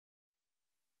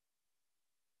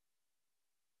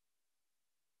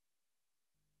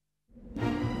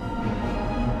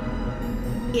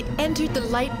It entered the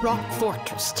Light Rock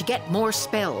Fortress to get more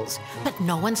spells, but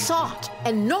no one saw it,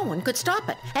 and no one could stop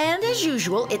it. And as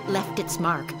usual, it left its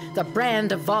mark, the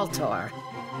brand of Valtor.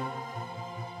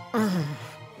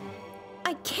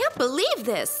 I can't believe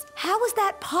this! How is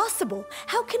that possible?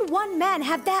 How can one man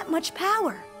have that much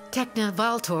power? Techna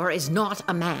Valtor is not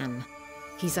a man.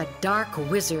 He's a dark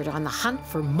wizard on the hunt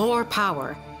for more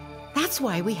power. That's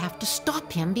why we have to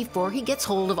stop him before he gets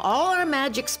hold of all our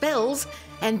magic spells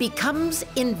and becomes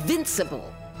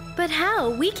invincible. But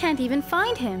how? We can't even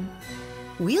find him.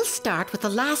 We'll start with the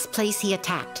last place he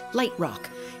attacked, Light Rock.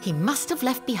 He must have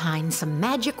left behind some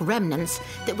magic remnants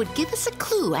that would give us a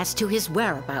clue as to his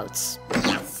whereabouts.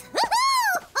 Yes!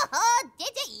 Woohoo!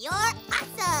 Digit, you're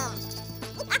awesome!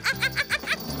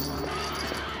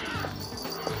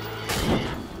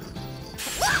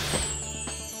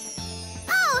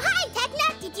 Oh, hi,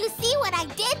 Techna! Did you see what I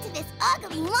did to this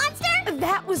ugly monster?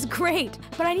 That was great,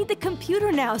 but I need the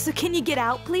computer now, so can you get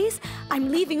out, please?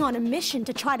 I'm leaving on a mission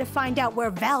to try to find out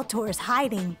where Valtor is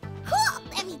hiding. Cool!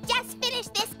 Let me just finish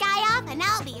this guy off and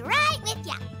I'll be right with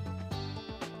ya.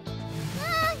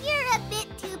 Oh, you're a bit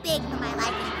too big for my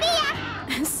liking,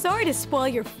 Fia. Sorry to spoil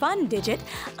your fun, Digit.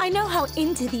 I know how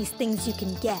into these things you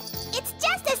can get. It's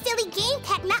just a silly game,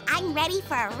 Techna. I'm ready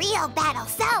for a real battle.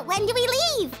 So, when do we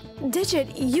leave?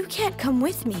 Digit, you can't come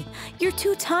with me. You're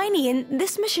too tiny and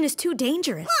this mission is too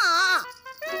dangerous. Aw.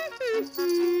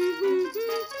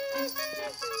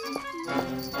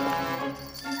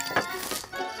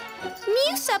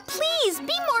 Musa, please,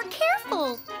 be more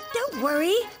careful. Don't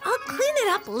worry, I'll clean it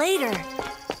up later.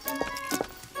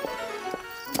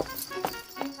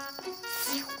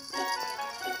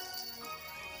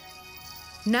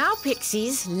 Now,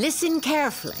 Pixies, listen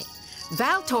carefully.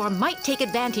 Valtor might take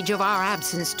advantage of our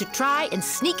absence to try and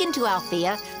sneak into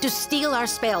Alfea to steal our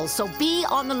spells, so be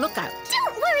on the lookout.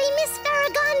 Don't worry, Miss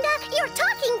Faragonda. You're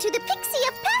talking to the Pixie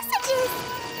of Passages.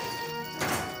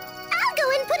 I'll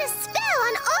go and put a spell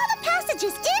on all the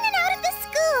passages in and out of the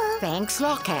school. Thanks,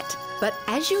 Lockette. But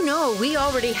as you know, we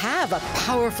already have a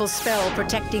powerful spell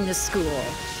protecting the school.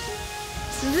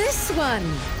 This one.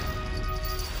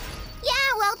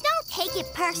 Yeah, well, don't take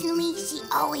it personally. She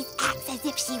always acts as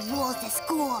if she rules the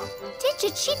school.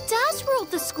 Digit, she does rule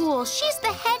the school. She's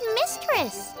the head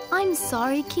mistress. I'm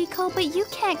sorry, Kiko, but you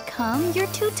can't come. You're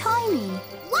too tiny.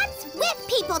 What's with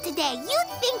people today?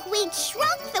 You'd think we'd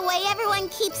shrunk the way everyone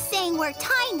keeps saying we're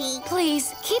tiny.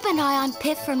 Please, keep an eye on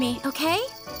Piff for me, okay?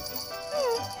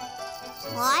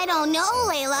 Well, I don't know,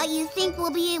 Layla. You think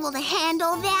we'll be able to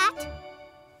handle that?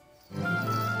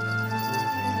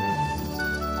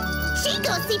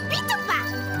 Chico, si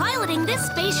pitupa! Piloting this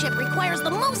spaceship requires the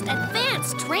most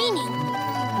advanced training.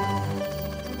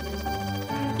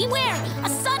 Beware! A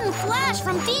sudden flash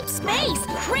from deep space!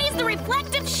 Raise the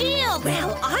reflective shield!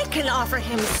 Well, I can offer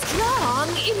him strong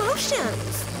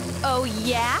emotions. Oh,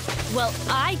 yeah? Well,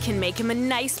 I can make him a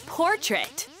nice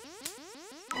portrait.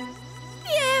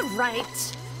 Yeah,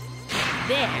 right.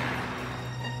 There.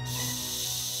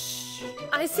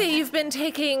 I see you've been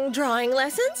taking drawing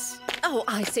lessons? Oh,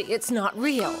 I see. It's not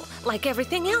real. Like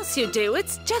everything else you do,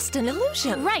 it's just an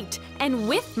illusion. Right. And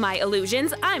with my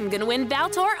illusions, I'm gonna win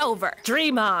Valtor over.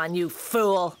 Dream on, you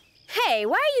fool. Hey,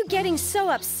 why are you getting so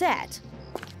upset?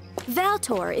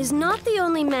 Valtor is not the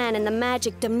only man in the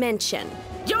magic dimension.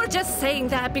 You're just saying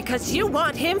that because you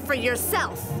want him for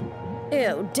yourself.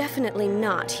 Ew, definitely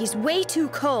not. He's way too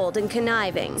cold and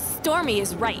conniving. Stormy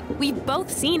is right. We've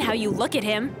both seen how you look at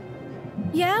him.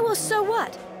 Yeah, well, so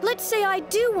what? Let's say I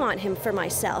do want him for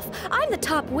myself. I'm the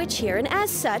top witch here, and as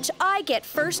such, I get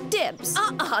first dibs.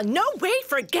 No way,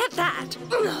 forget that.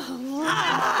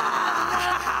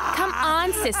 Come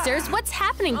on, sisters, what's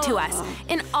happening to us?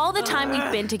 In all the time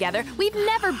we've been together, we've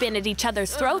never been at each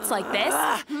other's throats like this.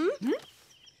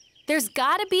 There's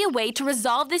gotta be a way to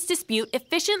resolve this dispute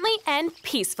efficiently and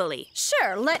peacefully.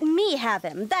 Sure, let me have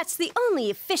him. That's the only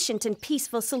efficient and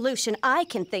peaceful solution I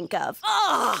can think of.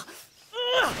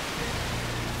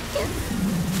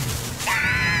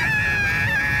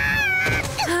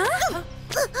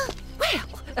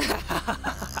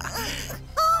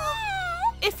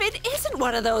 If it isn't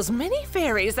one of those mini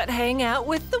fairies that hang out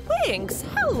with the Winx,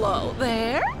 hello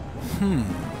there.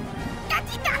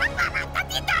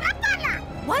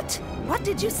 What? What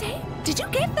did you say? Did you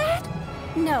get that?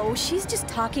 No, she's just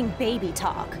talking baby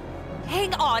talk.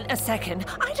 Hang on a second.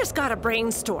 I just gotta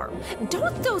brainstorm.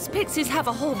 Don't those pixies have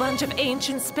a whole bunch of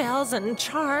ancient spells and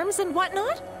charms and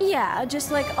whatnot? Yeah, just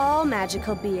like all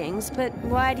magical beings, but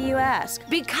why do you ask?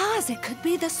 Because it could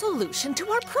be the solution to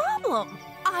our problem.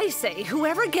 I say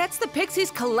whoever gets the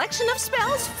pixies' collection of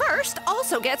spells first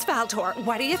also gets Valtor.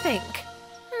 What do you think?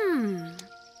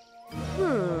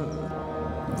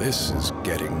 This is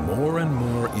getting more and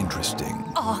more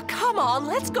interesting. Oh, come on,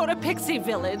 let's go to Pixie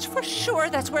Village. For sure,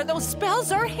 that's where those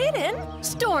spells are hidden.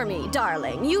 Stormy,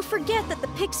 darling, you forget that the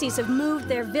Pixies have moved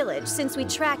their village since we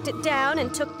tracked it down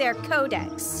and took their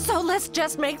codex. So let's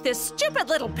just make this stupid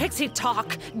little pixie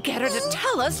talk. Get her to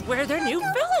tell us where their new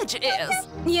village is.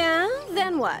 Yeah?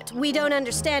 Then what? We don't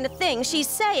understand a thing she's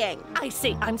saying. I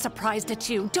see, I'm surprised at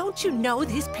you. Don't you know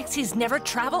these pixies never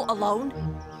travel alone?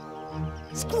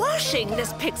 Squashing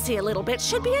this pixie a little bit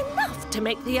should be enough to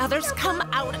make the others come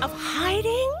out of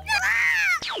hiding.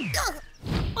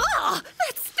 Ah,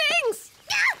 that stings!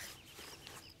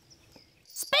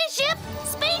 Spaceship!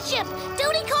 Spaceship!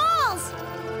 Duty calls!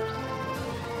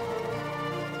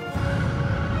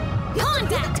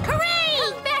 Contact! Hooray!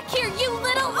 Come back here, you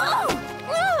little...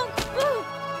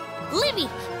 Livy,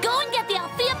 go and get the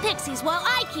Alfea pixies while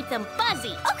I keep them fuzzy.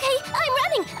 Okay, I'm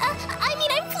running.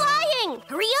 I'm flying.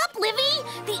 Hurry up, Livy!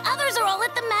 The others are all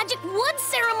at the Magic Wood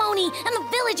ceremony, and the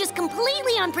village is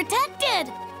completely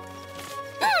unprotected.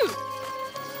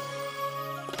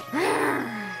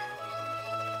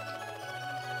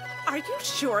 Are you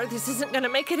sure this isn't gonna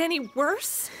make it any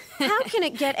worse? How can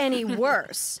it get any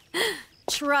worse?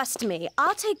 Trust me,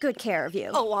 I'll take good care of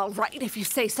you. Oh, all right, if you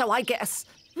say so, I guess.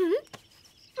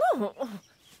 Oh.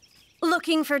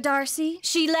 Looking for Darcy?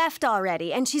 She left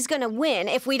already, and she's gonna win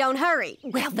if we don't hurry.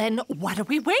 Well, then, what are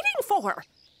we waiting for?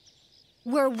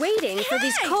 We're waiting for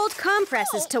these cold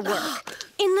compresses to work.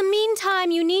 In the meantime,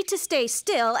 you need to stay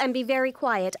still and be very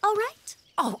quiet, all right?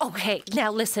 Oh, okay.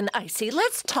 Now listen, Icy,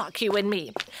 let's talk, you and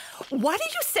me. What do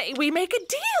you say we make a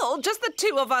deal? Just the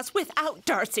two of us without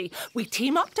Darcy. We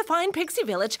team up to find Pixie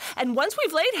Village, and once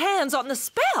we've laid hands on the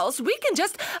spells, we can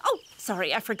just... Oh,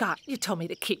 sorry, I forgot. You told me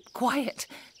to keep quiet.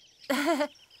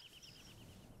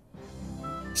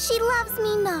 She loves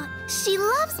me not. She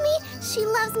loves me. She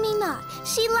loves me not.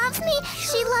 She loves me.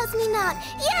 She loves me not.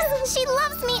 Yes, she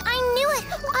loves me. I knew it.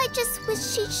 I just wish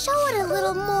she'd show it a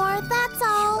little more, that's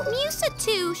all. Musa,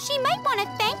 too. She might want to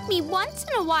thank me once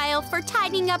in a while for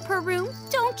tidying up her room.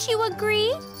 Don't you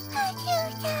agree?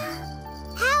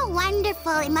 How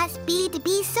wonderful it must be to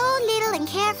be so little and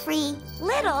carefree.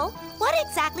 Little? What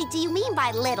exactly do you mean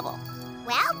by little?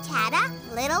 Well, Chata,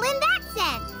 little in that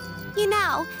sense. You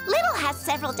know, little has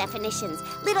several definitions.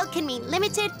 Little can mean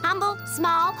limited, humble,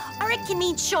 small, or it can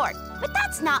mean short. But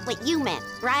that's not what you meant,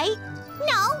 right?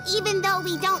 No, even though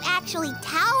we don't actually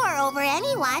tower over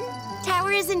anyone.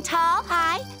 Tower isn't tall,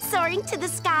 high, soaring to the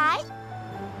sky.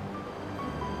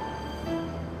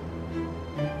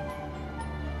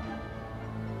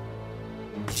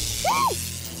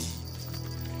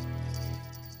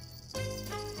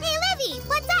 Hey, Livy,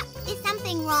 what's up? Is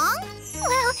something wrong?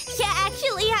 Well, yeah,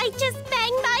 actually, I just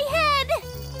banged my head.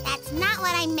 That's not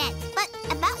what I meant. But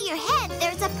about your head,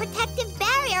 there's a protective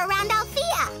barrier around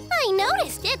Alfea. I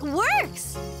noticed it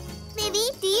works.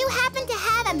 Livy, do you happen to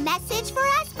have a message for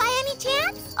us by any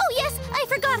chance? Oh, yes, I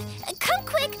forgot. Come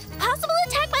quick. Possible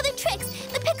attack by the Tricks.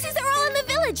 The Pixies are all in the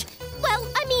village. Well,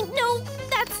 I mean, no,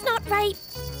 that's not right.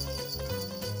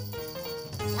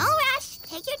 Don't rush.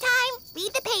 Take your time.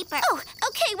 Read the paper. Oh,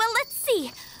 okay, well, let's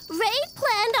see. Raid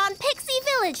planned on Pixie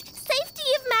Village. Safety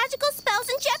of magical spells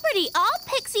in jeopardy. All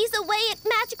Pixies away at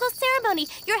magical ceremony.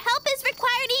 Your help is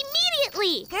required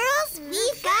immediately. Girls,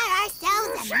 we've got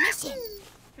ourselves a mission.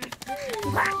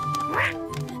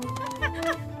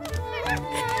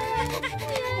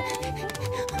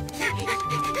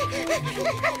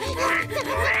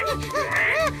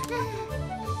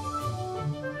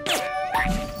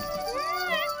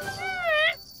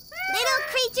 Little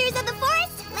creatures of the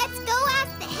forest, let's go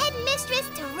ask the headmistress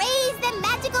to raise the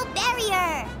magical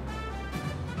barrier.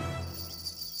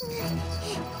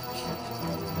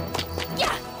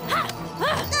 Yeah! Ha!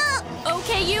 Ha!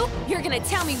 Okay, you're gonna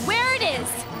tell me where it is.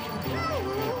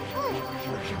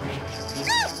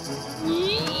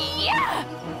 Yeah!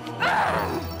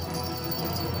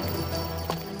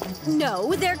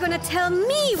 No, they're gonna tell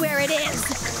me where it is.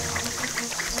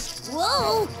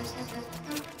 Whoa!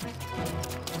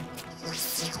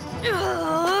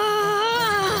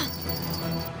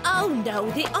 Oh, no,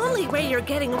 the only way you're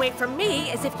getting away from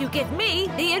me is if you give me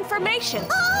the information.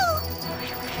 Oh!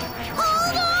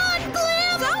 Hold on,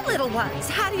 Glim! So, little ones,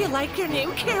 how do you like your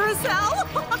new carousel?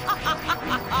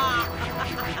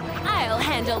 I'll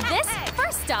handle this.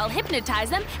 First, I'll hypnotize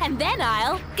them, and then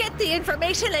I'll... Get the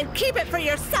information and keep it for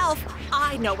yourself.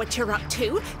 I know what you're up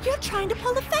to. You're trying to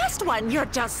pull a fast one. You're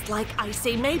just like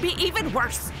Icy, maybe even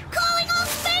worse. Calling all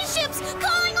spaceships!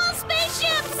 Calling all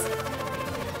spaceships!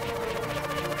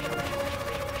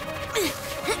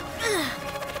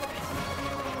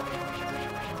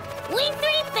 We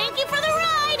three thank you for the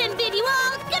ride and bid you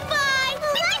all goodbye!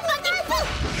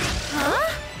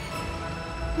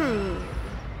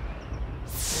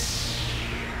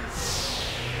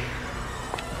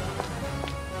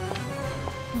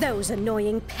 Those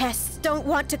annoying pests don't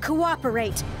want to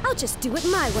cooperate. I'll just do it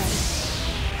my way.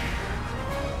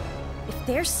 If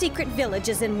their secret village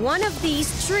is in one of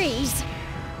these trees,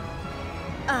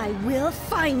 I will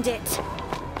find it.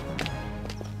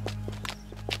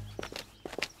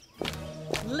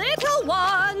 Little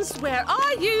ones, where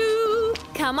are you?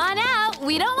 Come on out.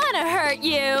 We don't want to hurt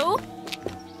you.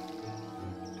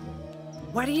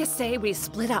 What do you say we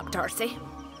split up, Darcy?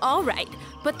 All right,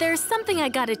 but there's something I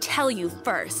gotta tell you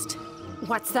first.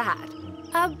 What's that?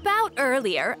 About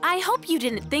earlier, I hope you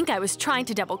didn't think I was trying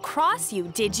to double-cross you,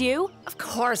 did you? Of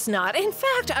course not. In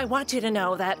fact, I want you to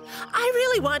know that I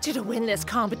really want you to win this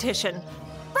competition.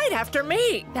 Right after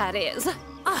me, that is.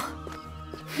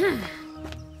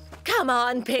 Come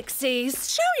on,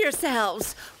 pixies, show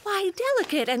yourselves. Why,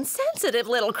 delicate and sensitive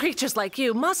little creatures like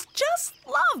you must just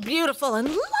love beautiful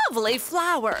and lovely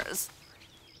flowers.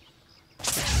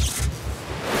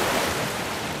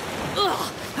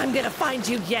 Ugh, I'm gonna find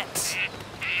you yet.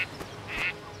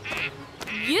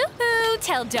 Yoo-hoo!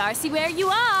 Tell Darcy where you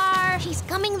are. She's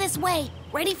coming this way.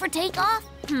 Ready for takeoff?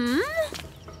 I'm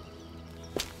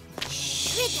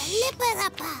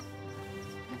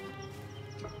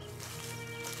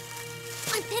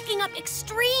picking up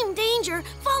extreme danger.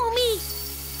 Follow me.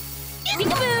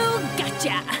 Peekaboo!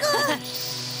 Gotcha!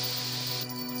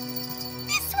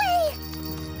 This way.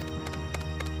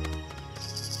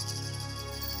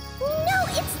 No,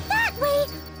 it's that way.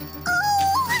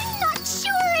 Oh, I'm not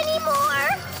sure anymore.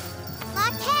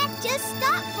 Lockhead, just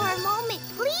stop for a moment,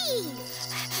 please.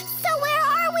 So where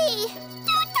are we?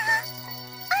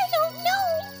 I don't know.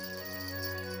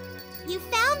 You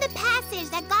found the passage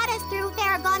that got us through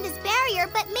Faragonda's barrier,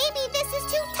 but maybe this is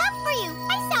too tough for you.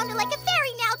 I sounded like a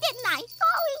fairy now, didn't I?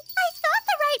 Sorry. I thought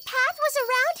the right path was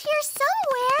around here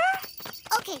somewhere.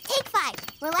 Okay, take 5.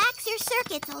 Relax your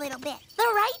circuits a little bit. The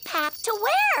right path to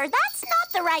where? That's not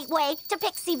the right way to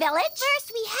Pixie Village.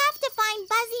 First, we have to find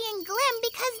Buzzy and Glim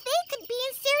because they could be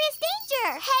in serious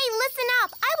danger. Hey, listen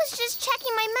up. I was just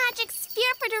checking my magic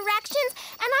sphere for directions,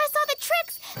 and I saw the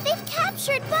tricks. They've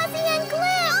captured Buzzy and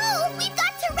Glim. Oh, we've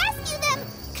got to rescue them.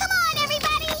 Come on,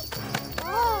 everybody.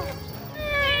 Oh.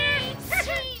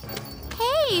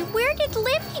 Hey, where did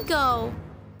Lippy go?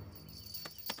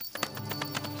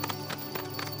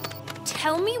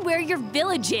 Tell me where your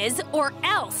village is, or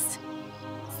else.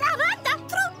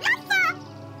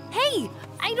 Hey,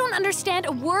 I don't understand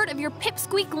a word of your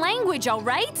pipsqueak language, all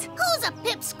right? Who's a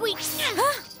pipsqueak?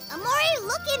 Amori,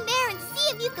 look in there and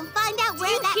see if you can find out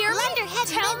where that blunderhead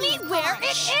Tell me where it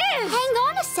is! Hang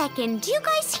on a second. Do you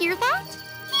guys hear that?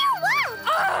 Hear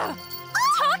what?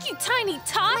 Talk, you tiny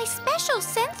tot! My special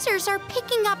sensors are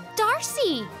picking up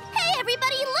Darcy. Hey,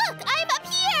 everybody, look! I'm up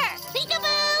here!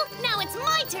 Peekaboo! Now it's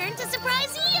my turn to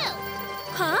surprise you!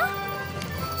 Huh?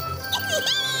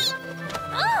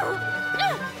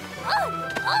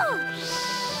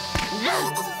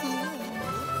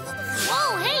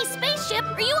 Whoa, hey, spaceship!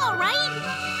 Are you all right?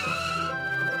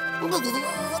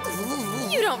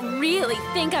 You don't really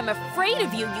think I'm afraid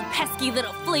of you, you pesky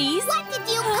little fleas? What did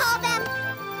you call them?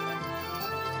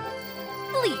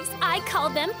 Fleas. I call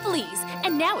them fleas.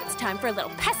 And now it's time for a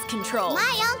little pest control.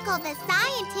 My uncle, the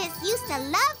scientist, used to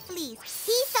love fleas.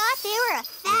 He thought they were a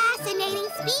fascinating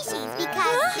species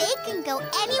because they can go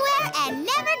anywhere and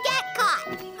never get caught.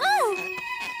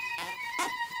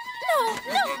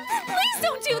 No, please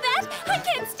don't do that. I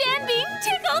can't stand being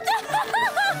tickled.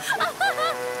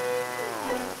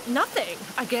 Nothing.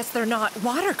 I guess they're not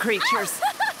water creatures.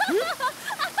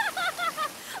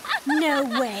 No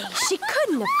way. She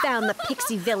couldn't have found the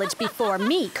Pixie Village before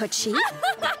me, could she?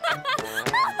 Stop!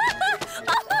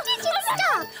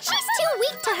 She's too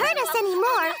weak to hurt us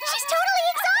anymore. She's totally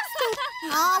exhausted.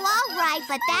 Oh, all right,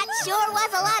 but that sure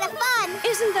was a lot of fun.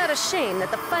 Isn't that a shame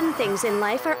that the fun things in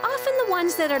life are often the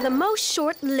ones that are the most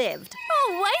short-lived?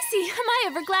 Oh, I see. Am I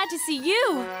ever glad to see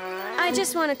you? I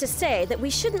just wanted to say that we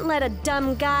shouldn't let a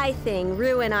dumb guy thing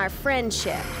ruin our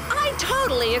friendship. I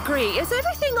totally agree. Is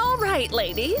everything all right,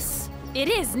 ladies? It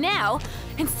is now.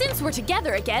 And since we're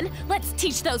together again, let's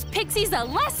teach those pixies a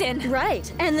lesson.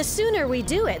 Right. And the sooner we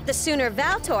do it, the sooner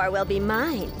Valtor will be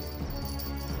mine.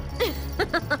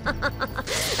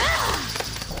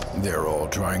 They're all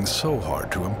trying so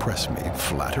hard to impress me.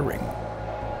 Flattering.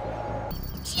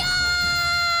 Charge!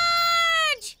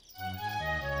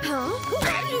 Huh?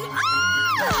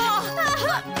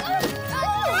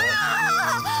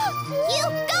 You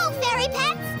go, fairy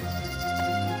pets!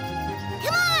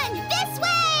 Come on, this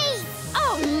way!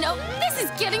 Oh, no. This is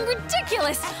getting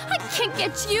ridiculous. I can't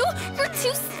get you. You're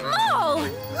too small.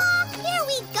 Here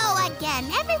we go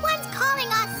again. Everyone's calling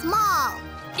us small.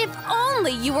 If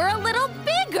only you were a little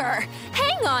bigger.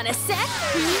 Hang Hang on a sec.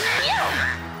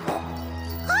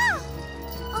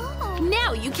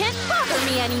 Now you can't bother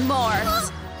me anymore.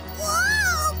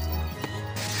 Whoa!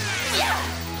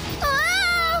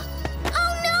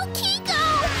 Oh no, Kiko!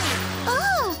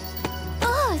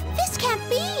 This can't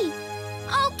be.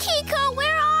 Oh, Kiko,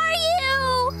 where are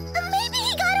you? Maybe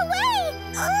he got away.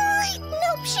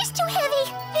 Nope, she's too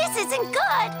heavy. This isn't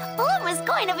good. Blue is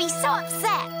going to be so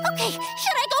upset. Okay,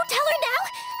 should I go tell her now?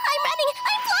 I'm running.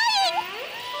 I'm flying.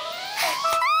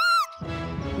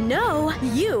 No,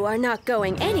 you are not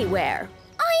going anywhere.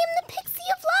 I am the Pixie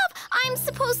of Love. I'm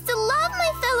supposed to love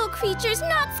my fellow creatures,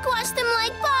 not squash them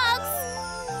like bugs.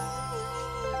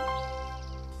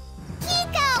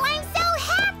 Kiko, I'm so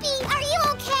happy. Are you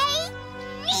okay?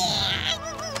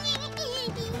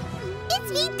 It's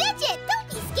me, Digit. Don't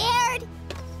be scared.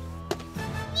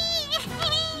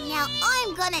 Now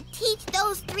I'm gonna teach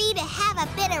those three to have a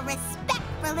bit of respect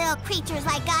for little creatures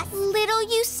like us. Little,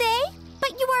 you say?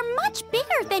 But you are much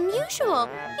bigger than usual.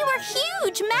 You are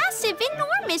huge, massive,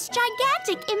 enormous,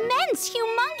 gigantic, immense,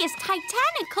 humongous,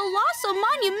 titanic, colossal,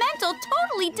 monumental,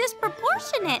 totally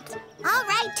disproportionate. All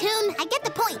right, Toon, I get the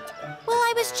point. Well,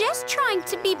 I was just trying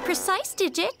to be precise,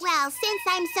 Digit. Well, since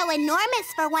I'm so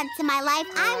enormous for once in my life,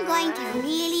 I'm going to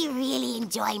really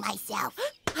enjoy myself.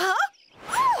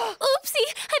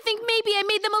 Oopsie, I think maybe I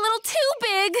made them a little too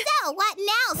big. So, what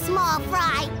now, small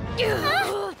fry?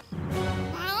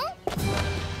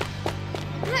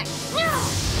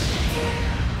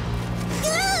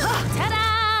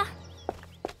 Ta-da!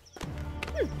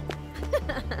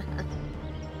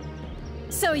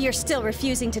 So you're still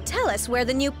refusing to tell us where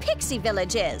the new Pixie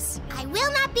Village is? I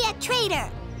will not be a traitor.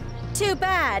 Too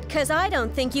bad, because I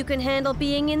don't think you can handle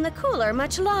being in the cooler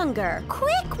much longer.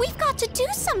 Quick, we've got to do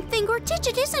something or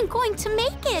Digit isn't going to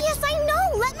make it. Yes, I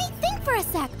know. Let me think for a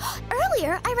sec.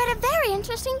 Earlier, I read a very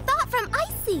interesting thought from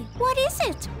Icy. What is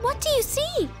it? What do you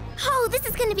see? Oh, this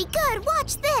is going to be good.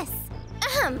 Watch this.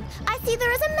 I see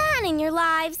there is a man in your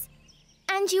lives.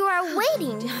 And you are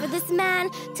waiting for this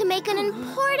man to make an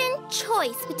important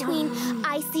choice between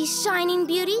Icy's shining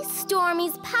beauty,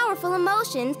 Stormy's powerful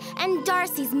emotions, and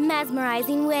Darcy's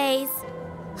mesmerizing ways.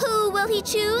 Who will he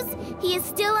choose? He is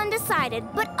still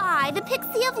undecided, but I, the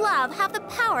Pixie of Love, have the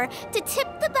power to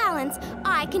tip the balance.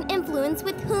 I can influence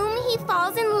with whom he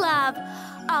falls in love.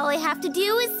 All I have to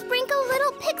do is sprinkle a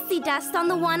little pixie dust on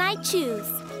the one I choose.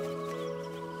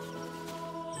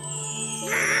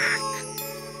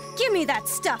 Give me that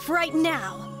stuff right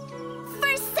now.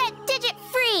 First set Digit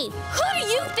free. Who do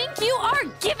you think you are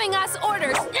giving us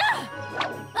orders?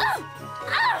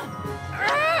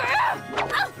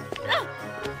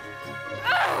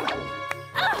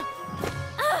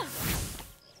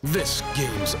 This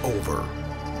game's over.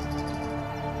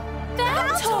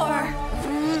 Valtor!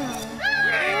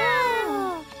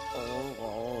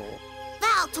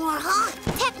 Valtor, huh?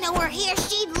 Techno were here,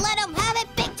 she'd let him have it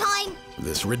big time.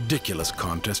 This ridiculous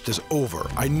contest is over.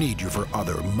 I need you for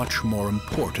other, much more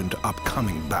important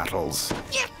upcoming battles.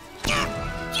 Oopsie,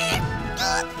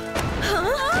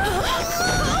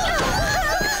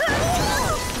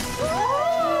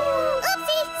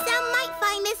 some might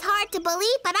find this hard to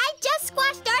believe, but I just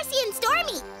squashed Darcy and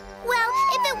Stormy. Well,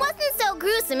 if it wasn't so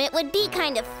gruesome, it would be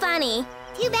kind of funny.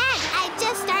 Too bad. I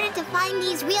just started to find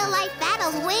these real-life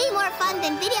battles way more fun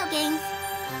than video games.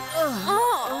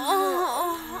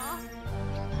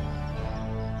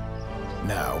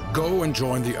 Now, go and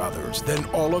join the others. Then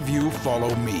all of you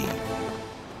follow me.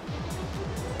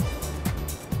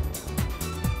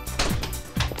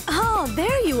 Oh,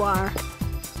 there you are.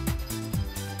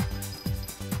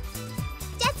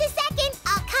 Just a second.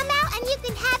 I'll come out and you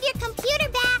can have your computer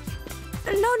back.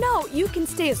 No, you can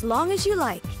stay as long as you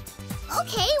like.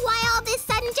 Okay, why all this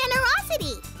sudden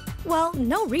generosity? Well,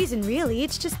 no reason really.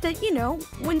 It's just that,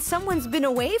 when someone's been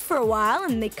away for a while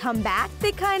and they come back,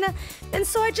 they kinda... And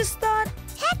so I just thought...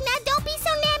 Techna, don't be so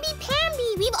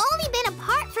namby-pamby. We've only been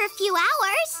apart for a few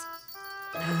hours.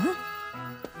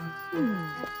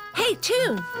 Hey,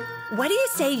 Toon, what do you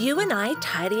say you and I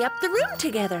tidy up the room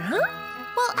together, huh?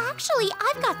 Well, actually,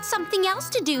 I've got something else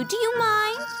to do. Do you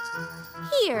mind?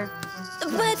 Here.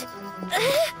 But...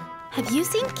 Have you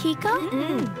seen Kiko?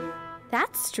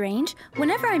 That's strange.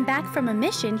 Whenever I'm back from a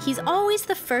mission, he's always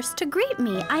the first to greet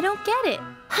me. I don't get it.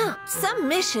 Huh, some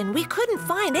mission. We couldn't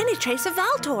find any trace of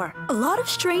Valtor. A lot of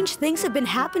strange things have been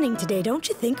happening today, don't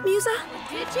you think, Musa?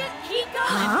 Digit, Kiko,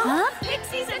 Huh?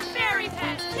 Pixies and Fairy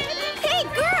Pets. Hey,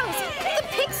 girls! The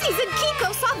Pixies and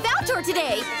Kiko saw Valtor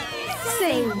today.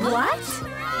 Say what?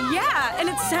 Yeah, and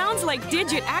it sounds like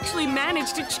Digit actually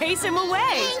managed to chase him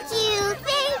away. Thank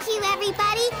you,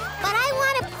 everybody. But I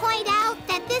want to point out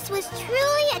that this was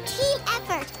truly a team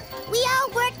effort. We all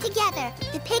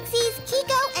together. The pixies,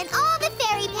 Kiko, and all the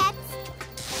fairy pets.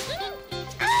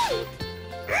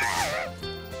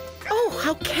 Oh,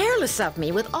 how careless of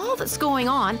me. With all that's going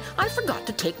on, I forgot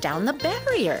to take down the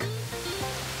barrier.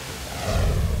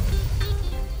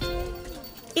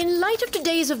 In light of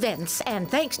today's events, and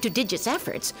thanks to Digit's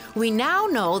efforts, we now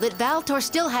know that Valtor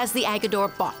still has the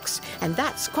Agador box. And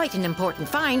that's quite an important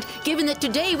find, given that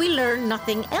today we learned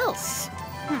nothing else.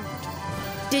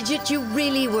 Digit, you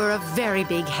really were a very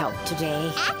big help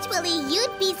today. Actually,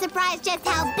 you'd be surprised just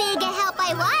how big a help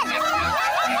I was.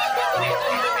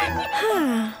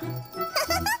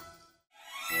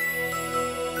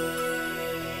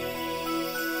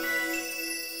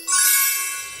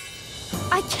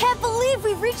 I can't believe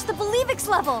we've reached the Believix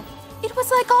level. It was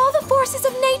like all the forces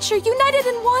of nature united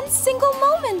in one single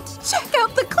moment. Check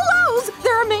out the clothes!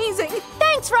 They're amazing!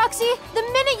 Thanks, Roxy. The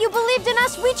minute you believed in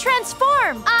us, we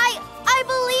transformed. I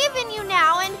believe in you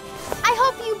now, and I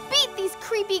hope you beat these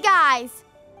creepy guys.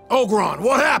 Ogron,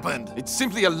 what happened? It's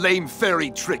simply a lame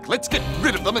fairy trick. Let's get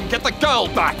rid of them and get the girl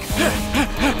back!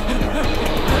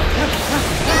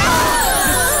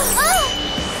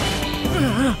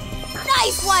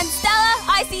 Nice one, Stella!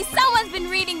 I see someone's been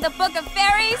reading the Book of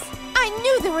Fairies. I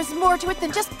knew there was more to it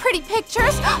than just pretty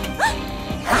pictures.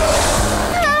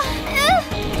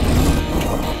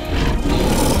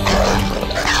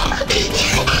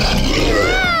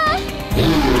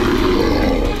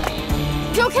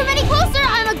 Don't come any closer,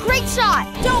 I'm a great shot!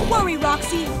 Don't worry,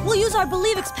 Roxy. We'll use our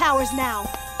Believix powers now.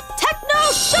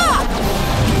 Techno Shock!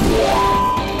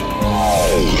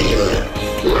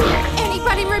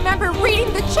 Anybody remember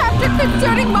reading the chapter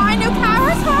concerning my new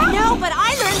powers, huh? No, but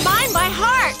I learned mine by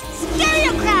heart.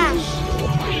 Stereo Crash!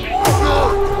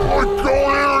 I can't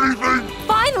hear anything!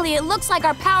 Finally, it looks like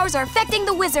our powers are affecting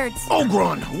the wizards.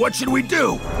 Ogron, what should we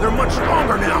do? They're much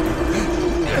stronger now.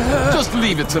 Just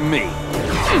leave it to me.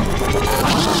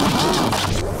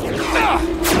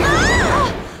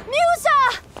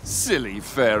 Musa! Silly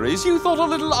fairies, you thought a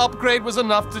little upgrade was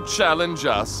enough to challenge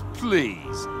us.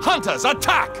 Please. Hunters,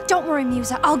 attack! Don't worry,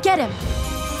 Musa. I'll get him.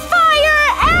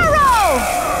 Fire Arrow!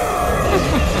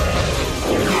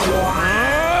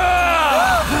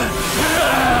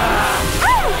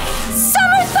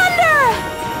 Summer Thunder!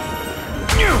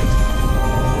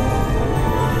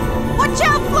 Watch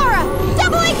out, Flora!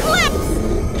 Double Eclipse!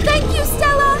 Thank you,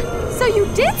 Stella! So you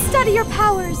did study your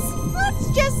powers. Let's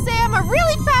just say I'm a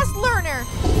really fast learner.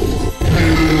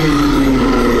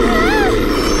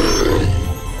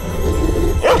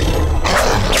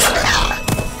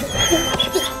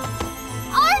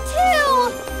 R2!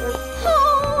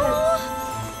 Oh.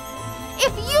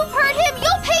 If you've hurt him,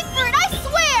 you'll pay for it, I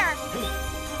swear!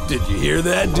 Did you hear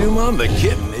that, Duma? The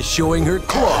kitten is showing her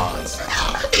claws.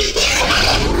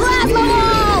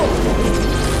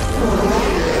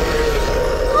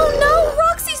 Oh no,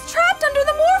 Roxy's trapped under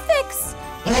the Morphix!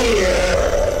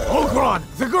 Ogron,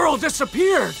 the girl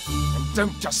disappeared! And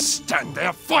don't just stand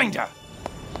there, find her!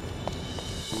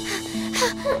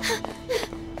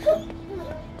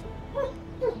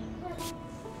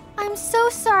 I'm so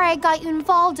sorry I got you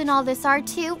involved in all this,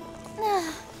 R2.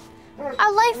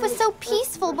 Our life was so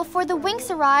peaceful before the Winx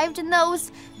arrived and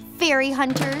those fairy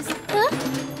hunters. Huh?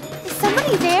 Is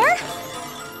somebody there?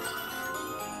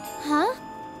 Huh?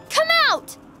 Come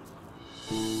out!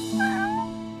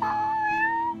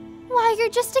 Why, you're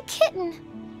just a kitten.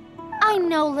 I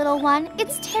know, little one.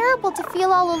 It's terrible to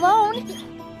feel all alone.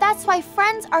 That's why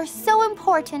friends are so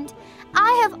important.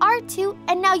 I have R2,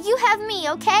 and now you have me,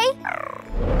 okay?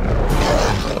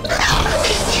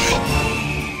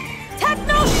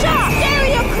 Techno Shock!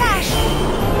 Stereo Crash!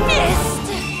 Missed!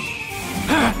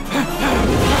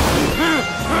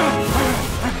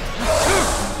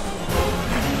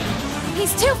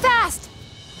 He's too fast!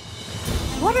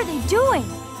 What are they doing?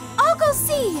 I'll go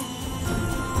see!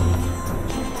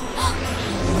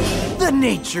 The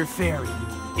Nature Fairy.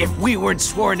 If we weren't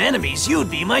sworn enemies, you'd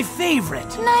be my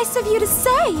favorite. Nice of you to say.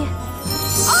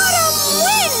 Autumn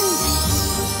Wind!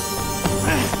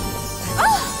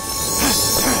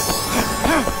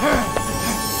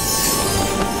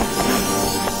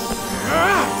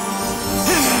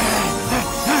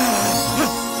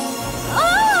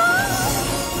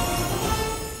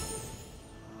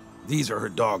 These are her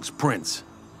dog's prints.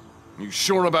 You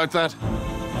sure about that?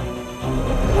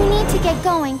 We need to get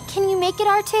going. Can you make it,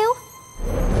 R2?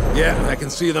 Yeah, I can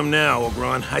see them now,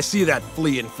 Ogron. I see that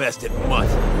flea-infested mutt.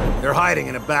 They're hiding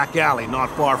in a back alley not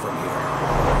far from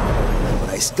here. But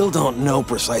I still don't know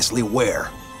precisely where.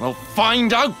 Well,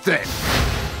 find out then!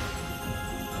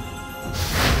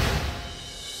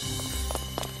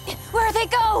 Where'd they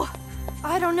go?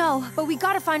 I don't know, but we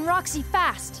gotta find Roxy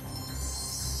fast.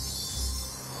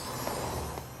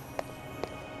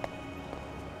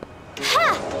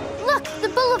 Look, the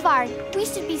boulevard. We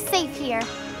should be safe here.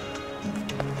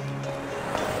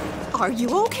 Are you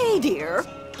okay, dear?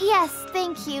 Yes,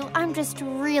 thank you. I'm just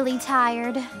really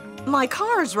tired. My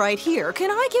car's right here.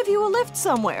 Can I give you a lift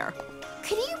somewhere?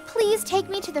 Could you please take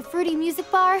me to the Fruity Music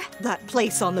Bar? That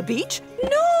place on the beach?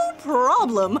 No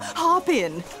problem. Hop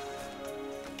in.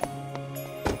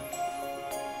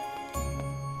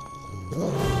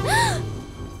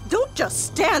 Don't just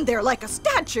stand there like a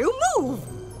statue. Move!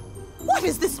 What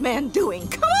is this man doing?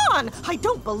 Come on! I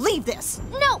don't believe this.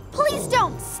 No, please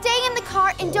don't. Stay in the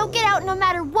car and don't get out no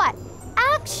matter what.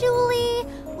 Actually,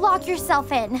 lock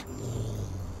yourself in.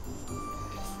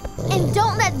 And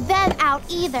don't let them out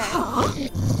either. Huh?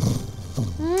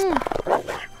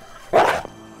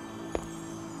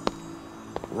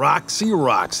 Roxy,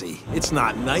 Roxy, it's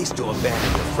not nice to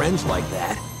abandon your friends like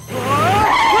that.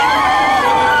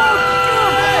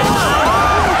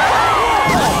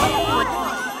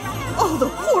 Oh, the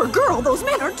poor girl. Those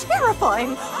men are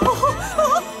terrifying.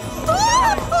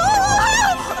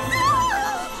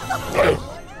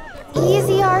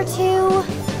 Easy, R2.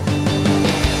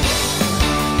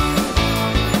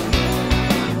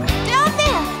 Down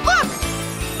there! Look!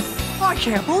 I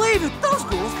can't believe it! Those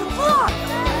ghouls can fly!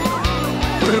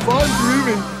 If I'm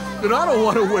dreaming, then I don't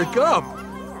want to wake up.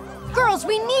 Girls,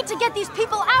 we need to get these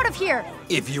people out of here.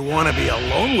 If you want to be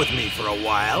alone with me for a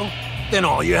while, then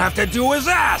all you have to do is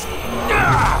ask.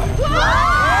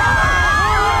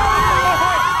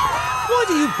 Why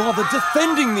do you bother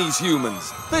defending these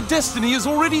humans? Their destiny is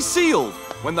already sealed.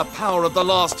 When the power of the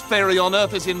last fairy on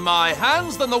Earth is in my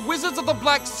hands, then the wizards of the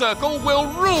Black Circle will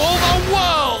rule the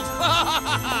world!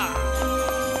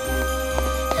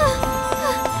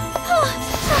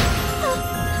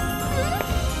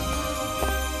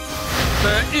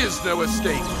 There is no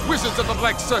escape. Wizards of the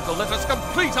Black Circle, let us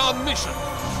complete our mission.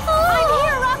 I'm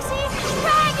here, Roxy.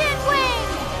 Dragon Wing!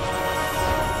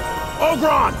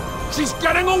 Ogron! She's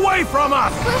getting away from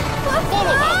us!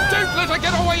 Follow her! Don't let her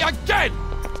get away again!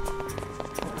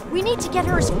 We need to get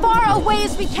her as far away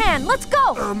as we can. Let's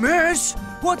go! Miss,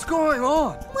 what's going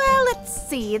on? Well, let's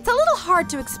see. It's a little hard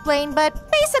to explain,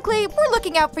 but basically, we're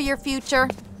looking out for your future.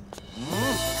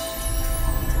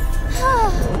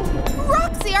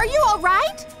 Roxy, are you all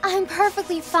right? I'm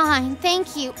perfectly fine,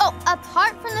 thank you. Oh,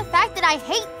 apart from the fact that I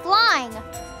hate flying.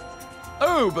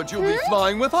 Oh, but you'll be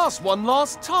flying with us one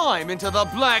last time into the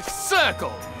Black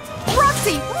Circle.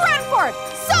 Roxy, run for it!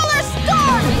 Solar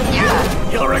Storm!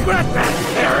 You'll regret that,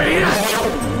 fairy!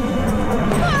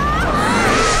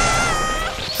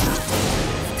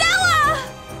 Stella!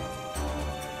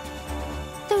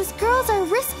 Those girls are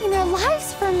risking their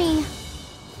lives for me.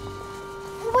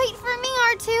 Wait for me,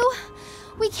 R2.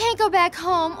 We can't go back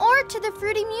home or to the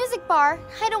Fruity Music Bar.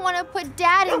 I don't want to put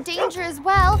Dad in danger as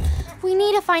well. We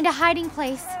need to find a hiding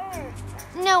place.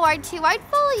 No, R2, I'd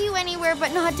follow you anywhere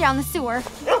but not down the sewer.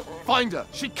 Find her.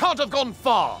 She can't have gone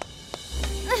far.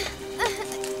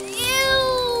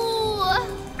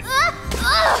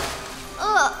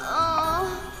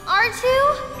 R2?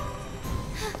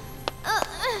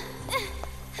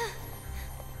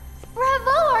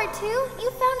 Bravo, R2! You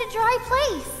found a dry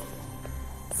place.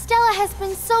 Stella has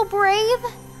been so brave.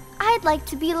 I'd like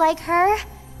to be like her,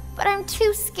 but I'm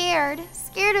too scared.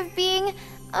 Scared of being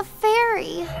a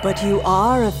fairy. But you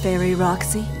are a fairy,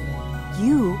 Roxy.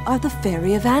 You are the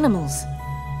fairy of animals.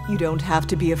 You don't have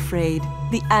to be afraid.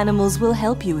 The animals will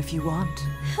help you if you want.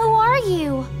 Who are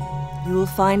you? You'll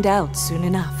find out soon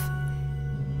enough.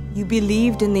 You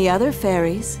believed in the other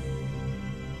fairies.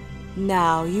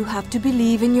 Now you have to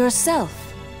believe in yourself.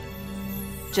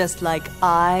 Just like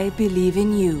I believe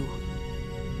in you.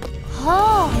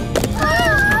 Oh!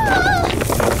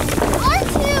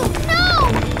 R2, no!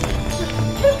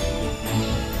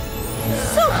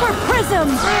 Super Prism!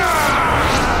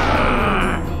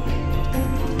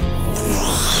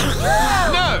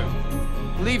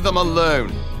 No! Leave them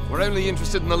alone. We're only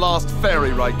interested in the last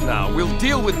fairy right now. We'll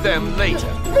deal with them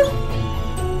later.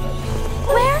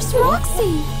 Where's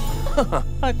Roxy?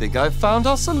 I think I've found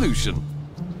our solution.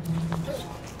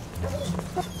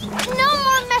 No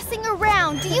more messing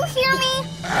around. Do you hear me?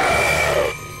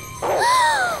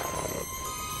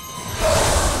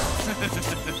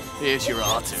 Here's your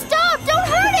R2. Stop! Don't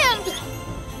hurt him!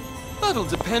 That'll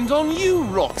depend on you,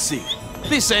 Roxy.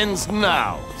 This ends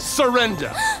now.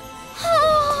 Surrender.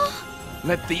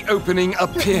 Let the opening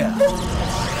appear.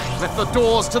 Let the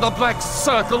doors to the Black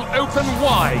Circle open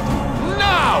wide.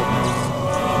 Now!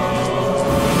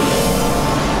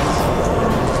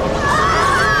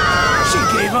 She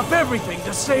gave up everything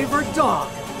to save her dog.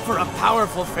 For a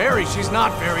powerful fairy, she's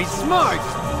not very smart.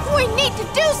 We need to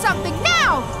do something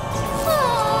now!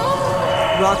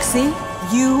 Roxy,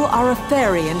 You are a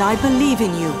fairy, and I believe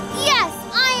in you. Yes,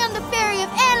 I am the fairy of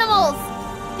animals.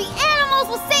 The animals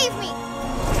will save me.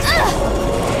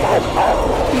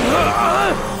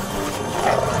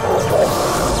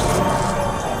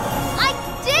 I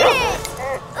did it!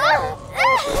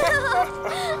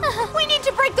 We need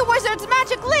to break the wizard's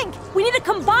magic link. We need a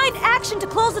combined action to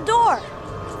close the door.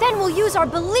 Then we'll use our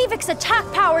Believix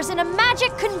attack powers in a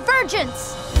magic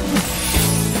convergence.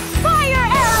 Fire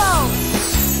arrow!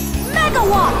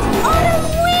 Megawatt! Autumn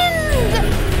wind!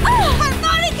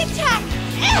 Harmonic attack!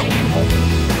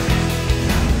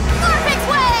 Morphix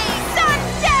wave! Sun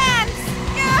dance!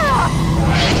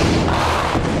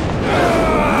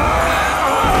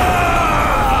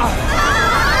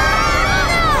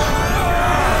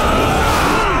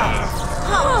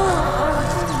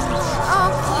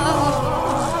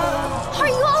 Are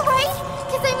you all right?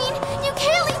 Because, I mean, you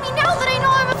can't leave me now that I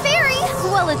know I'm a fairy.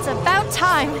 Well, it's about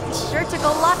time. It sure took a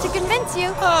lot to convince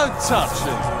you. Oh,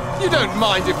 touching. You don't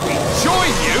mind if we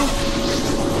join you?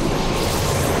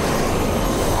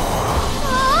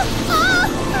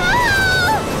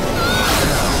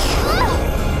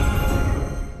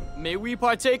 May we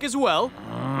partake as well?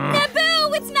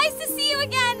 Naboo, it's nice to see you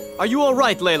again. Are you all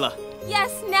right, Layla?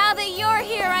 Yes, now that you're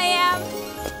here, I am.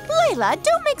 Layla,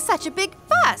 don't make such a big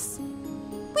fuss.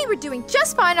 We were doing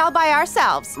just fine all by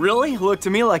ourselves. Really? Looked to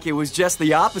me like it was just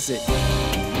the opposite.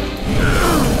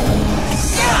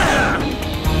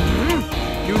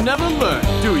 You never learn,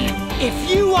 do you? If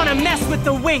you want to mess with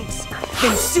the Winx,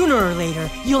 then sooner or later,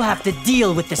 you'll have to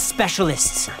deal with the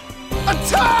specialists.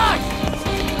 Attack!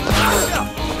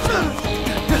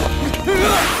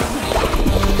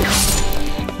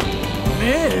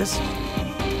 Miss?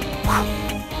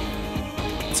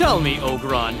 Tell me,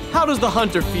 Ogron, how does the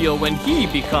hunter feel when he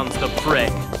becomes the prey?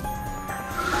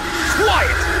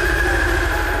 Quiet!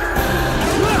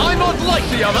 I'm not like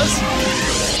the others!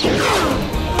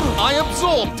 I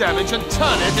absorb damage and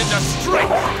turn it into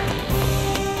strength!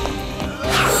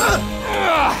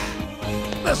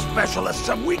 The specialists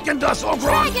have weakened us,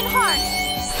 Ogron! Dragonheart!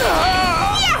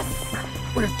 Yes!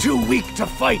 We're too weak to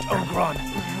fight, Ogron.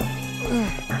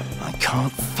 I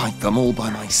can't fight them all by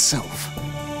myself.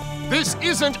 This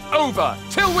isn't over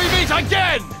till we meet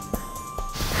again!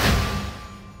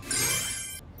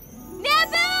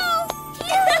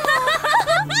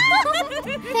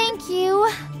 Thank you.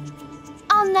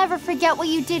 I'll never forget what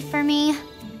you did for me.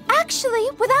 Actually,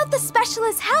 without the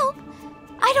specialist's help,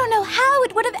 I don't know how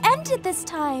it would have ended this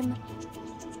time.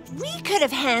 We could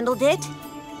have handled it.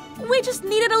 We just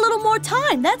needed a little more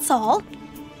time, that's all.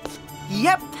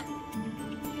 Yep.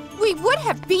 We would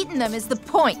have beaten them is the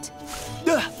point.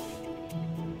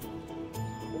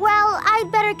 Well,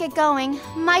 I'd better get going.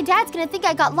 My dad's gonna think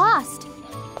I got lost.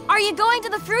 Are you going to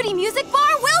the fruity music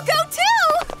bar? We'll go too!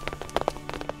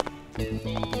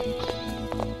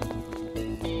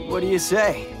 What do you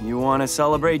say? You want to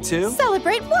celebrate too?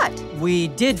 Celebrate what? We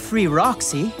did free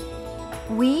Roxy.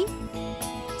 We?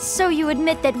 So you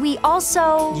admit that we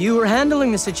also... You were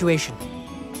handling the situation,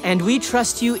 and we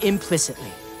trust you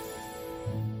implicitly.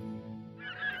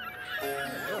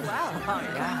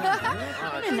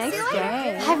 What a nice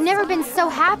day. I've never been so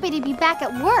happy to be back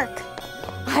at work.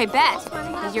 I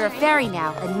bet. You're a fairy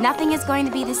now, and nothing is going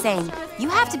to be the same. You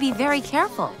have to be very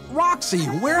careful. Roxy,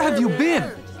 where have you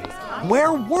been?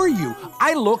 Where were you?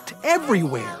 I looked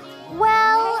everywhere.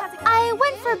 Well, I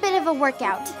went for a bit of a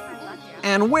workout.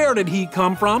 And where did he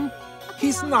come from?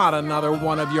 He's not another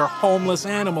one of your homeless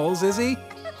animals, is he?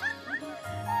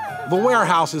 The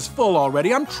warehouse is full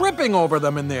already. I'm tripping over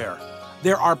them in there.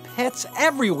 There are pets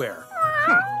everywhere.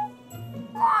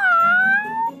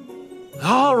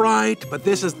 All right, but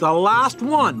this is the last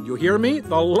one. You hear me?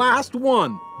 The last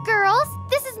one. Girls,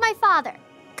 this is my father.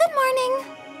 Good morning.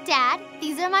 Dad,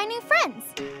 these are my new friends.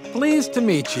 Pleased to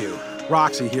meet you.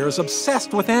 Roxy here is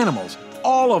obsessed with animals.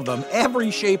 All of them,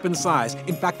 every shape and size.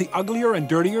 In fact, the uglier and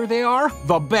dirtier they are,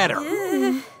 the better.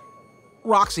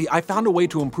 Roxy, I found a way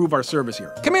to improve our service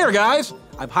here. Come here, guys.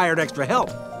 I've hired extra help.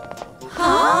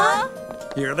 Huh?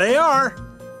 Here they are.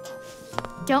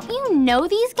 Don't you know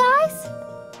these guys?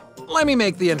 Let me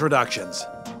make the introductions.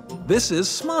 This is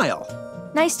Smile.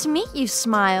 Nice to meet you,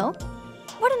 Smile.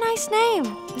 What a nice name.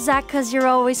 Is that because you're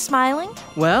always smiling?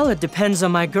 Well, it depends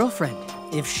on my girlfriend.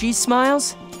 If she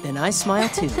smiles, then I smile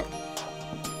too.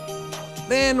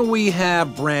 Then we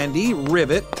have Brandy,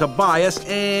 Rivet, Tobias,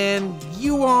 and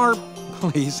you are...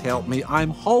 Please help me. I'm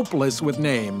hopeless with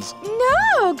names.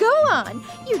 No, go on.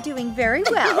 You're doing very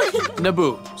well.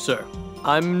 Naboo, sir.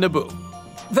 I'm Naboo.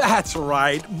 That's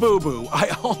right, Boo Boo.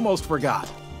 I almost forgot.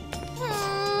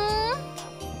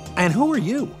 And who are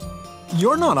you?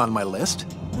 You're not on my list.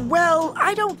 Well,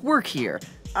 I don't work here.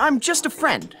 I'm just a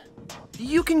friend.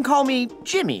 You can call me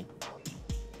Jimmy.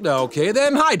 Okay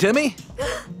then, hi Timmy.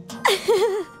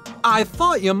 I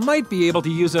thought you might be able to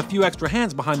use a few extra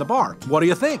hands behind the bar. What do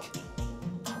you think?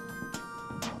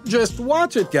 Just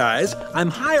watch it, guys. I'm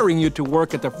hiring you to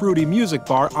work at the Fruity Music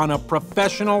Bar on a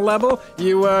professional level.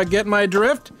 You get my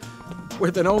drift?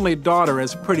 With an only daughter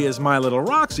as pretty as my little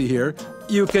Roxy here,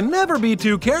 you can never be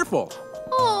too careful.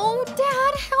 Oh,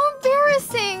 Dad, how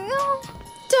embarrassing.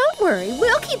 Don't worry,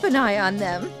 we'll keep an eye on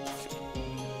them.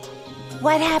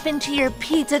 What happened to your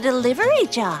pizza delivery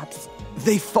jobs?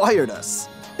 They fired us.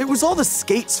 It was all the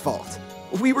skates' fault.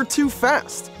 We were too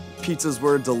fast. Pizzas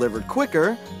were delivered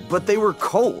quicker, but they were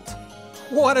cold.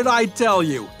 What did I tell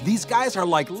you? These guys are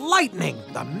like lightning,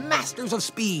 the masters of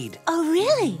speed. Oh,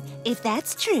 really? If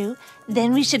that's true,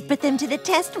 then we should put them to the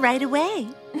test right away.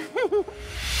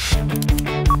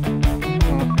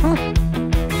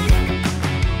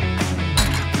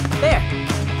 There.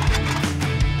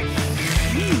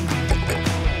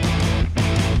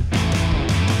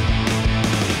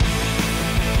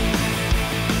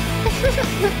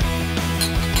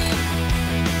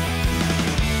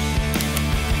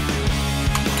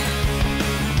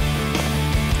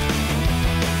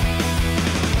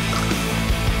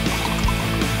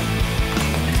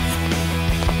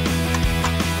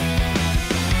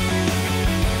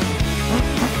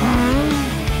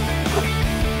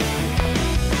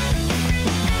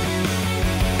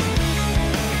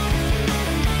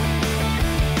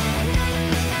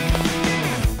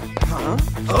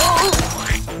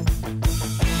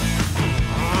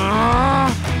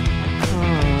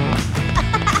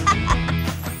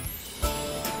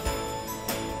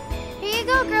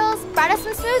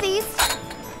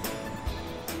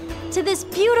 To this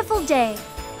beautiful day.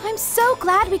 I'm so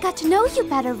glad we got to know you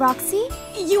better, Roxy.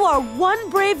 You are one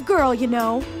brave girl, you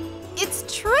know. It's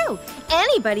true.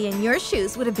 Anybody in your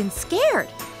shoes would have been scared.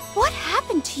 What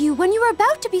happened to you when you were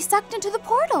about to be sucked into the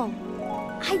portal?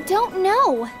 I don't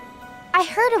know. I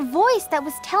heard a voice that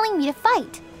was telling me to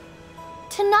fight.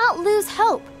 To not lose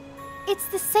hope. It's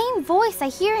the same voice I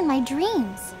hear in my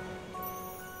dreams.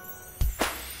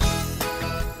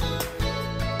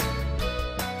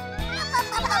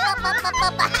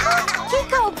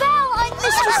 Kiko, Belle, I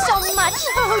missed you so much.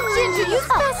 Oh, Ginger, you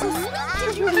smell so sweet.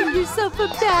 Did you give yourself a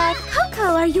bath?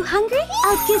 Coco, are you hungry?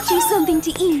 I'll get you something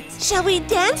to eat. Shall we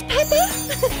dance, Pepe?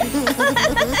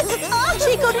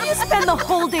 Chico, did you spend the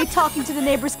whole day talking to the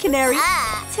neighbor's canary?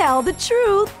 Tell the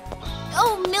truth.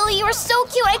 Oh, Millie, you're so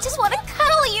cute. I just want to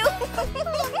cuddle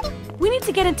you. We need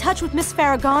to get in touch with Miss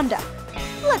Farragonda.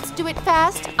 Let's do it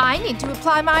fast. I need to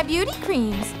apply my beauty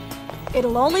creams.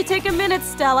 It'll only take a minute,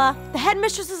 Stella. The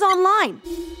headmistress is online.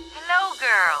 Hello,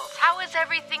 girls. How is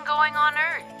everything going on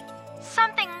Earth?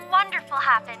 Something wonderful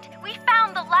happened. We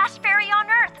found the last fairy on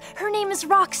Earth. Her name is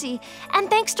Roxy, and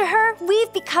thanks to her,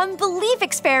 we've become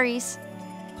Believix fairies.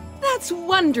 That's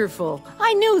wonderful.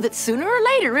 I knew that sooner or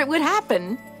later it would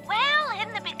happen. Well,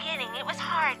 in the beginning, it was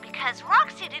hard because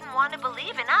Roxy didn't want to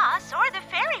believe in us or the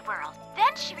fairy world.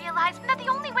 Then she realized that the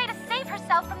only way to save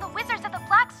herself from the wizards of the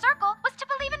Black Circle was to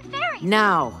believe in fairies.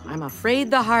 Now, I'm afraid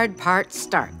the hard part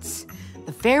starts.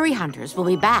 The fairy hunters will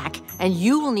be back, and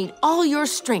you will need all your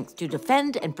strength to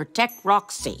defend and protect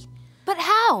Roxy. But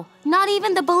how? Not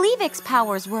even the Believix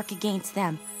powers work against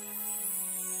them.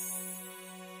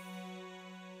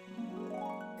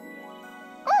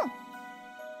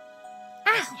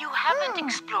 You haven't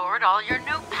explored all your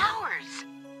new powers.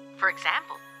 For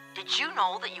example, did you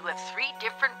know that you have 3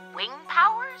 different wing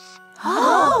powers?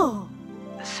 Oh!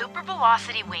 The super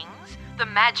velocity wings, the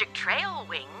magic trail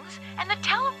wings, and the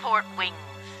teleport wings.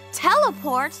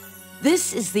 Teleport?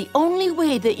 This is the only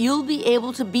way that you'll be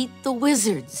able to beat the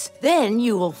wizards. Then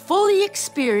you will fully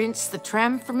experience the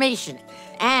transformation.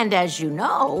 And as you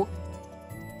know,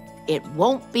 it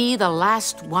won't be the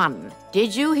last one.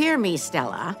 Did you hear me,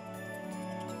 Stella?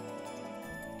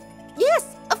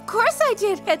 Yes, of course I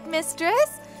did,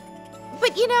 Headmistress.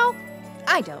 But you know,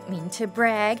 I don't mean to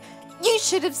brag. You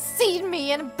should have seen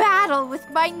me in battle with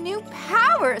my new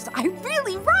powers. I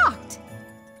really rocked.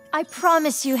 I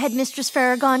promise you, Headmistress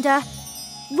Farragonda,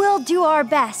 we'll do our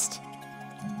best.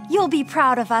 You'll be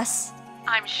proud of us.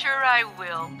 I'm sure I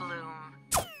will, Bloom.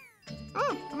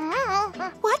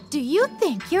 What do you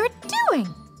think you're doing?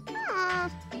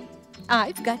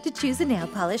 I've got to choose a nail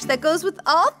polish that goes with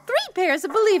all 3 pairs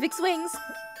of Believix wings.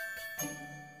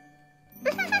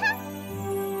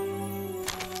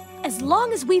 As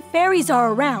long as we fairies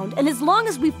are around, and as long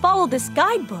as we follow this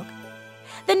guidebook,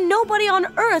 then nobody on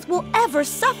Earth will ever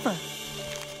suffer.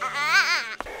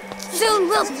 Soon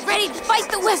we'll be ready to fight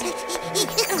the wizard.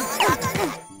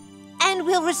 And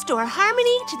We'll restore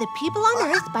harmony to the people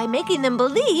on Earth by making them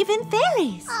believe in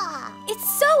fairies. It's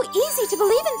so easy to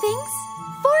believe in things.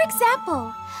 For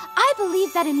example, I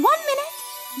believe that in 1 minute,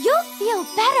 you'll feel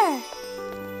better.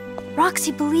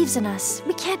 Roxy believes in us.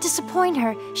 We can't disappoint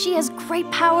her. She has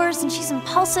great powers and she's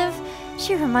impulsive.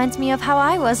 She reminds me of how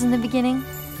I was in the beginning.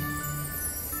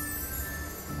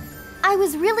 I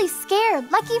was really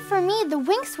scared. Lucky for me, the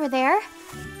Winx were there.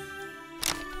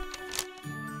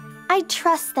 I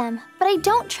trust them, but I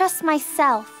don't trust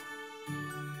myself.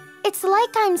 It's like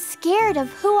I'm scared of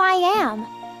who I am.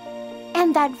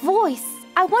 And that voice,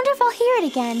 I wonder if I'll hear it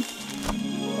again.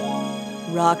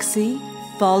 Roxy,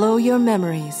 follow your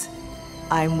memories.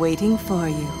 I'm waiting for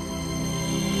you.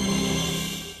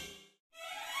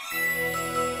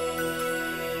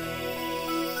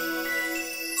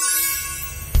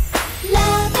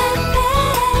 Love and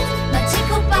pets. My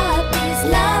Chico Puppies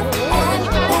love and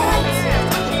pets.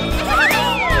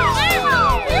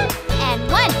 And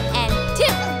 1, and 2,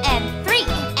 and 3,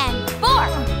 and 4.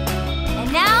 And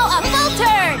now a full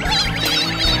turn.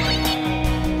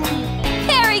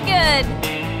 Very good.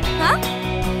 Huh?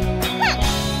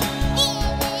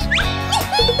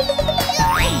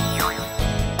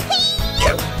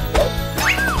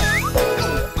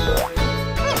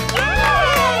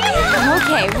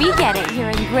 Okay, we get it. You're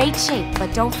in great shape,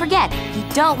 but don't forget, you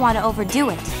don't want to overdo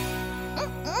it.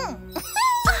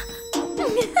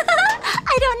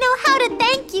 I don't know how to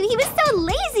thank you. He was so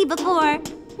lazy before.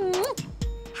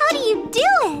 How do you do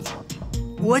it?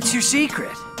 What's your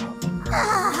secret?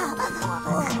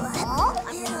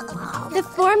 The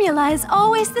formula is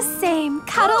always the same.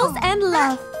 Cuddles and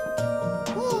love.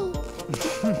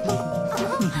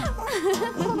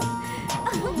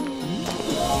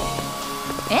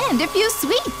 And a few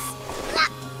sweets.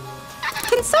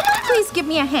 Can someone please give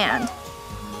me a hand?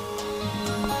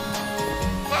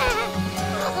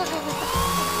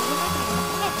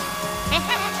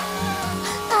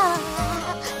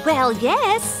 Well,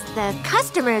 yes, the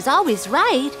customer is always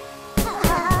right. But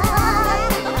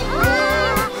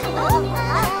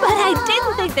I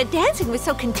didn't think the dancing was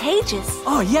so contagious.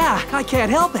 Oh yeah, I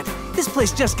can't help it. This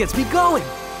place just gets me going.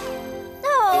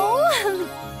 Oh.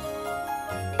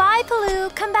 Bye, Paloo.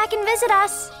 Come back and visit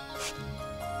us.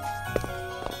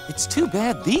 It's too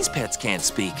bad these pets can't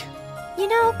speak. You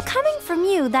know, coming from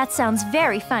you, that sounds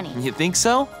very funny. You think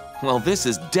so? Well, this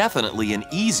is definitely an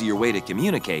easier way to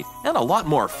communicate, and a lot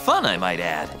more fun, I might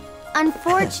add.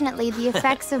 Unfortunately, the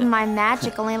effects of my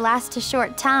magic only last a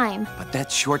short time. But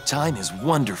that short time is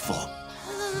wonderful.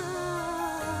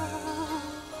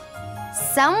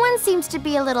 Someone seems to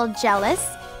be a little jealous.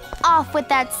 Off with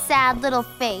that sad little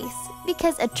face,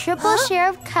 because a triple share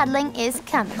of cuddling is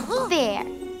coming. There.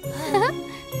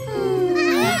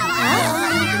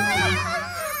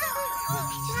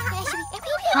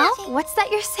 Huh? What's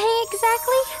that you're saying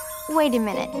exactly? Wait a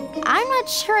minute. I'm not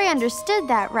sure I understood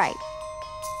that right.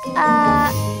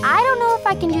 I don't know if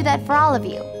I can do that for all of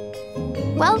you.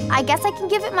 Well, I guess I can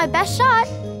give it my best shot.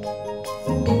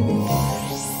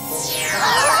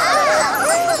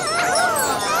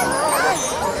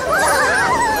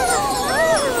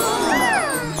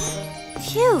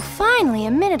 Phew, finally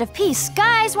a minute of peace.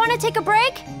 Guys, want to take a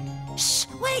break? Shh,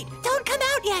 wait, don't come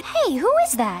out yet. Hey, who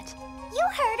is that? You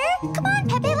heard her. Come on,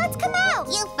 Pepe, let's come out.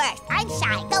 You first. I'm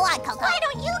shy. Go on, Coco. Why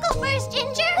don't you go first,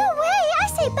 Ginger? No way. I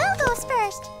say Belle goes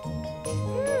first.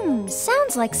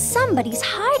 Sounds like somebody's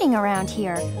hiding around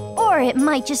here. Or it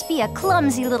might just be a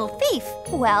clumsy little thief.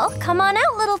 Well, come on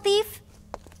out, little thief.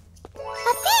 A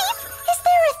thief? Is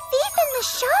there a thief in the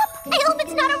shop? I hope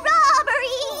it's not a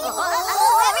robbery.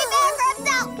 Every man for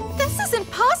himself. This isn't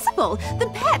possible. The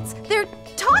pets, they're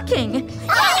talking.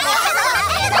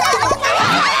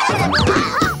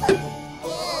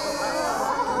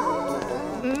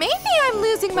 Maybe I'm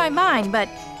losing my mind, but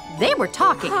they were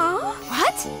talking. Huh?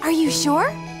 What? Are you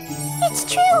sure? It's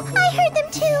true. I heard them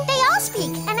too. They all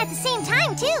speak, and at the same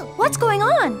time too. What's going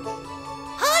on?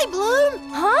 Hi, Bloom.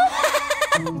 Huh?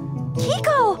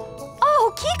 Kiko!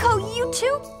 Oh, Kiko, you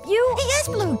too? You? Yes,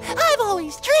 Bloom. I've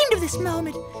always dreamed of this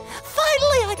moment.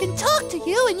 Finally, I can talk to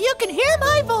you and you can hear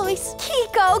my voice.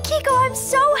 Kiko, I'm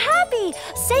so happy.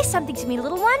 Say something to me,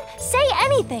 little one. Say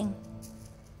anything.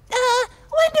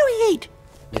 When do we eat?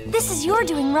 This is your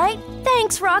doing, right?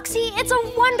 Thanks, Roxy. It's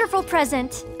a wonderful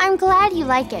present. I'm glad you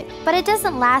like it, but it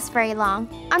doesn't last very long.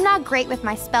 I'm not great with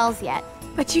my spells yet.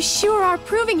 But you sure are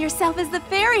proving yourself as the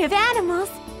fairy of animals.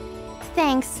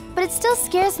 Thanks, but it still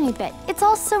scares me a bit. It's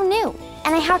all so new.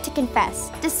 And I have to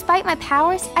confess, despite my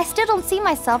powers, I still don't see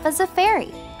myself as a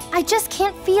fairy. I just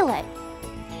can't feel it.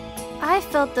 I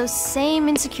felt those same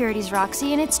insecurities,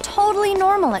 Roxy, and it's totally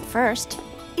normal at first.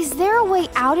 Is there a way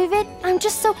out of it? I'm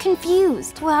just so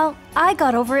confused. Well, I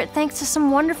got over it thanks to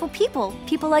some wonderful people.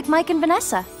 People like Mike and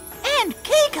Vanessa. And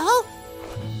Keiko!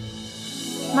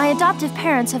 My adoptive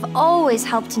parents have always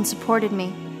helped and supported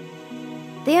me.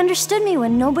 They understood me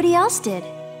when nobody else did.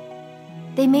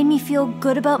 They made me feel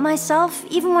good about myself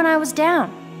even when I was down.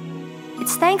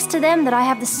 It's thanks to them that I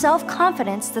have the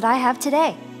self-confidence that I have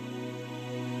today.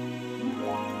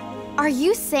 Are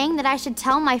you saying that I should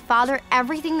tell my father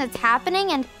everything that's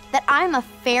happening and that I'm a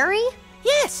fairy?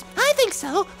 Yes, I think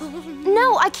so.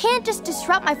 No, I can't just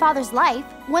disrupt my father's life.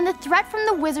 When the threat from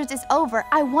the wizards is over,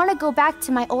 I want to go back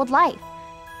to my old life.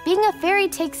 Being a fairy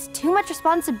takes too much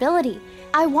responsibility.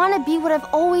 I want to be what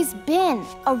I've always been,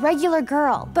 a regular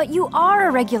girl. But you are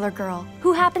a regular girl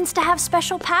who happens to have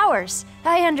special powers.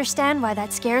 I understand why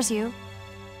that scares you.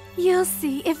 You'll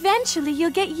see. Eventually,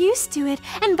 you'll get used to it.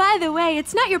 And by the way,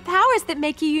 it's not your powers that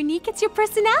make you unique, it's your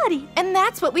personality. And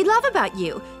that's what we love about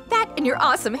you. That and your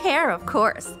awesome hair, of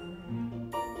course.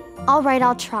 All right,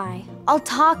 I'll try. I'll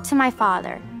talk to my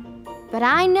father. But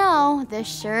I know this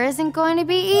sure isn't going to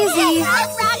be easy. You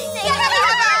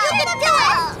can do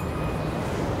it!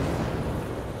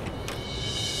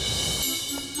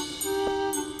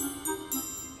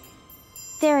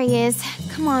 There he is.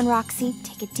 Come on, Roxy.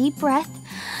 Take a deep breath.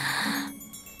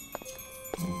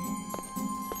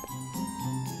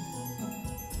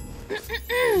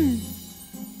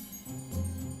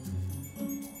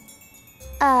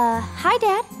 Hi,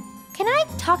 Dad. Can I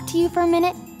talk to you for a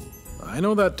minute? I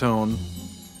know that tone.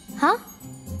 Huh?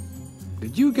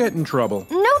 Did you get in trouble?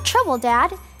 No trouble,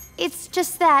 Dad. It's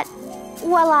just that,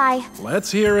 well,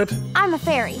 Let's hear it. I'm a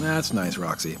fairy. That's nice,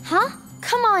 Roxy. Huh?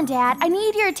 Come on, Dad. I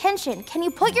need your attention. Can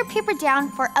you put your paper down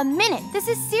for a minute? This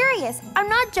is serious. I'm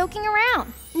not joking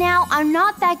around. Now, I'm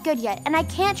not that good yet, and I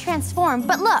can't transform,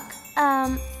 but look.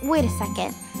 Wait a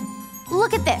second.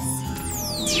 Look at this.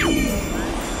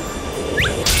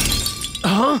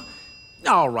 Huh?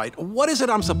 All right, what is it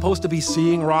I'm supposed to be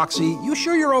seeing, Roxy? You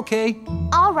sure you're okay?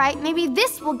 All right, maybe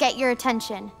this will get your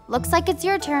attention. Looks like it's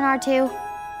your turn, R2.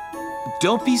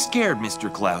 Don't be scared,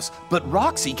 Mr. Klaus, but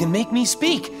Roxy can make me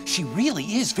speak. She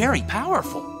really is very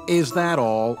powerful. Is that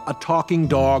all? A talking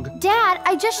dog? Dad,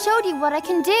 I just showed you what I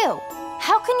can do.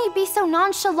 How can you be so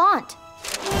nonchalant?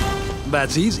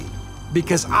 That's easy,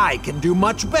 because I can do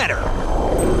much better.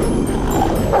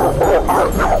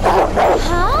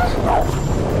 Huh?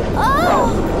 Oh!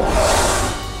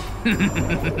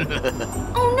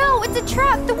 Oh no, it's a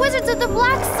trap! The wizards of the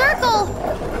Black Circle!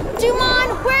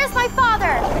 Dumon, where's my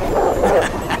father?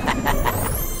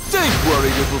 Don't worry,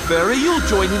 little fairy. You'll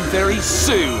join him very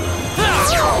soon.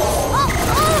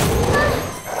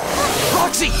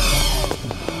 Roxy!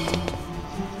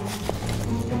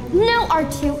 No,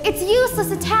 R2, it's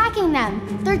useless attacking them.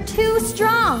 They're too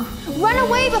strong. Run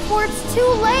away before it's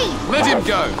too late. Let him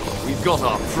go. We've got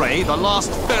our prey, the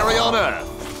last fairy on Earth.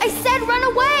 I said run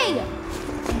away!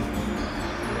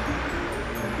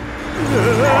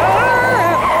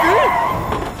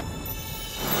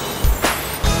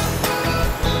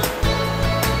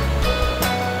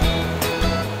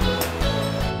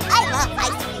 I love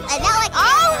ice cream, and now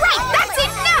All right, that's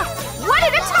enough! One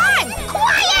at a time!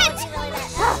 Quiet!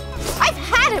 I've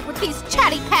had it with these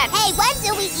chatty pets. Hey, when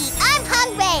do we eat? I'm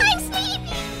hungry. I'm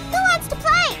sleepy. Who wants to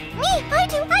play? Me, I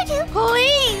do.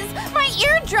 Please! My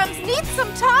eardrums need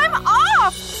some time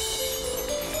off!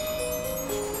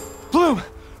 Bloom!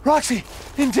 Roxy!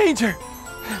 In danger!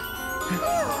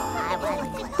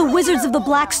 The Wizards of the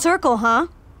Black Circle, huh?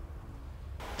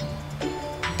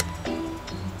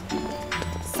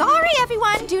 Sorry,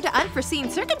 everyone. Due to unforeseen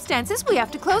circumstances, we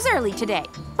have to close early today.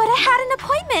 But I had an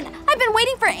appointment. I've been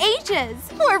waiting for ages.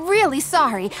 We're really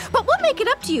sorry, but we'll make it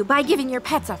up to you by giving your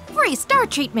pets a free star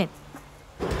treatment.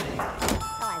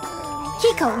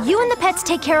 Kiko, you and the pets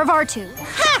take care of R2.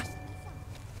 Ha!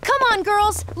 Come on,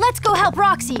 girls. Let's go help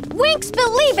Roxy. Winx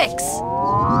Believix!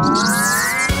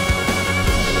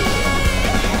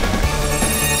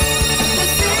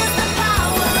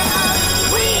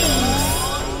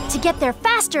 To get there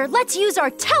faster, let's use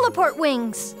our teleport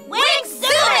wings. Winx, do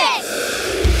it!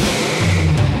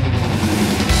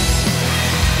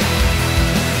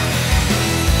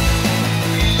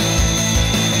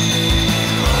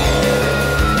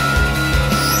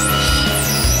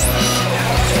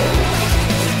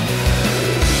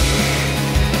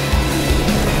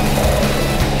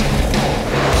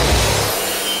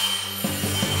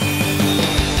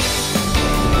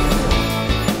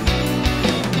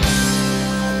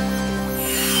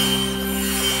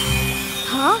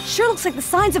 Sure looks like the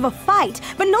signs of a fight,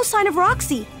 but no sign of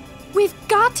Roxy. We've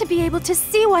got to be able to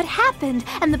see what happened,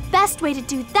 and the best way to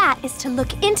do that is to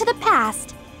look into the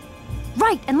past.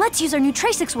 Right, and let's use our new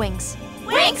Tracix wings.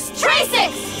 Winx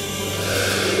Tracix!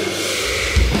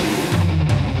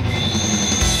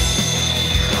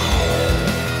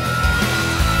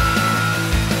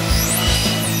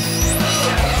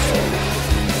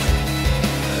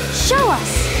 Show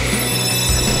us!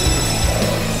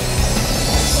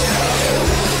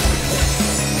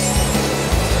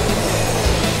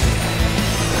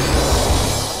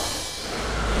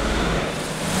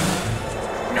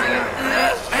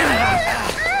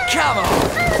 Come on!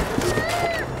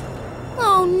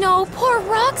 Oh no, poor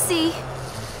Roxy.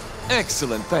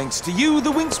 Excellent, thanks to you, the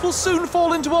Winx will soon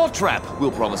fall into our trap.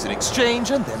 We'll promise an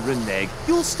exchange and then renege.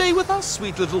 You'll stay with us,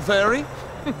 sweet little fairy.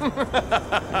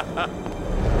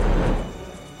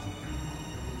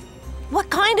 What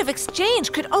kind of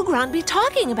exchange could Ogron be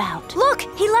talking about? Look,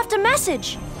 he left a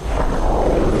message.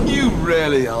 You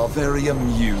really are very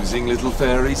amusing, little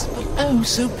fairies, but oh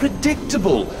so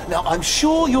predictable. Now, I'm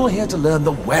sure you're here to learn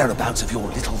the whereabouts of your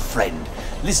little friend.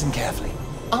 Listen carefully.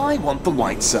 I want the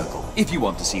white circle. If you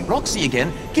want to see Roxy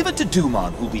again, give it to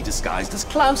Duman, who'll be disguised as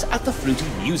Klaus at the Fruity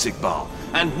Music Bar.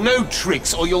 And no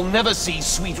tricks, or you'll never see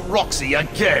sweet Roxy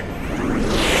again.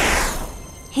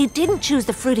 He didn't choose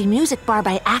the Fruity Music Bar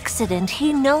by accident.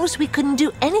 He knows we couldn't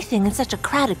do anything in such a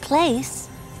crowded place.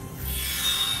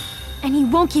 And he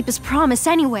won't keep his promise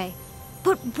anyway.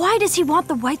 But why does he want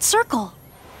the white circle?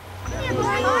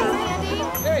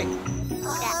 Hey!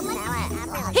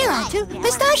 Here, Auntie,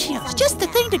 pistachios, just the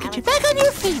thing to get you back on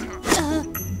your feet. Huh?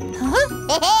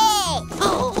 Hey!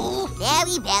 Oh,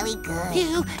 Very, very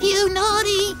good. you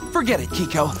naughty. Forget it,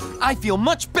 Kiko. I feel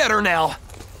much better now.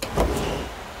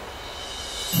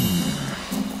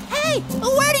 Hey,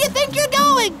 where do you think you're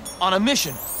going? On a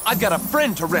mission. I've got a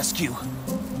friend to rescue.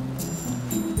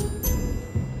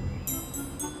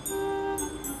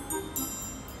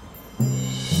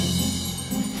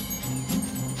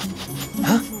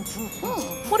 Huh?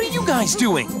 What are you guys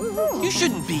doing? You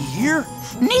shouldn't be here.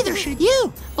 Neither should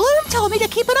you. Bloom told me to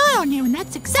keep an eye on you, and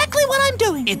that's exactly what I'm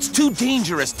doing. It's too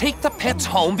dangerous. Take the pets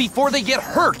home before they get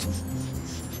hurt.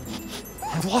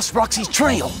 I've lost Roxy's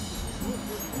trail.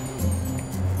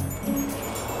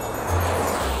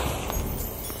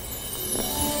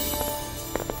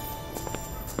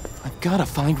 I've got to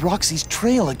find Roxy's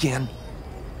trail again.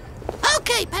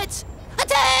 Okay, pets.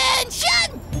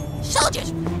 Attention!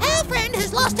 Soldiers, our friend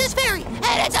has lost his fairy,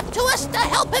 and it's up to us to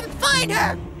help him find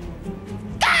her.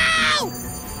 Go!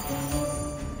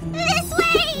 This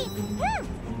way!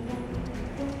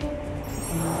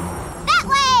 That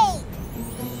way!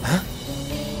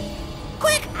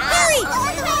 Quick, hurry!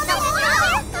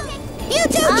 You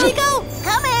too, Chico!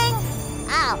 Coming!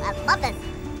 Oh, I love this.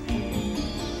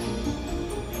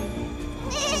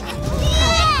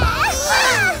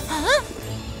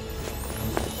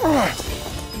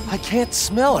 I can't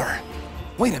smell her.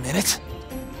 Wait a minute.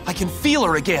 I can feel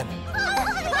her again.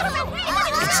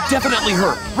 It's definitely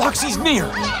her. Roxy's near.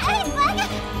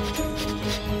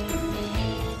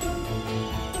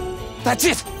 That's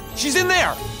it. She's in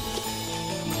there.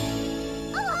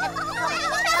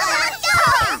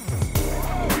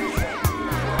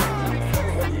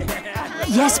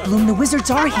 Yes, Bloom, the wizards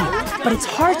are here, but it's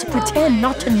hard to pretend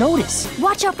not to notice.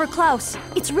 Watch out for Klaus.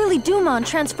 It's really Duman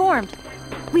transformed.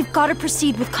 We've got to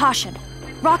proceed with caution.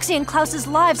 Roxy and Klaus's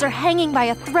lives are hanging by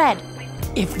a thread.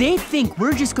 If they think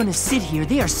we're just gonna sit here,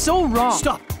 they are so wrong.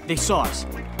 Stop! They saw us.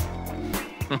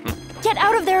 Get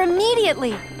out of there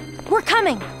immediately. We're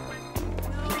coming.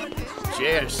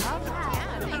 Cheers.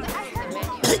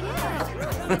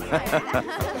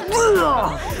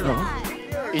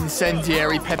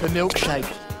 Incendiary pepper milkshake.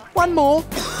 One more.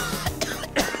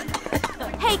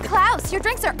 Hey, Klaus, your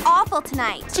drinks are awful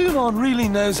tonight. Duman really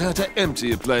knows how to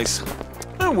empty a place.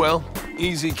 Oh well,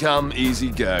 easy come, easy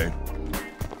go.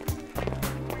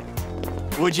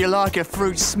 Would you like a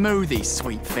fruit smoothie,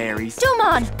 sweet fairies?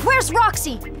 Duman, where's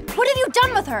Roxy? What have you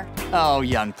done with her? Oh,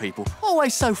 young people,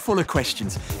 always so full of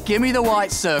questions. Give me the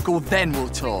white circle, then we'll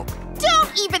talk.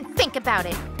 Don't even think about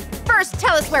it. First,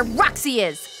 tell us where Roxy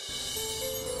is.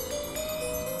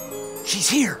 She's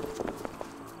here.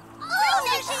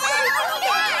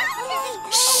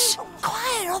 Shh!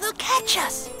 Quiet or they'll catch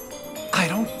us. I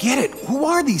don't get it. Who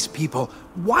are these people?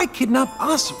 Why kidnap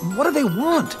us? What do they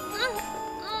want?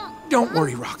 Don't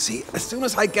worry, Roxy. As soon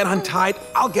as I get untied,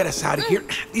 I'll get us out of here.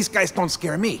 These guys don't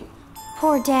scare me.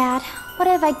 Poor Dad. What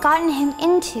have I gotten him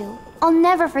into? I'll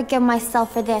never forgive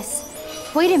myself for this.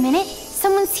 Wait a minute.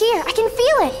 Someone's here. I can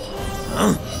feel it.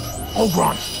 Huh?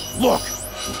 Ogron, look.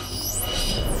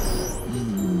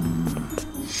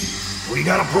 We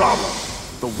got a problem.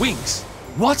 The Winx?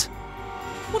 What?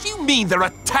 What do you mean they're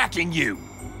attacking you?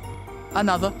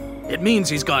 Another It means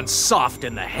he's gone soft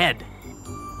in the head.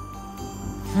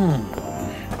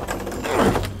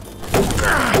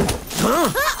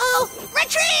 Uh-oh!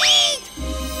 Retreat!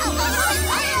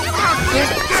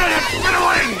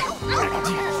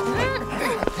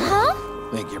 Huh?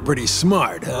 Think you're pretty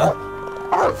smart, huh?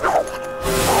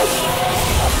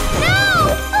 No!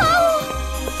 Oh!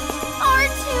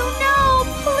 R2, no!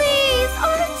 Please!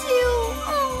 R2!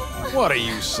 Oh. What are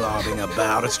you sobbing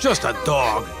about? It's just a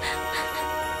dog.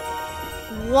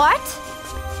 What?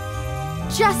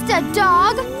 Just a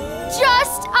dog?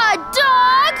 Just a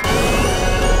dog?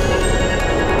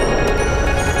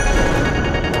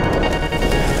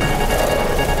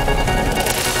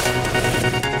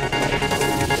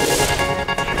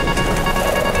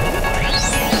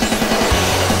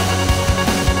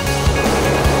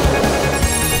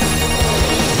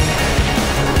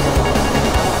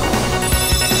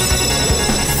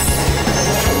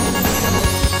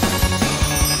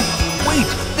 Wait,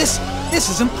 this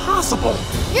is impossible.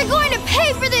 You're going to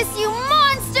pay for this, you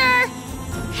monster!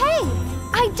 Hey,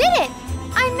 I did it!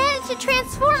 I managed to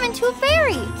transform into a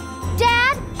fairy.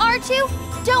 Dad,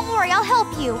 R2, don't worry, I'll help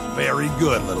you. Very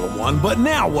good, little one. But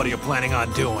now what are you planning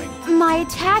on doing? My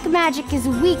attack magic is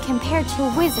weak compared to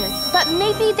a wizard, but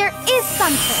maybe there is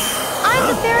something. I'm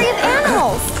the fairy of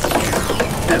animals.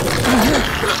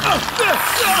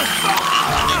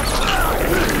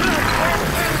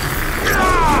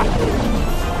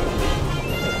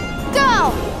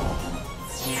 Go!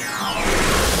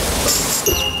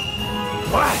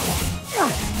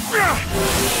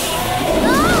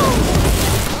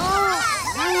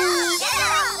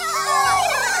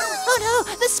 Oh no,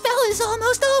 the spell is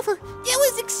almost over. It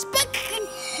was expecting.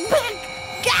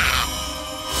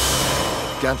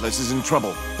 Gantless is in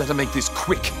trouble. Better make this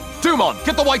quick. Dumon,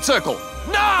 get the white circle!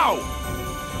 Now!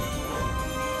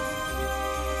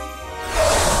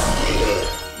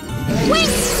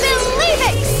 Winx, believe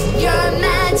it! You're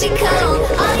magical.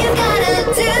 All you gotta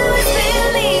do is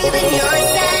believe in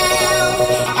yourself.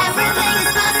 Everything is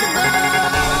possible.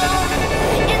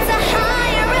 It's a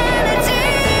higher energy.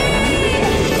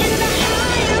 It's a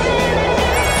higher energy.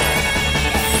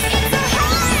 It's a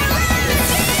higher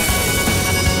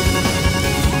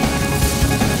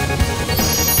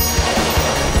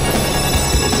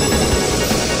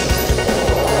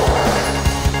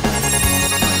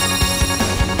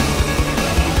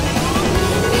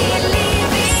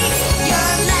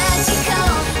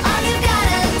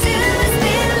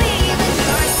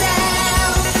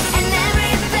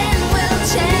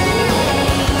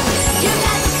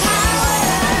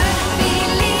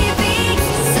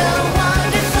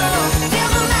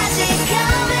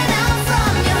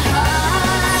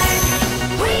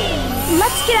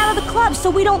So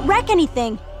we don't wreck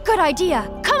anything. Good idea.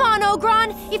 Come on,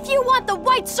 Ogron. If you want the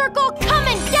white circle, come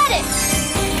and get it!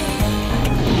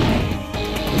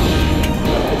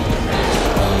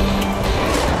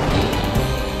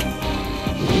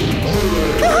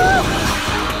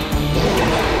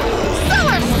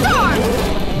 Solar Storm!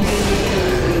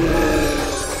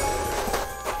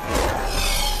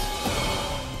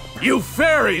 You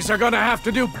fairies are gonna have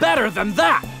to do better than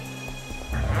that!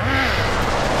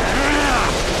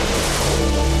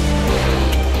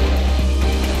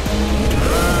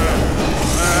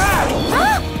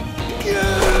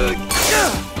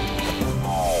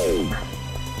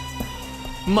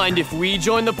 Mind if we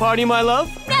join the party, my love?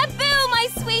 Naboo, my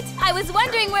sweet! I was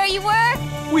wondering where you were.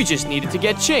 We just needed to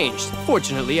get changed.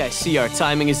 Fortunately, I see our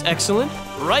timing is excellent.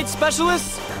 Right,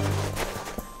 specialists?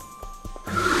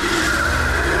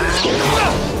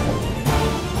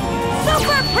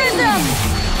 Super Prism!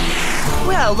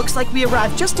 Well, looks like we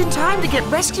arrived just in time to get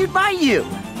rescued by you.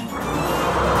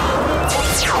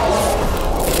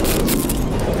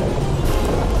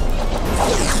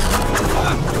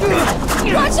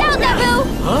 Watch out, Naboo!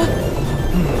 Huh?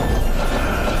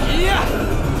 Yeah!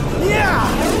 Yeah!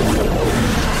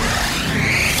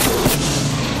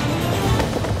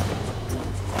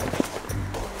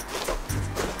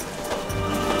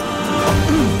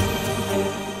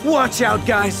 Watch out,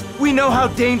 guys. We know how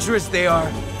dangerous they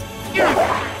are.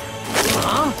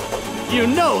 Huh? You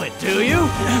know it, do you?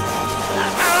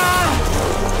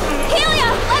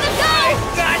 Helia, let him go!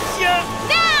 Gotcha!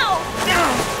 Now!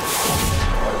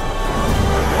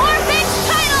 Orbit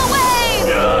tidal wave!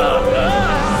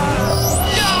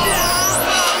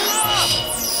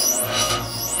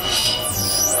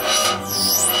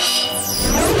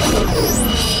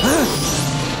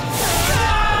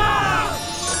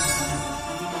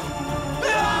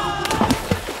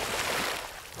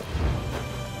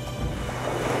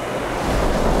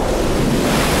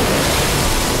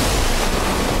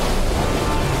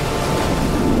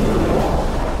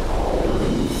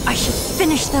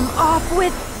 finish them off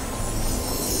with...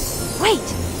 Wait!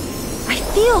 I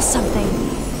feel something.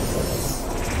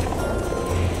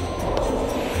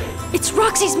 It's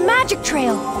Roxy's magic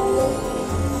trail.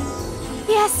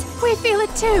 Yes, we feel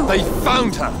it too. They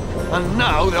found her, and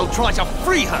now they'll try to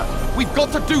free her. We've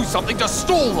got to do something to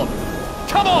stall them.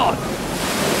 Come on!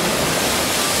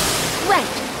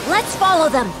 Right, let's follow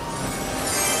them.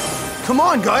 Come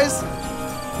on, guys!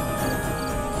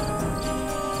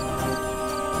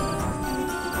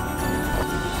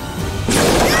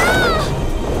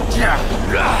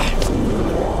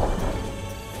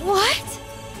 What?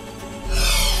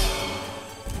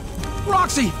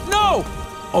 Roxy, no!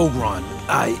 Ogron,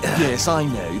 Yes, I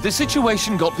know. The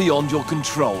situation got beyond your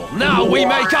control. Now we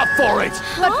make up for it!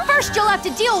 But first you'll have to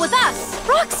deal with us.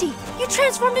 Roxy, you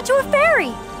transformed into a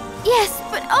fairy. Yes,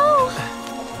 but oh...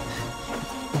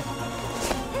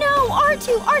 No,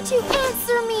 R2,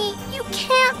 answer me. You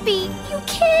can't be. You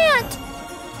can't.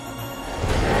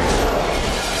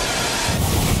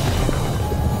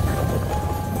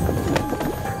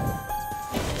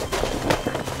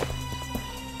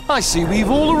 I see we've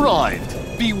all arrived.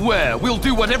 Beware, we'll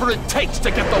do whatever it takes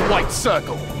to get the white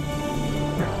circle.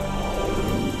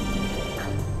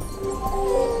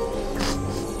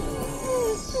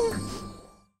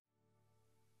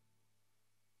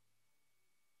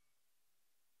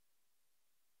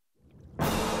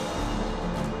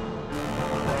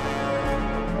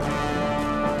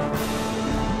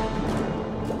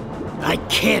 I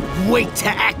can't wait to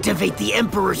activate the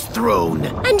Emperor's throne!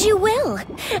 And you will,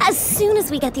 as soon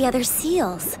as we get the other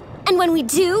seals. And when we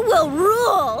do, we'll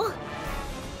rule!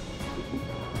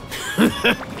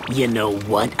 You know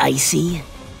what, Icy?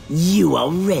 You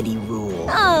already rule.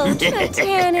 Oh,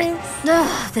 Titanus.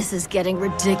 Ugh, this is getting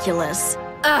ridiculous.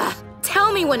 Ugh,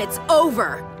 tell me when it's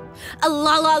over. A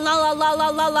la la la la la la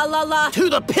la la la la. To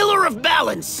the Pillar of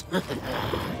Balance!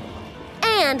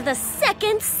 And the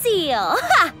second seal.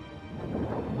 Ha!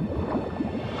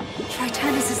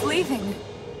 Titanus is leaving.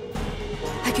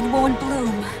 I can won't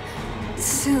bloom.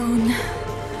 Soon.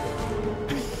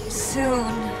 Soon.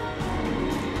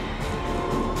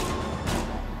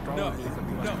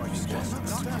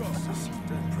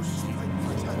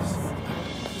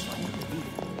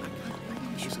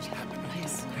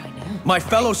 My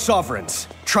fellow sovereigns,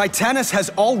 Titanus has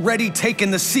already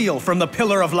taken the seal from the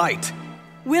Pillar of Light.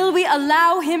 Will we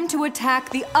allow him to attack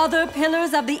the other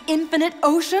pillars of the infinite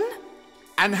ocean?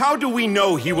 And how do we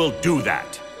know he will do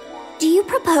that? Do you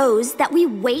propose that we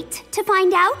wait to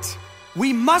find out?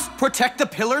 We must protect the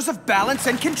Pillars of Balance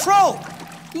and Control!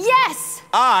 Yes!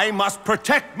 I must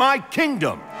protect my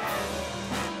kingdom!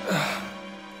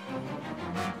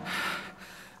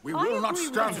 We will not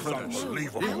stand for this.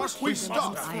 Leave him. He must be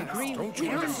stopped. I agree. Don't you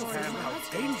understand how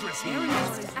dangerous he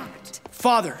is?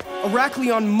 Father,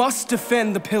 Heraklion must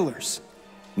defend the Pillars.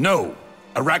 No.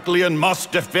 Heraklion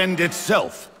must defend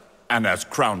itself. And as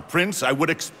Crown Prince, I would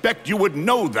expect you would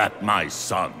know that, my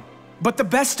son. But the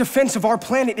best defense of our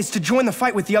planet is to join the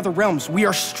fight with the other realms. We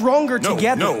are stronger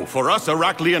together. No, for us,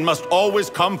 Heraklion must always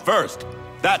come first.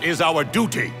 That is our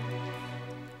duty.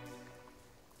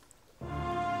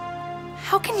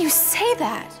 How can you say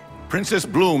that? Princess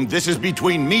Bloom, this is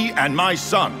between me and my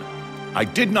son. I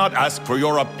did not ask for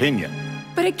your opinion.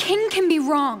 But a king can be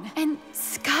wrong. And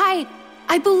Sky,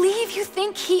 I believe you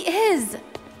think he is.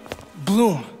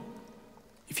 Bloom,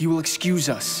 if you will excuse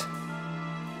us.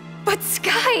 But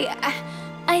Sky,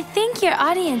 I think your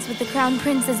audience with the Crown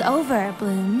Prince is over,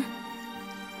 Bloom.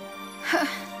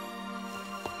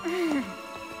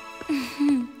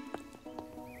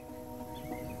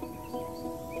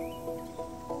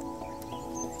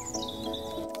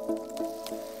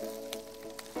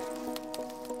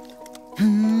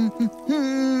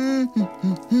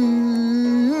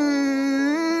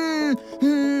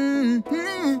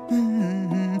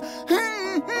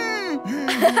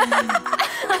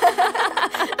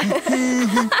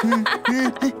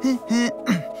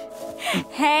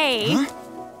 Hey,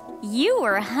 you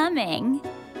were humming.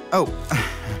 Oh,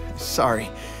 sorry.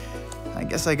 I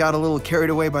guess I got a little carried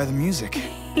away by the music.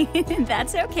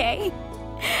 That's okay.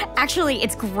 Actually,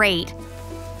 it's great.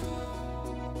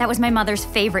 That was my mother's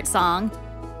favorite song.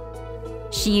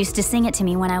 She used to sing it to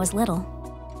me when I was little.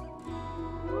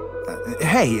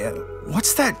 Hey,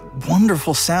 what's that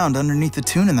wonderful sound underneath the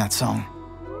tune in that song?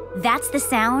 That's the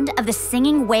sound of the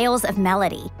singing whales of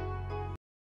melody.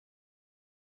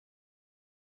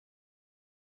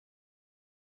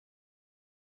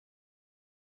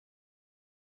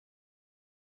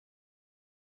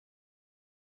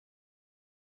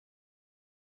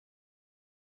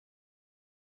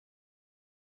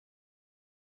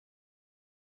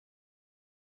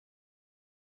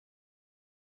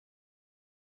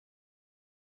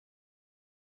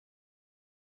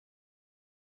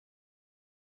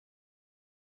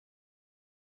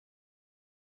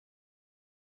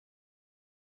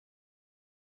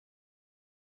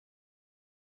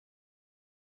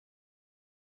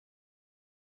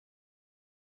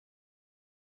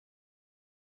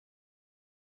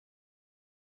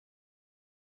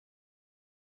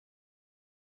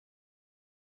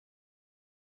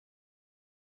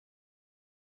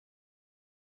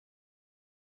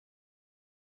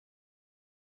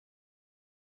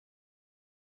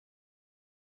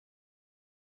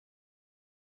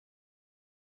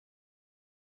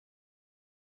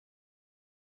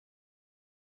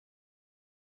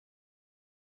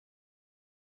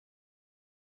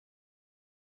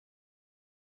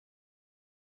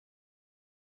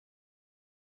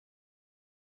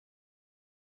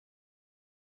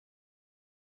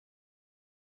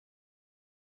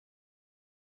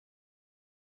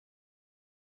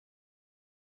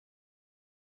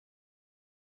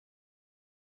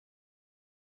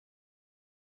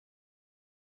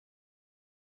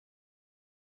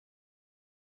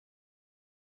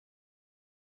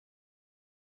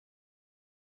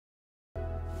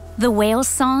 The whale's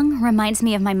song reminds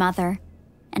me of my mother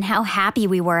and how happy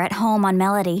we were at home on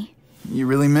Melody. You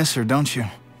really miss her, don't you?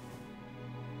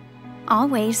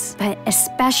 Always, but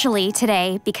especially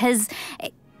today because...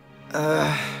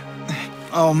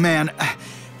 Oh man.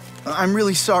 I'm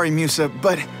really sorry, Musa,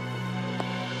 but...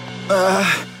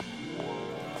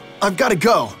 I've gotta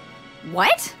go.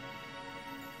 What?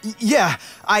 Yeah,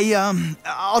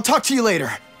 I'll talk to you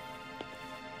later.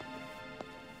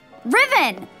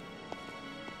 Riven!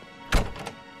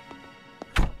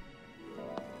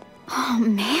 Oh,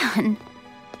 man.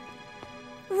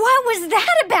 What was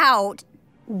that about?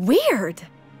 Weird.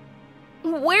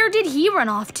 Where did he run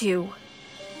off to?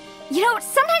 You know,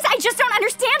 sometimes I just don't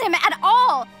understand him at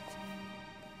all.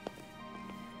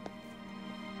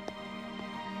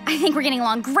 I think we're getting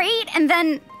along great, and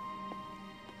then...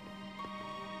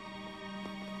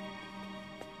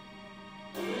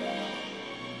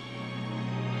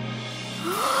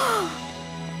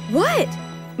 What?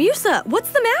 Musa,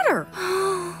 what's the matter?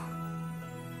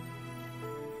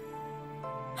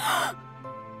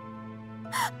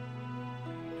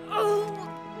 Oh,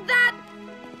 that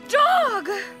dog!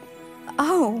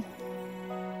 Oh.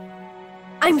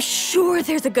 I'm sure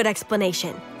there's a good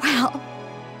explanation.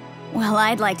 Well,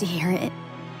 I'd like to hear it.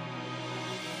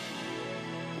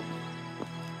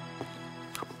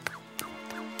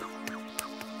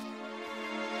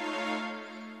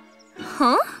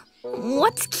 Huh?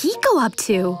 What's Kiko up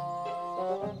to?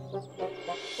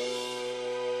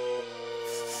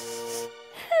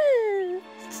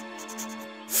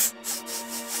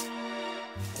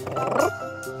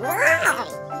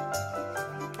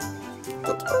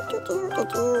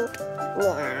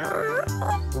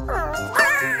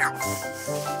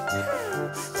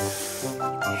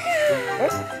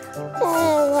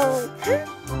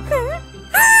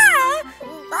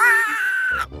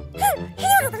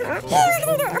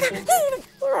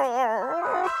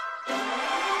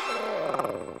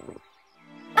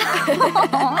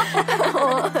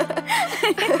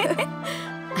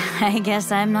 I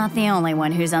guess I'm not the only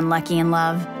one who's unlucky in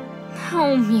love.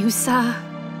 Oh, Musa.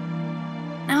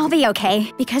 I'll be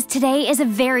okay, because today is a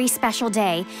very special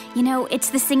day. You know, it's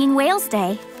the Singing Whales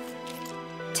Day.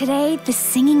 Today, the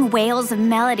singing whales of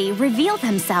Melody reveal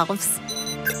themselves.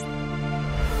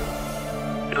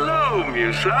 Hello,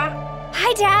 Musa.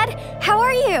 Hi, Dad. How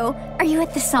are you? Are you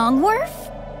at the Song Wharf?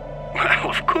 Well,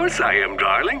 of course I am,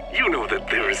 darling. You know that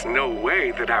there is no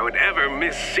way that I would ever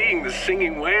miss seeing the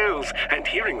singing whales and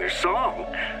hearing their song.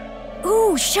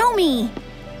 Ooh, show me.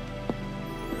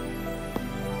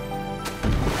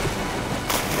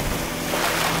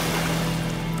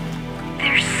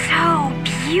 They're so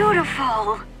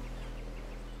beautiful.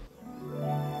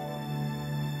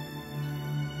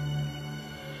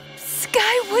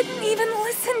 Sky wouldn't even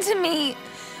listen to me.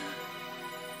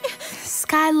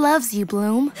 Sky loves you,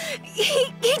 Bloom.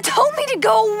 He told me to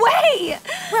go away.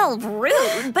 Well,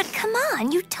 rude, but come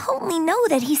on, you totally know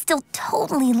that he still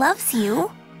totally loves you.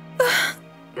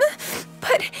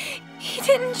 But he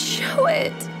didn't show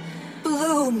it.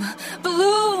 Bloom!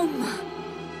 Bloom!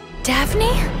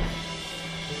 Daphne?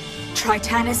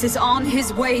 Tritanus is on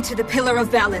his way to the Pillar of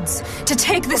Balance to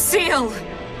take the seal!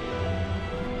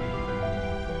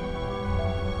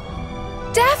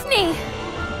 Daphne!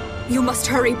 You must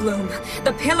hurry, Bloom.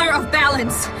 The Pillar of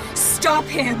Balance. Stop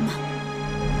him!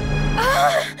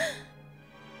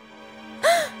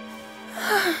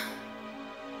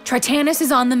 Tritanus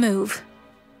is on the move.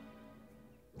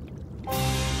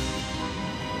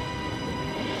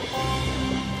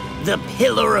 The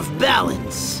Pillar of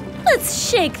Balance. Let's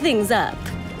shake things up.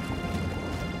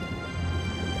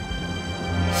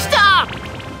 Stop!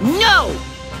 No!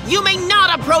 You may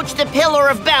not approach the Pillar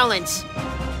of Balance!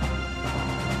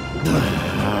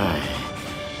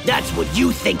 That's what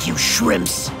you think, you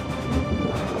shrimps!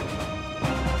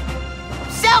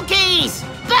 Selkies!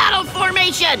 Battle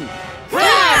formation!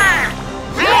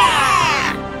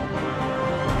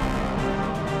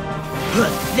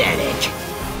 Pathetic!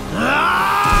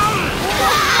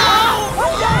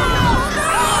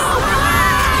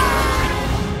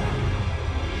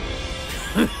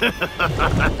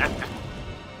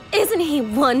 Isn't he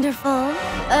wonderful?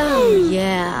 Oh,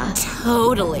 yeah.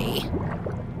 Totally.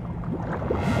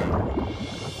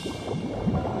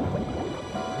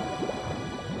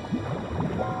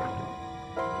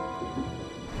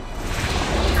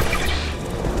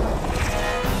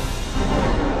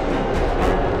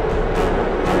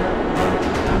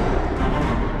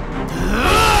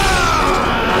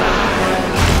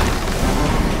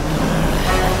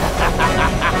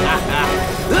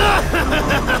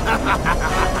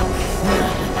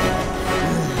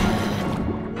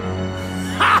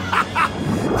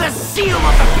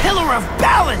 power of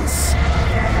balance!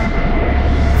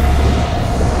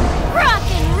 Rock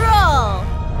and roll!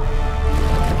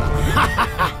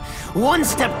 One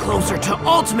step closer to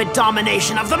ultimate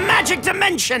domination of the magic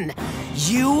dimension!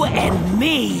 You and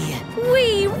me!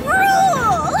 We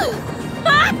rule!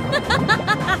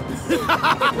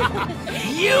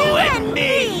 You and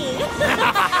me!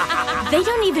 They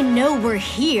don't even know we're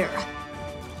here.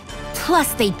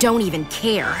 Plus, they don't even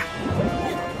care.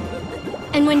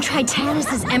 And when Tritanus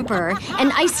is Emperor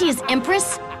and Icy is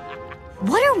Empress,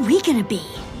 what are we gonna be?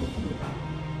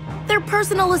 Their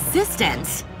personal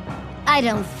assistants. I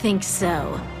don't think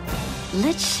so.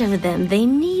 Let's show them they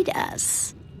need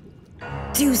us.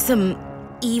 Do some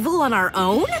evil on our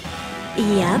own?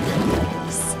 Yep.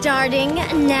 Starting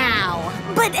now.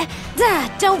 But,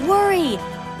 don't worry.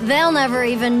 They'll never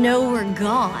even know we're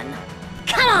gone.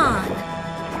 Come on!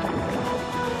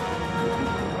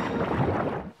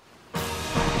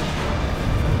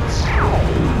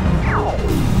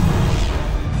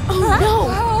 Oh no!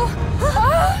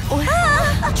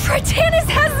 Tritanus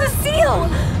has the seal!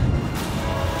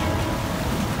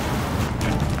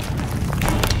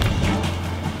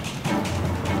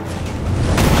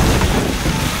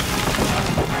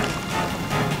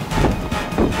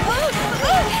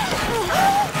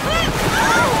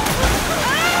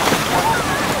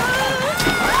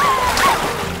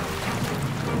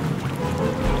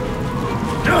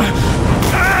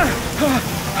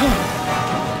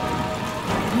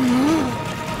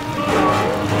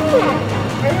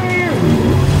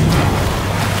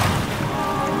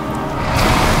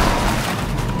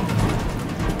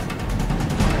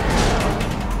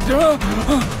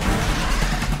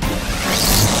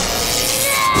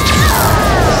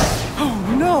 Oh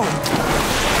no!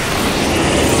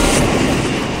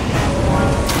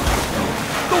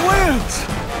 The whales!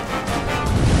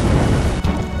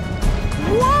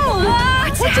 Whoa!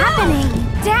 What's happening?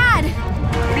 Dad!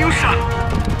 Musa!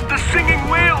 The singing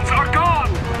whales are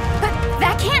gone! But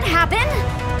that can't happen!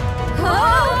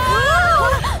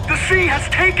 The sea has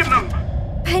taken them!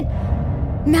 But...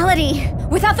 Melody,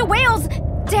 without the whales...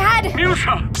 Dad!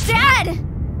 Musa! Dad!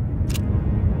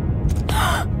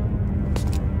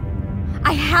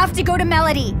 I have to go to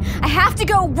Melody. I have to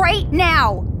go right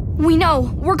now. We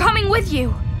know. We're coming with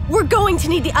you. We're going to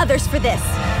need the others for this.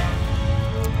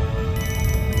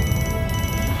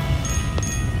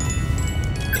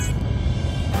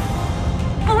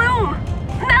 Bloom!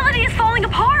 Melody is falling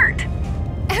apart!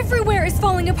 Everywhere is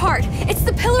falling apart. It's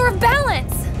the pillar of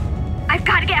balance. I've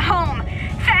got to get home.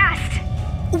 Fast!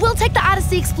 We'll take the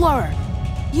Odyssey Explorer.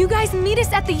 You guys meet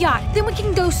us at the yacht, then we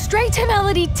can go straight to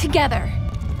Melody together.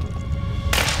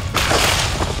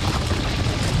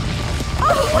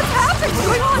 Oh, what's happening? What's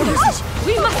going on?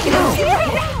 We must go.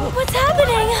 What's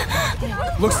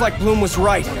happening? Looks like Bloom was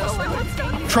right.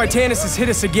 Tritanus has hit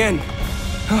us again.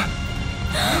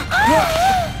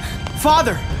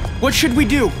 Father, what should we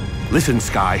do? Listen,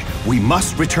 Sky, we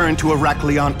must return to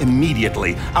Heraklion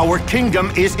immediately. Our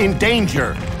kingdom is in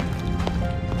danger.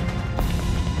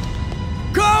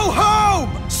 Go home!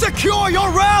 Secure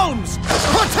your realms!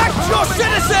 Protect your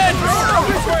citizens!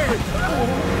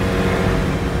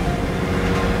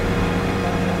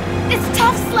 It's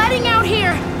tough sledding out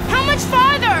here. How much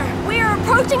farther? We are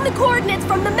approaching the coordinates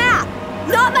from the map.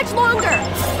 Not much longer.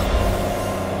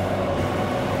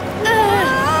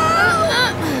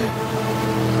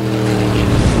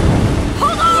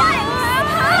 Hold on!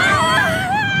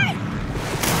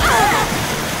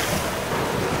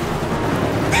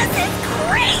 This is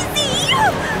crazy!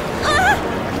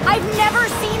 I've never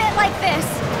seen it like this.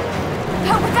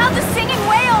 But without the singing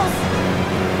whales,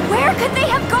 where could they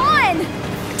have gone?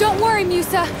 Don't worry,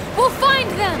 Musa. We'll find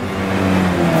them.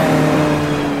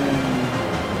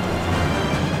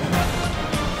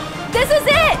 This is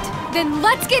it! Then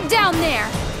let's get down there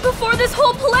before this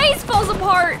whole place falls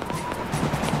apart.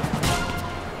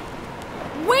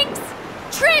 Winx,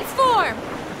 transform!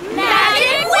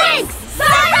 Magic Winx!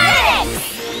 Siren!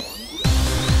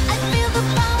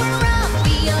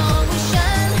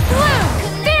 Blue,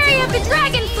 Fairy of the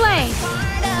Dragonflame!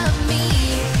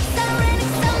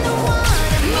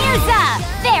 Musa,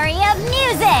 Fairy of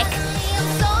Music!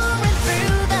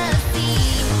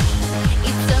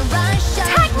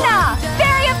 Techna,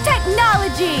 Fairy of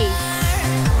Technology!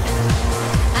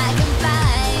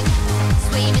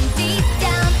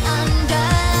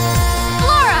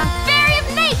 Flora, Fairy of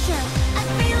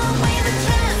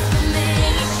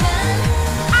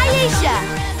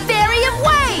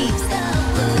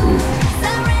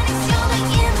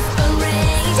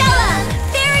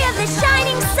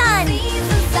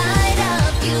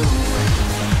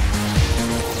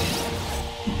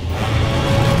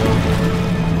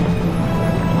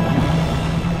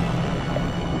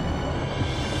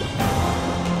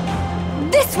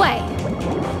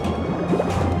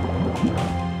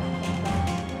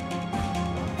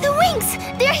Winx!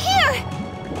 They're here!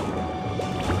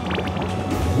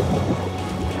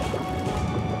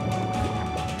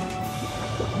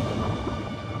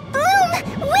 Bloom!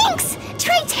 Winx!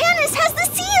 Tritanus has the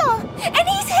seal! And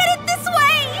he's headed this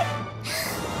way!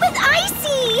 With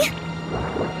Icy!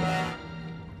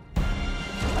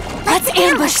 Let's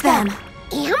ambush them!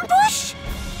 Ambush?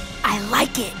 I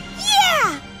like it.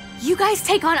 Yeah! You guys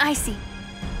take on Icy.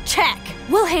 Check.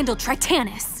 We'll handle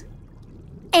Tritanus.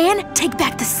 And take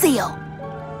back the seal.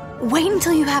 Wait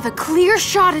until you have a clear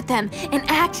shot at them and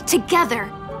act together.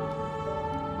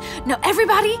 Now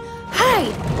everybody,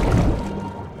 hide!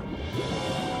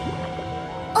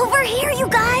 Over here, you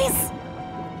guys!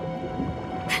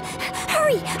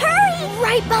 Hurry, hurry!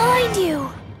 Right behind you!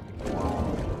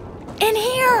 In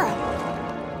here!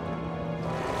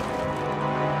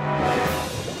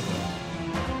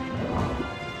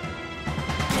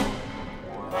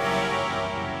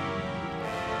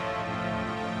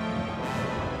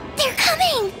 They're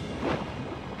coming!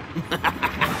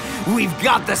 We've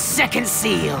got the second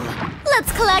seal.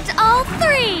 Let's collect all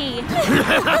 3!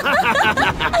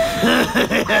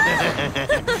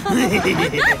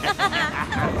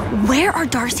 Where are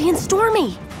Darcy and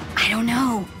Stormy? I don't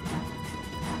know.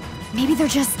 Maybe they're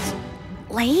just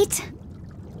late?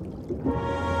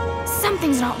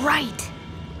 Something's not right.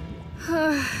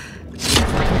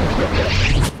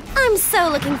 I'm so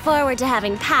looking forward to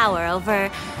having power over,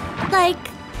 like,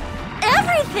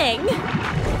 everything!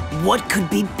 What could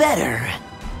be better?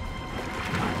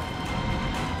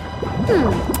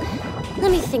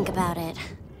 Let me think about it.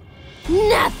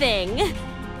 Nothing!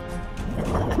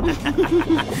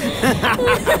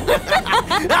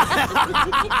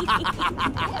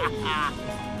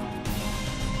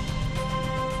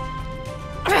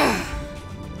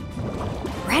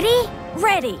 Ready?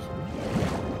 Ready!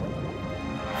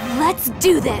 Let's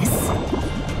do this!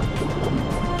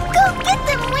 Go get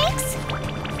them, Winx!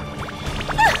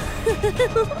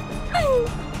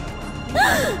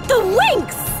 The Winx!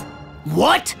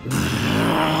 What?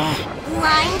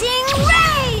 Blinding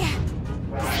ray!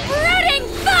 Spreading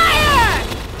fire!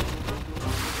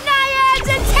 Naiad's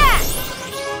attack!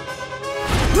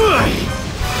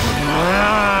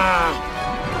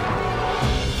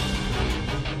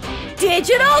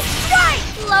 Digital strike!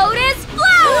 Lotus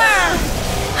flower!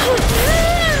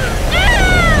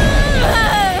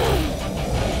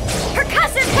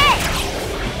 Percussive hit!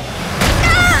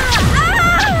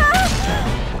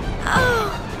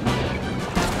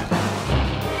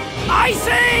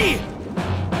 Icy!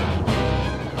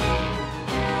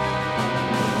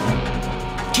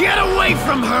 Get away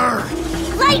from her!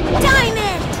 Light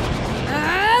diamond!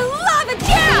 Lava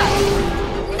jab!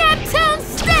 Neptune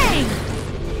sting!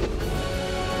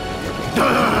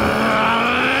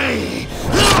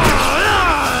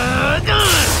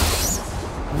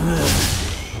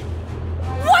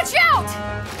 Watch out!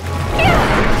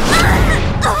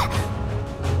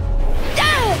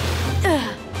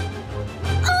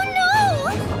 Oh no!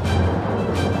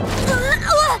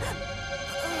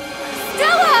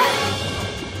 Stella!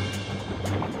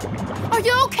 Are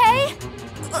you okay?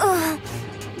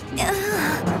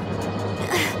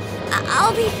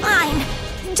 I'll be fine.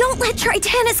 Don't let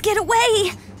Tritanus get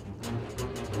away.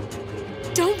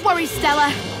 Don't worry,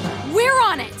 Stella. We're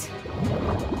on it.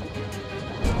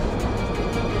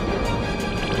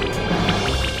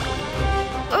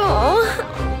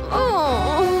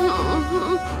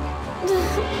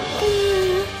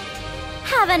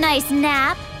 Have a nice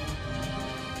nap.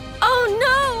 Oh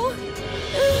no!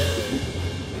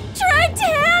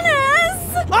 Tritanus!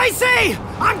 Icy!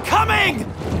 I'm coming!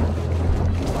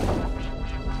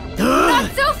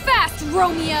 Not so fast,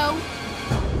 Romeo!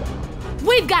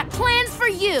 We've got plans for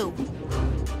you!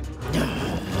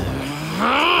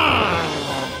 Ha!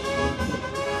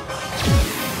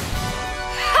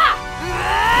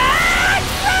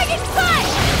 Dragon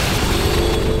Punch!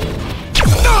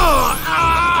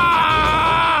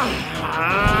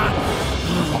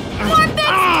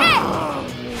 Morphin's hit!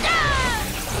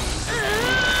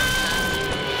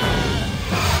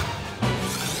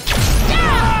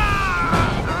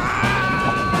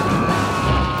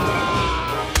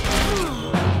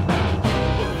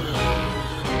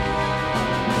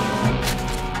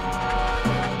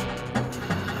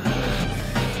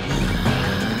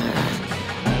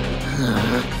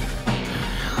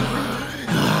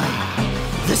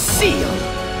 The seal!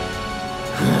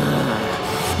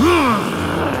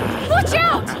 Watch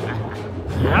out!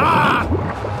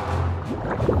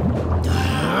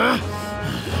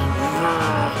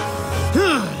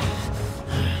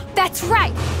 That's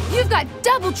right! You've got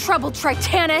double trouble,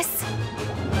 Tritanus!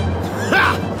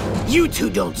 Ha! You two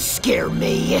don't scare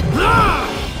me!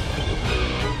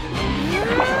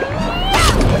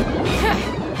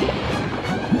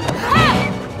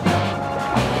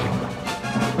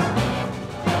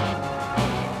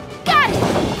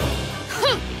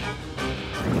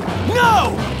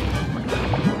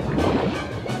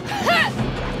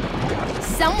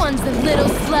 Someone's a little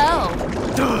slow.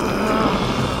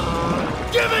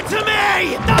 Give it to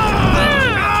me!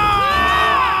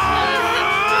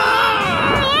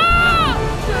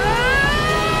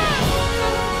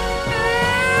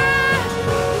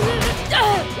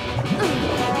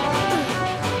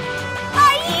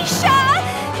 Aisha!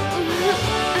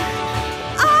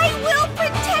 I will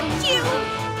protect you!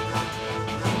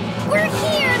 We're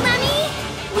here, Lemmy!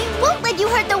 We won't let you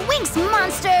hurt the Winx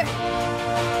monster!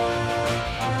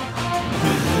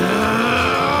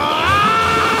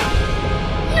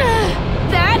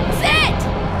 That's it!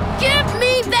 Give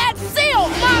me that seal,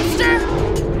 monster!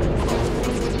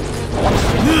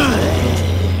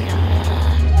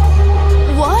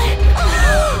 What?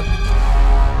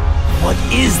 What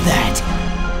is that?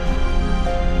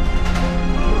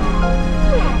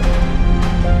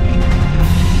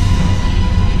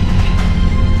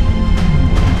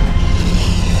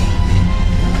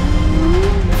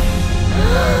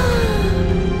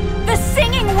 The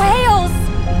singing whales!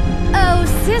 Oh,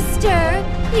 sister,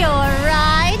 your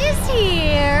ride is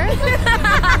here.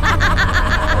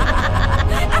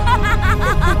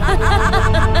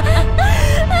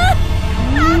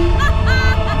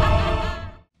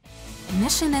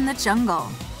 Mission in the jungle.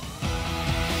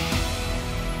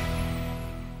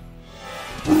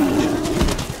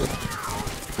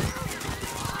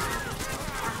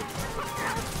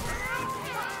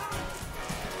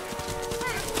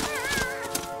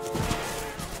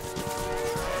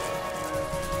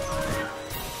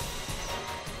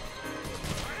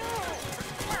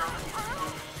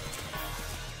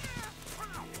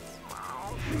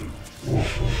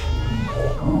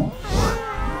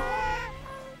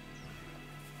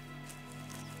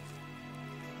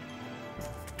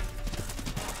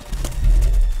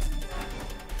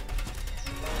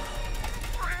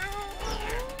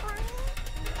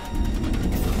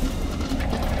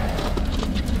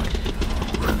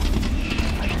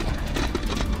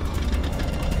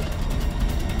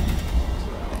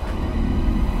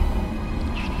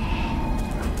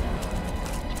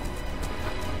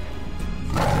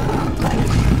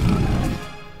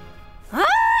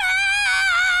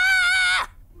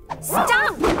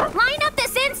 Stop! Line up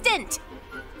this instant!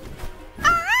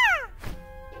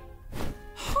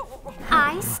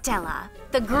 I, Stella,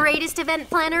 the greatest event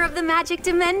planner of the magic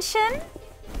dimension,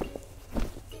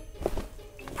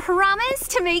 promise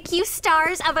to make you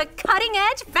stars of a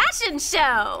cutting-edge fashion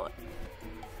show.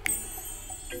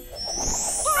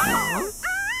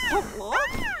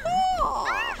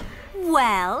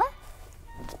 Well,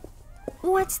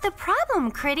 what's the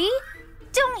problem, Critty?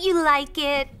 Don't you like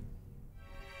it?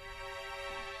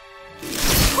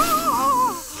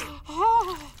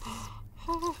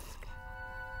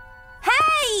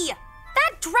 Hey!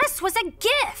 That dress was a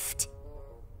gift!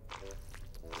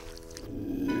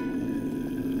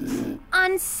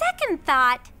 On second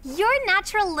thought, your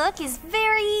natural look is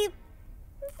very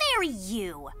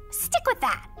you. Stick with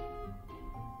that.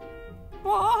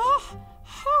 No.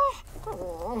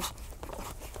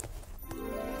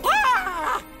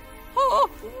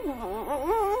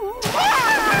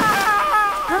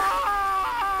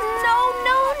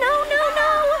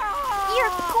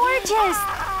 You're gorgeous.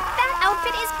 That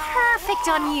outfit is perfect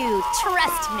on you.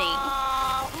 Trust me.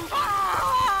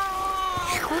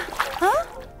 Huh?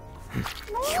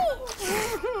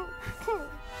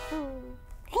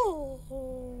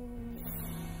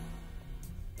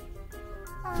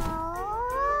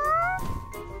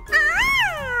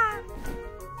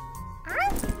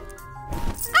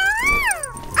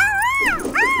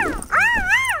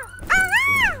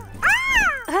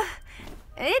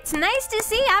 It's nice to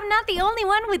see I'm not the only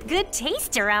one with good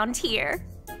taste around here.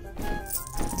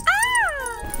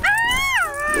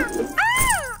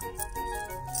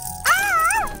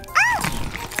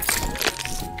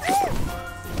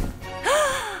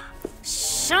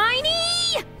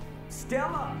 Shiny!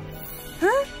 Stella!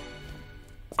 Huh?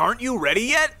 Aren't you ready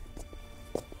yet?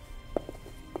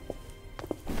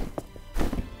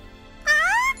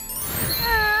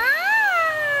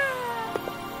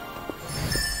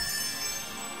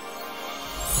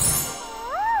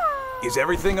 Is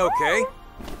everything okay?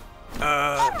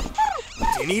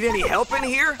 Do you need any help in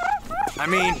here? I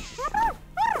mean,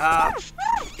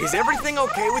 is everything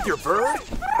okay with your bird?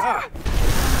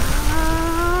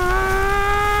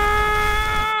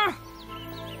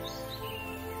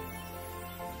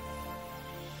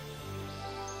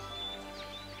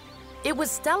 It was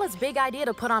Stella's big idea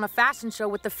to put on a fashion show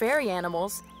with the fairy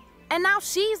animals, and now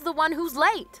she's the one who's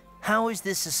late. How is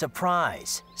this a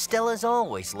surprise? Stella's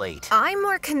always late. I'm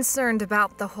more concerned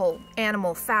about the whole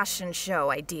animal fashion show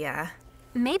idea.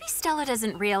 Maybe Stella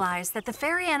doesn't realize that the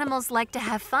fairy animals like to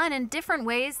have fun in different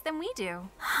ways than we do.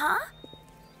 Huh?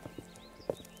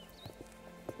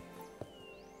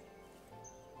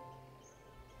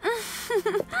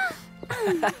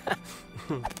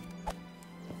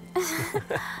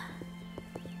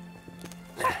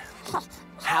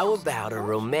 How about a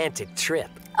romantic trip?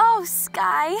 Oh,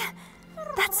 Sky.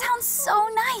 That sounds so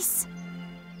nice.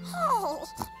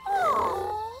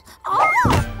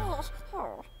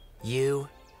 You,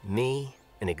 me,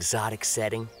 an exotic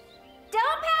setting.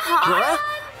 Don't Huh?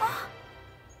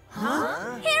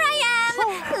 Huh? Here I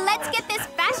am! Let's get this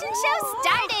fashion show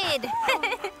started!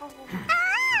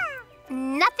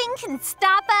 Nothing can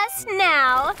stop us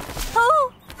now.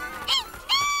 Oh!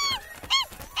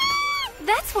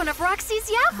 That's one of Roxy's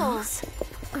yaffles.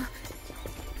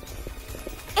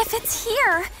 If it's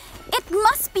here, it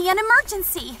must be an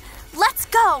emergency. Let's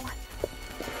go.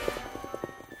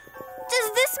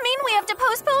 Does this mean we have to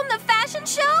postpone the fashion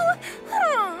show?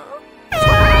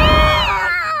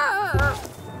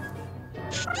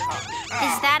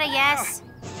 Is that a yes?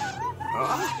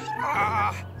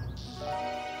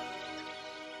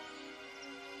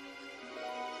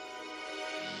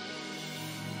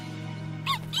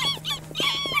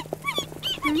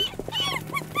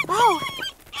 Oh,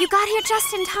 you got here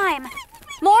just in time.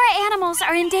 More animals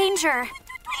are in danger.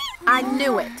 I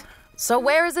knew it. So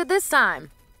where is it this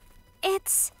time?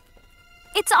 It's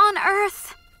on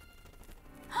Earth.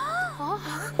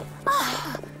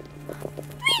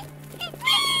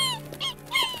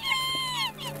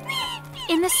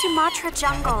 In the Sumatra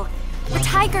jungle, the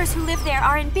tigers who live there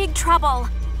are in big trouble.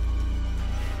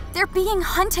 They're being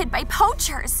hunted by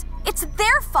poachers. It's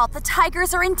their fault the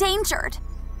tigers are endangered.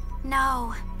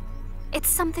 No, it's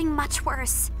something much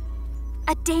worse.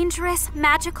 A dangerous,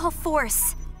 magical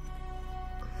force.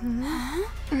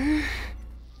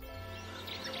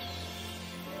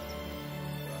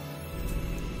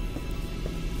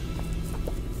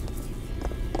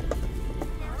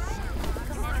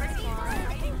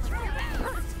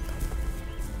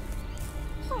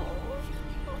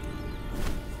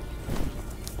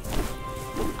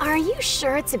 Are you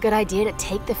sure it's a good idea to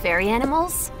take the fairy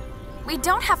animals? We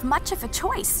don't have much of a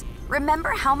choice. Remember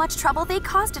how much trouble they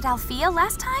caused at Alfea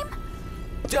last time?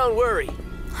 Don't worry.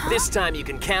 This time you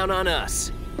can count on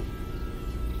us.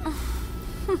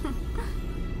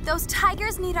 Those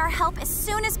tigers need our help as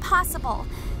soon as possible.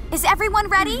 Is everyone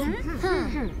ready?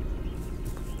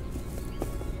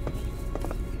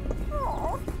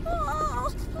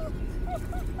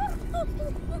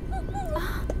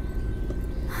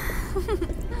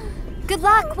 Good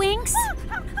luck, Winx.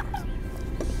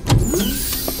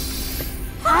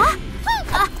 Huh?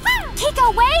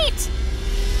 Kiko, wait!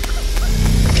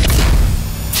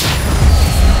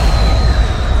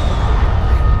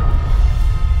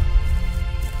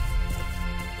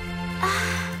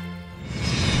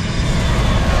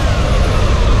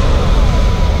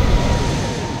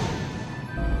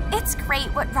 It's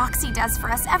great what Roxy does for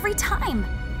us every time.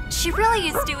 She really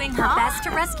is doing her best to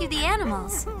rescue the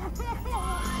animals.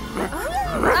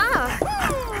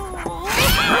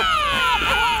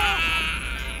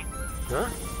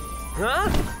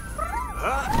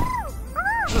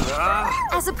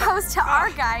 As opposed to our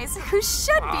guys, who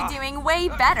should be doing way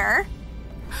better.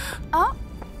 Oh,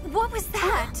 what was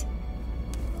that?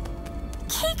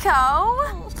 Kiko!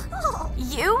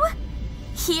 You?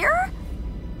 Here?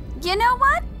 You know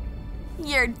what?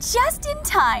 You're just in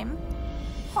time.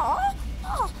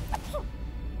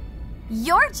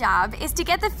 Your job is to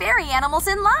get the fairy animals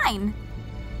in line.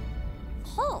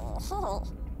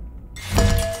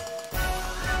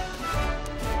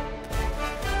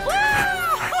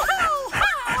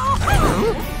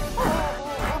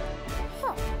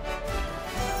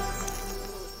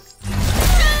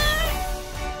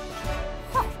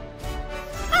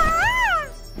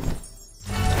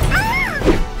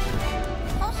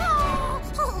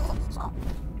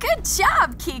 Good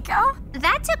job, Kiko.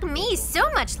 That took me so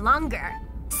much longer.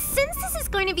 Since this is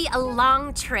going to be a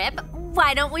long trip,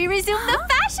 why don't we resume the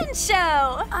fashion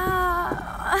show?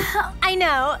 I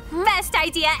know, best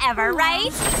idea ever,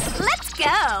 right? Let's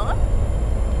go.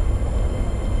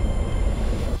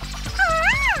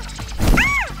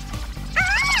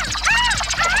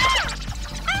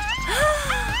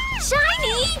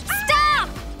 Shiny, stop!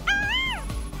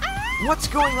 What's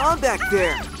going on back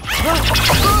there?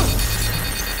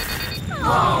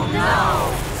 Oh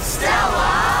no!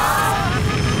 Stella!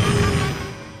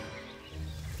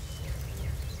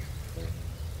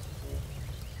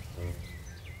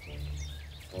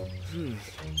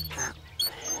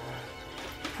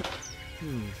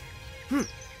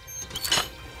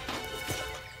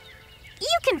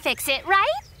 You can fix it, right?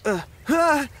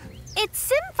 It's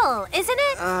simple, isn't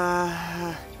it?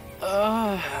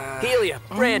 Helia,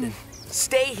 Brandon,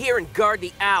 stay here and guard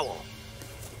the owl.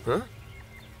 Huh?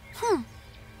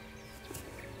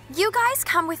 You guys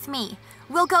come with me.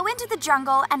 We'll go into the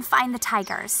jungle and find the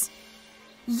tigers.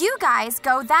 You guys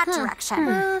go that direction.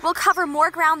 We'll cover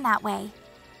more ground that way.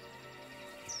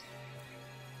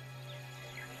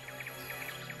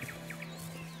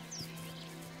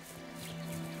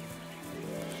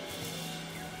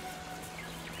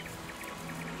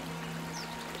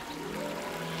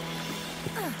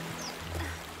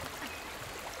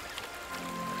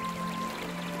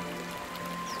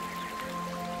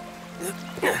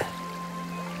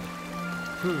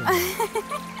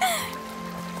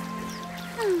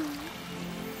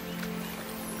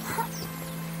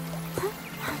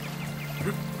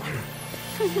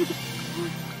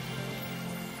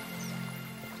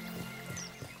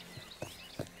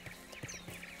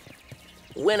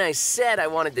 When I said I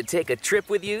wanted to take a trip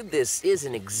with you, this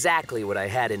isn't exactly what I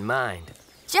had in mind.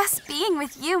 Just being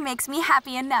with you makes me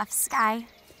happy enough, Sky.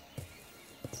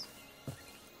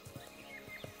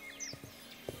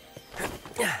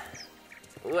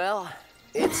 Well,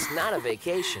 it's not a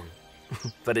vacation,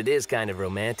 but it is kind of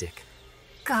romantic.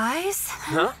 Guys?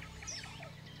 Huh?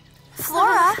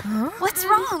 Flora, what's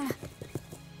wrong?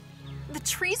 The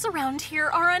trees around here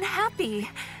are unhappy.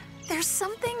 There's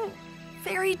something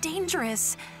very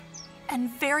dangerous and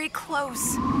very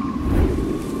close.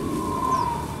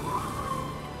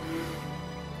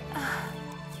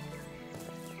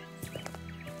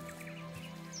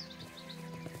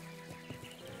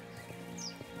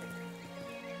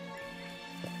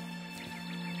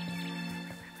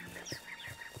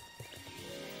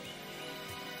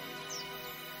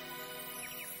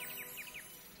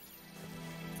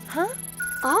 Huh?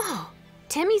 Oh,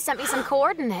 Timmy sent me some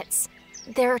coordinates.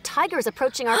 There are tigers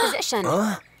approaching our position.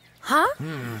 Huh?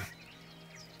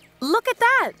 Look at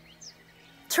that!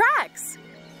 Tracks!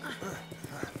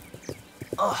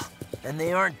 Oh, and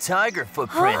they aren't tiger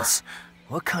footprints.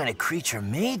 What kind of creature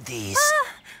made these?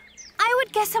 I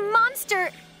would guess a monster.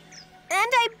 And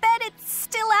I bet it's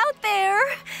still out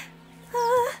there.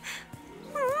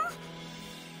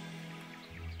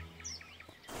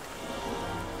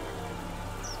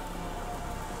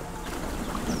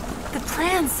 The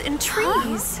plants and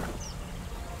trees.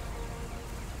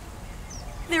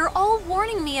 They're all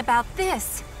warning me about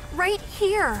this, right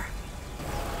here.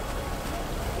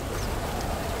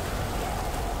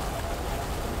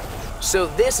 So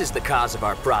this is the cause of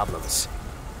our problems.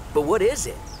 But what is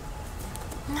it?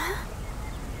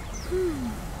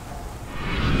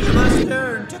 You must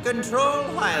learn to control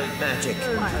wild magic.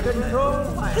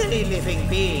 Any living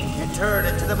being can turn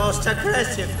into the most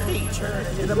aggressive creature.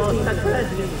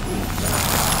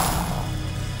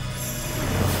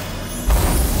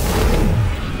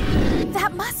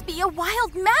 That must be a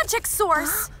wild magic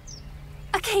source.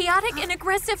 A chaotic and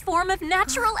aggressive form of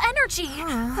natural energy.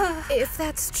 If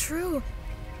that's true,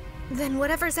 then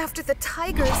whatever's after the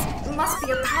tigers must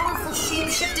be a powerful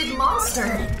shape-shifted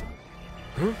monster.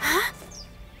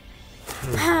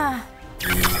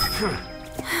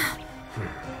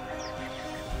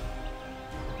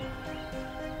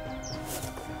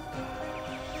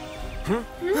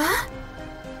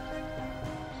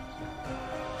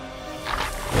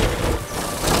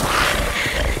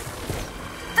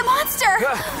 The monster!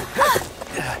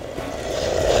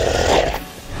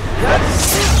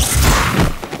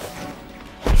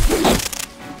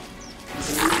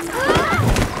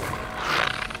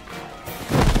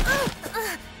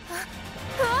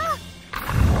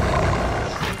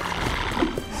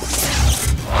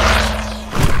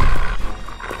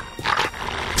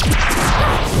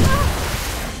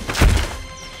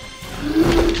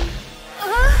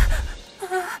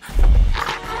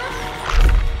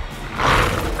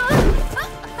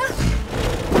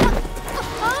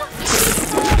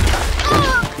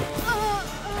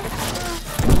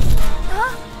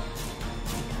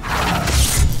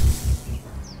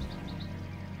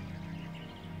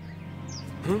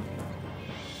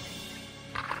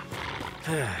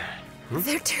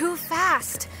 They're too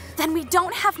fast. Then we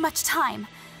don't have much time.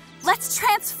 Let's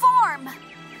transform!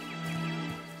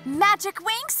 Magic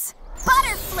Winx,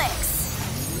 Butterflicks!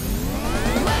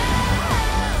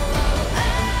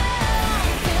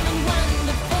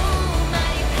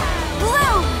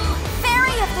 Bloom,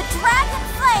 Fairy of the Dragon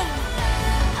Flame!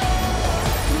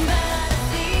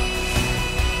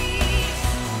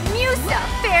 Musa,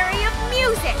 Fairy of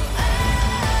Music.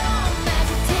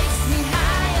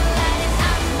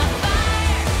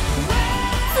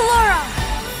 Flora,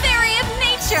 Fairy of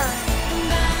Nature.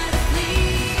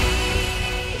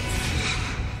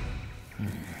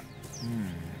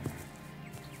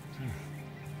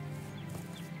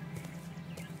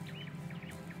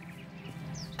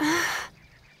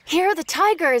 the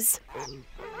tigers.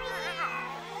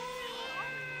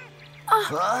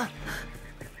 Huh?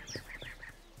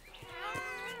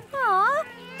 Aw,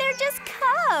 they're just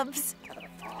cubs.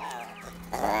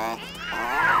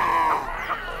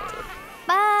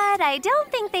 But I don't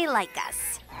think they like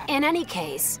us. In any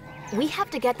case, we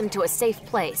have to get them to a safe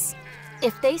place.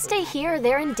 If they stay here,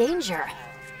 they're in danger.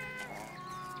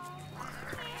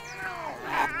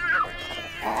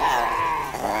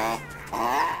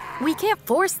 We can't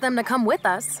force them to come with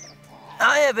us.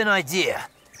 I have an idea.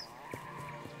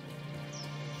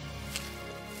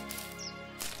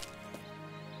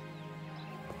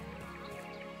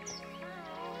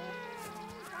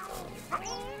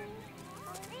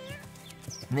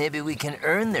 Maybe we can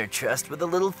earn their trust with a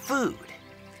little food.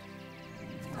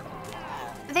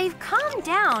 They've calmed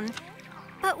down,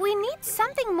 but we need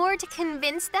something more to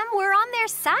convince them we're on their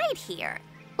side here.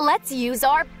 Let's use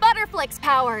our Butterflix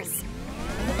powers.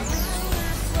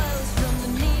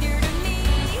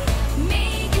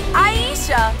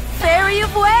 Aisha, Fairy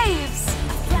of Waves.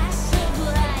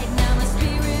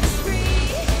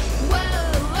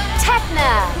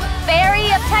 Techna,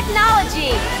 Fairy of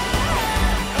Technology.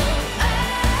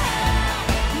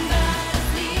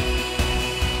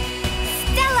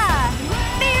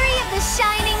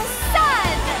 Shining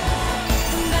sun!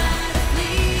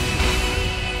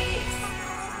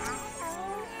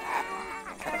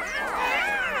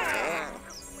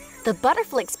 The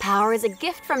Butterflix power is a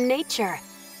gift from nature.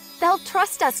 They'll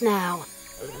trust us now.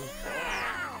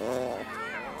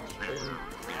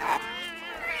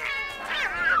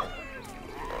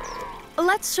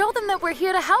 Let's show them that we're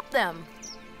here to help them.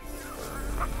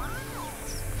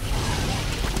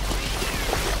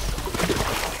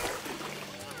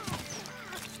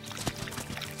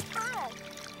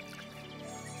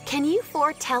 Can you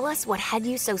four tell us what had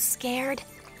you so scared?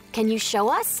 Can you show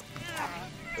us?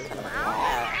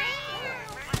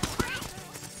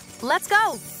 Let's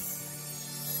go.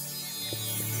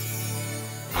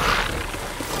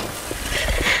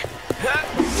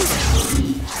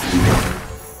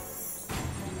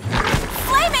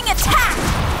 Flaming attack!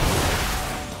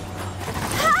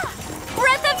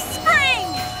 Breath of spring!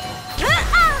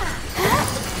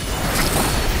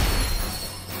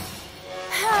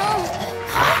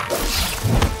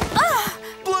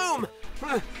 Bloom!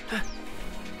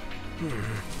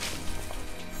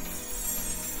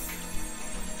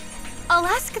 I'll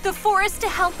ask the forest to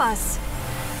help us.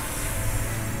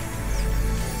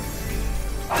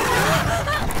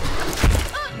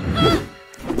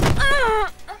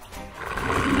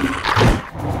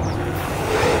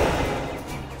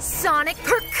 Sonic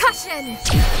percussion!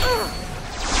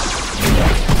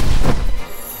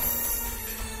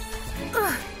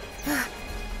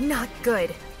 Not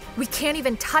good. We can't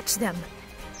even touch them.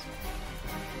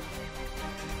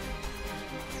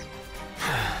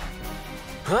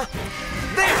 Huh?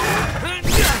 There!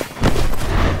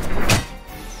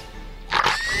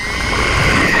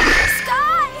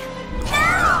 Sky!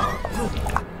 Now!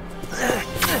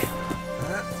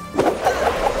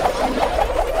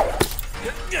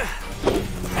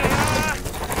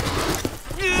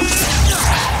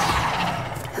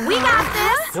 We got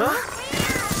this! Huh?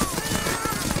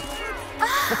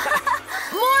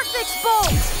 Morphix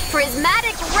Bolt!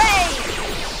 Prismatic Ray!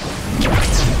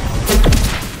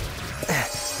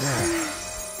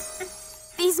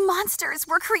 These monsters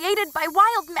were created by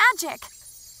wild magic.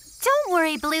 Don't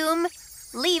worry, Bloom.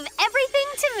 Leave everything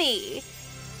to me.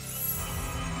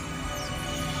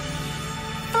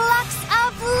 Flux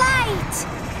of light!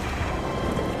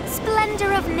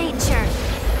 Splendor of nature,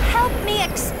 help me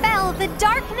expel the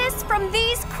darkness from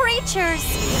these creatures.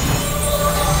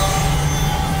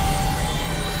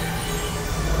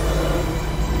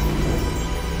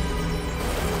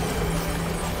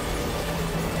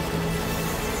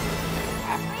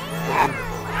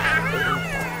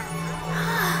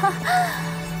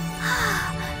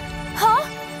 Huh?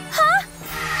 Huh?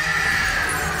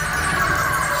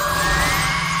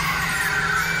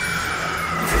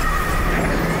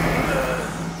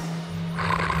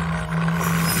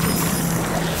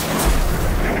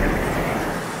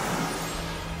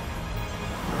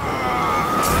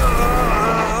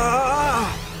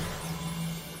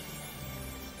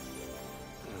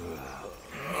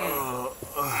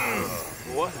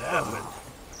 What happened?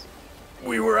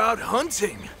 We were out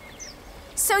hunting.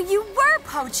 So you were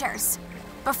poachers.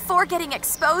 Before getting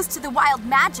exposed to the wild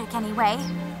magic, anyway.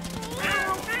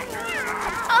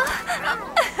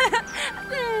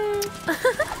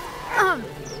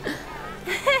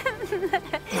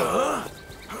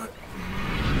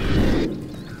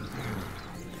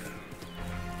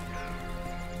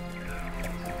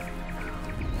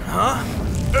 Huh?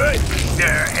 Hey!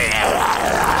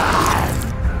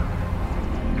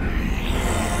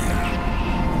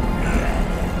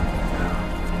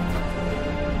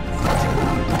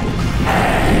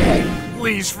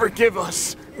 Please forgive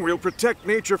us. We'll protect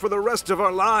nature for the rest of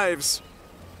our lives.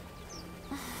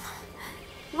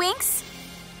 Winx,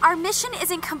 our mission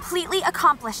isn't completely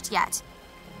accomplished yet.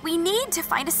 We need to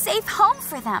find a safe home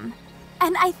for them.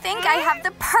 And I think I have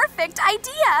the perfect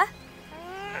idea.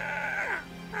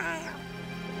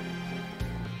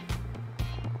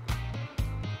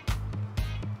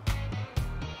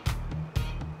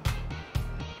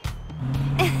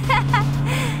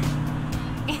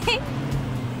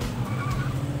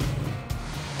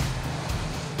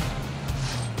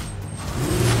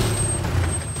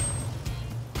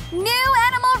 New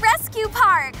Animal Rescue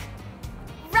Park!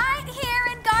 Right here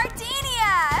in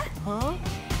Gardenia! Huh?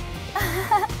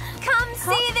 Come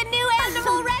see the new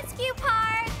Animal Rescue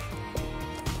Park!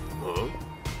 Huh?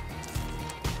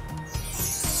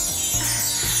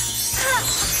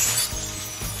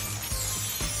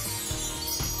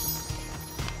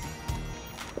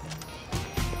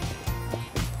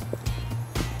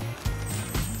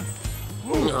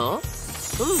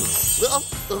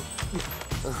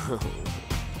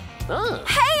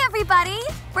 Hey, everybody!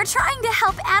 We're trying to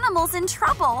help animals in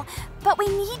trouble, but we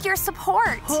need your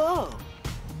support.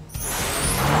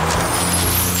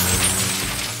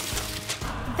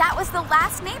 That was the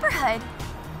last neighborhood.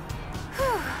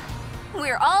 Whew.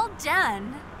 We're all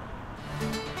done.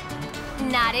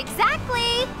 Not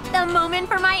exactly. The moment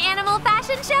for my animal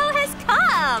fashion show has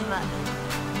come.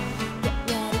 Get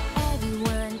ready,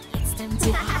 everyone. It's time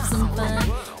to have some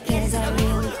fun. 'Cause I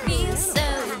really feel so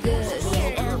good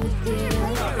when I'm with you.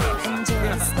 Enjoy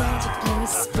the magic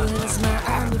place. Put a smile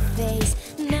on your face.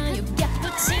 Now you've got the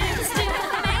chance to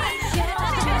make your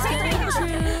dreams come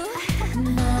true.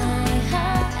 My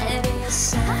heart is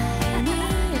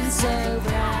shining so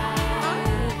bright.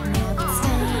 Now it's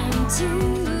time to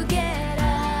get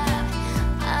up.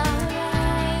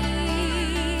 Alright.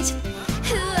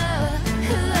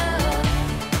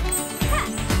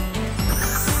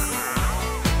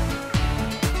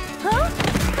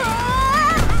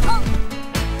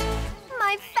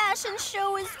 My fashion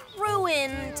show is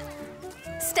ruined.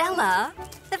 Stella,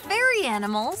 the fairy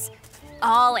animals,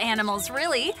 all animals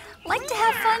really, like to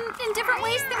have fun in different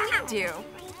ways than we do.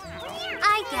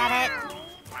 I get it.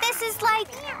 This is like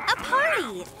a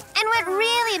party. And what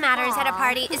really matters at a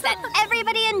party is that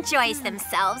everybody enjoys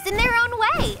themselves in their own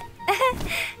way.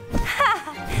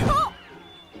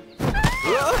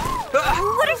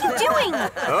 What are you doing?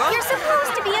 You're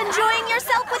supposed to be enjoying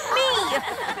yourself with me.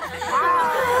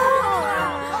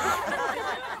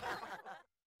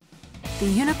 The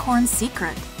Unicorn's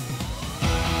Secret.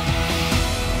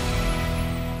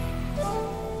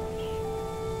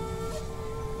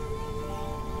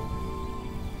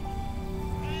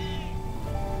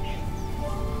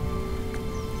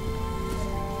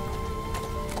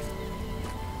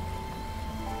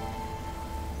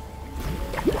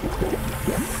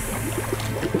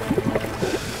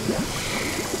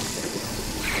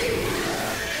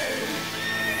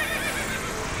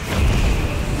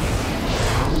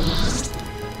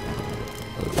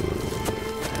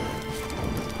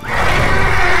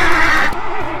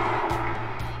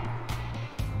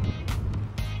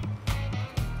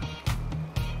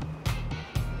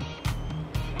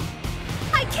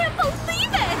 I can't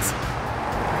believe it!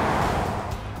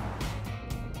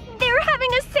 They're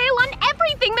having a sale on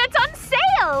everything that's on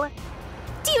sale!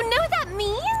 Do you know what that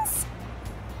means?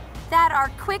 That our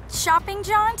quick shopping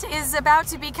jaunt is about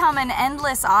to become an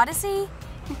endless odyssey?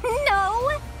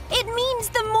 No! It means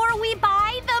the more we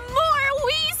buy, the more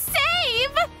we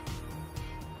save!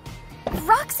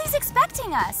 Roxy's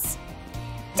expecting us.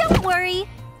 Don't worry,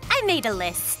 I made a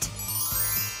list.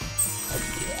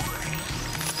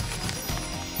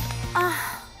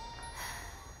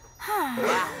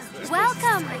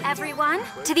 Welcome, everyone,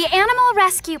 to the Animal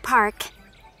Rescue Park.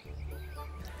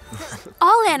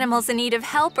 All animals in need of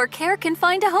help or care can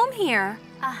find a home here.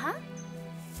 Uh-huh.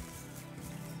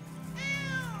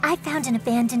 I found an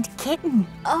abandoned kitten.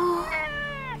 Oh.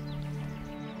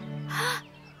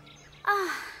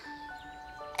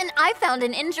 And I found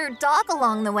an injured dog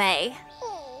along the way.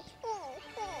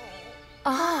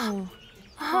 Oh.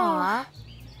 Aw.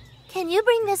 Can you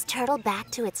bring this turtle back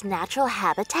to its natural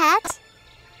habitat?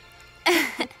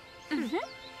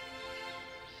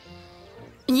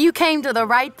 You came to the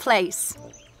right place.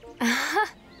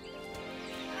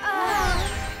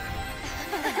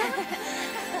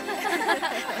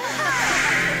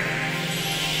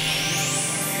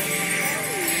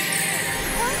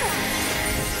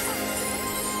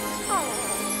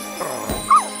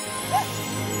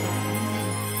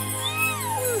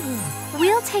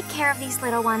 We'll take care of these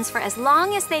little ones for as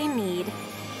long as they need.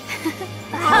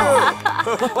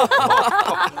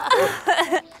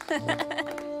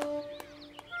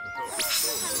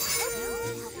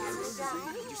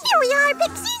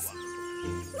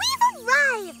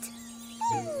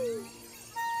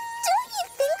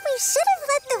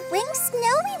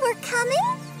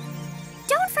 coming?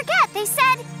 Don't forget, they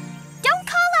said, don't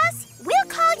call us, we'll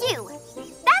call you.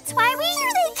 That's why we...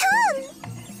 Here they come!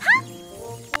 Huh?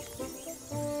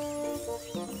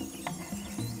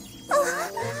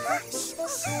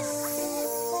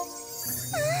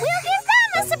 We'll give them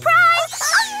a surprise!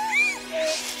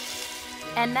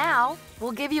 And now,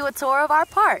 we'll give you a tour of our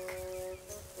park.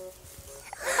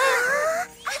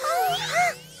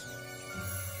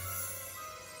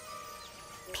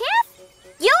 Piff,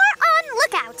 you're on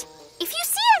lookout. If you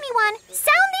see anyone,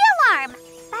 sound the alarm.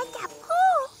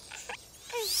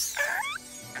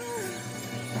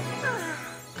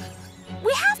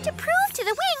 We have to prove to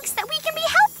the Winx that we can be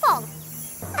helpful.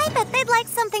 I bet they'd like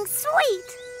something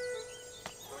sweet.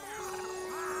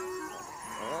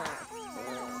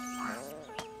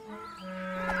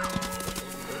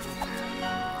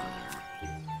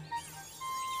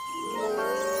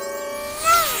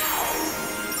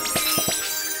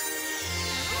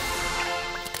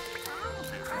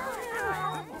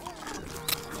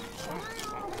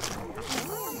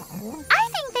 I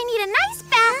think they need a nice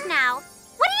bath now.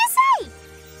 What do you say?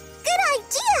 Good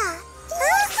idea.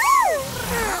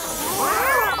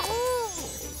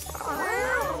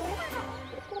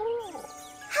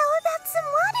 How about some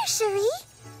water, Cherie?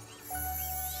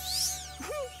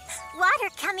 Water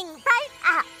coming right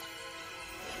up.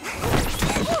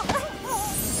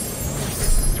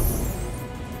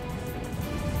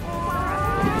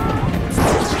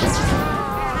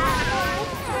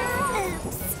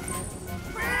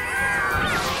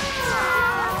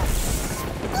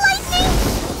 Lightning!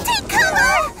 Take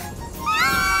cover!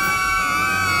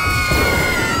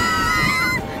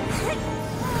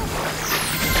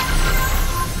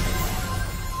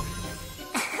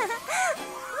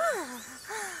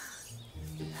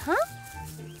 Huh?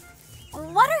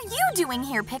 What are you doing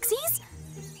here, Pixies?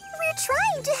 We're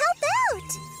trying to help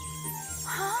out.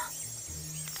 Huh?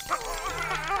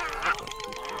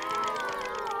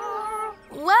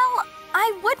 Well,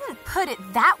 I wouldn't put it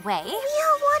that way. We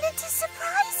all wanted to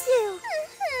surprise you.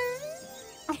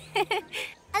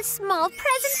 A small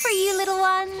present for you, little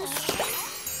ones.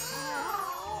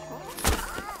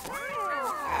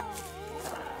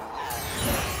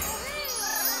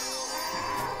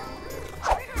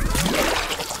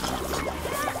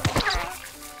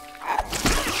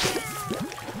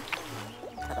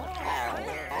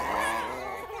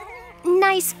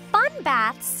 Nice fun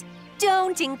baths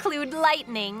don't include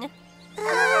lightning.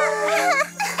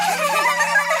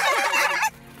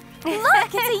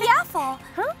 Look, it's a yaffle.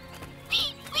 Huh?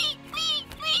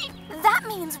 That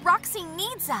means Roxy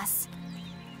needs us.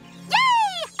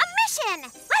 Yay! A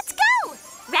mission! Let's go!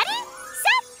 Ready,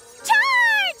 set,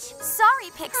 charge! Sorry,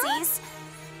 Pixies.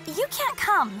 You can't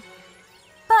come.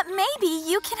 But maybe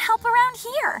you can help around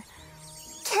here.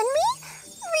 Can we?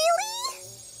 Really?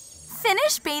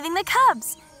 Finish bathing the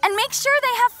cubs and make sure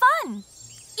they have fun.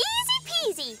 Easy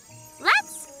peasy.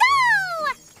 Let's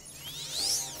go!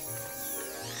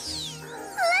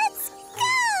 Let's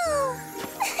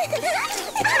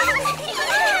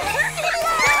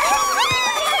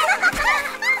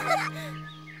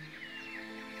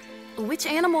go! Which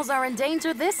animals are in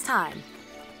danger this time?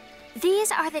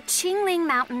 These are the Qingling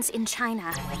Mountains in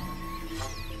China.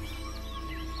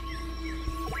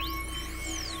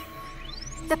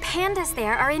 The pandas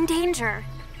there are in danger.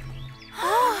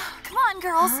 Come on,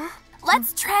 girls.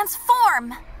 Let's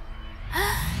transform.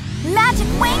 Magic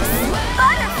Winx,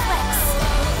 Butterflips.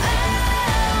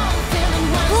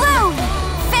 Bloom,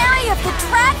 Fairy of the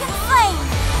Dragon Flame.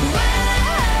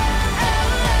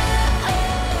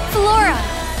 Flora,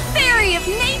 Fairy of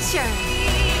Nature.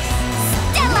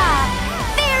 Stella,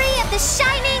 Fairy of the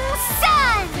Shining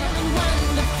Sun.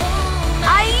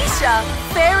 Aisha,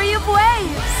 Fairy of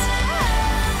Waves.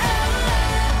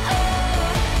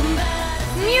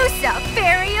 Musa,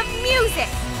 Fairy of Music.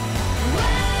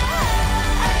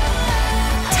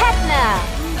 Techna,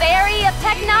 Fairy of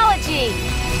Technology.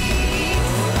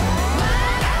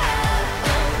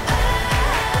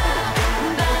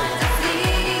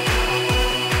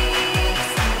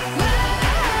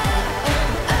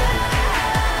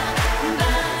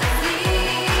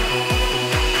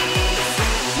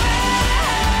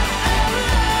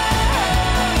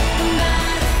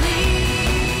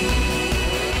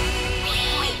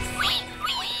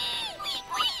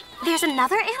 There's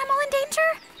another animal in danger?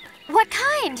 What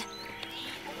kind?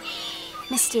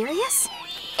 Mysterious?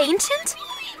 Ancient?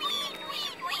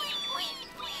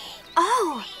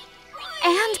 Oh,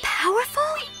 and powerful?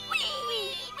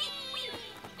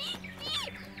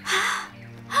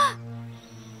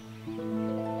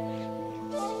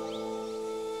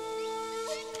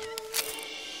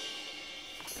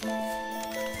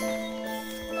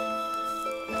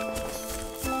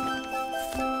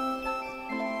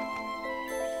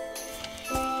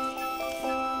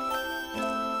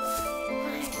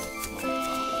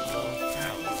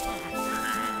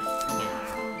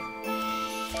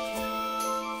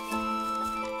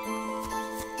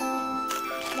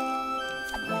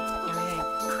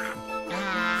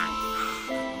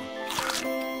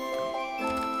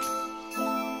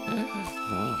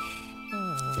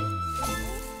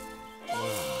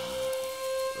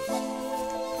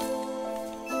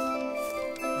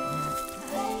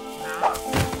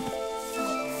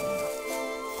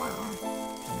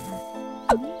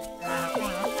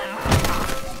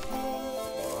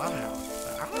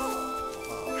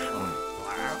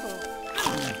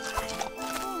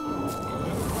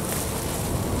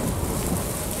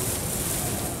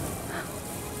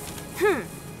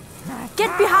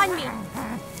 Get behind me!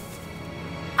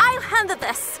 I'll handle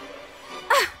this!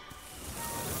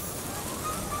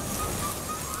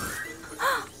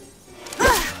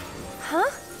 Huh?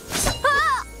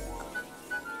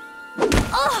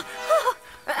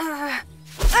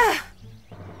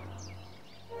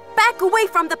 Back away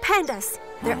from the pandas!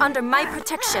 They're under my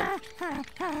protection.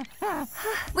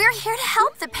 We're here to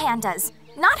help the pandas,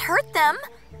 not hurt them.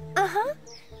 Uh-huh.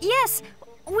 Yes,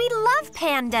 we love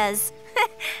pandas.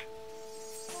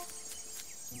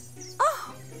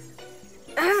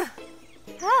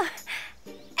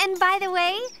 And by the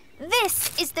way, this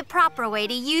is the proper way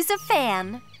to use a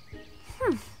fan.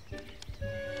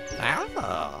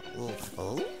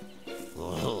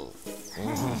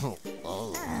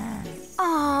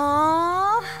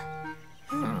 Aww.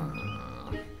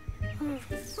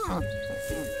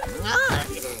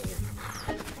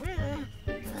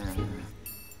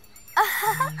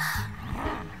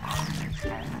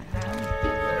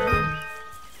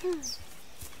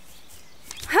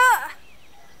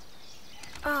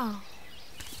 Oh.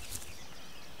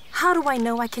 How do I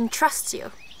know I can trust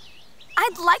you?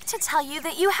 I'd like to tell you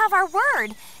that you have our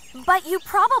word, but you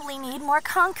probably need more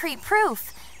concrete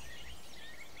proof.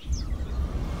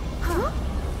 Huh?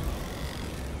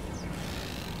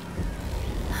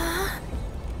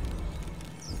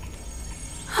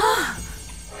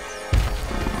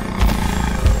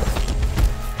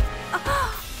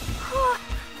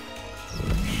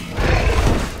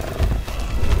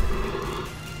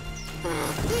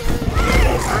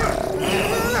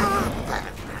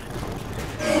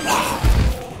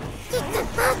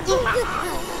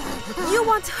 You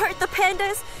want to hurt the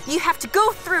pandas? You have to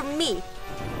go through me.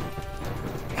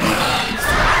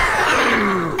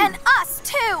 And us,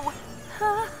 too!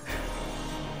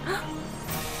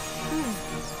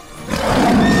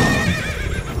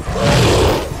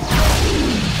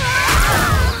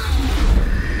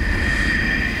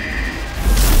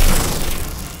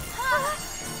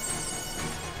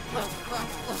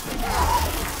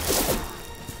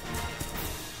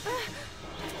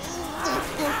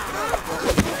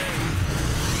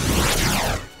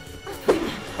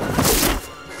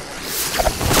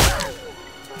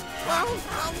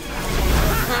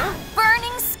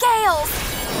 Burning scales!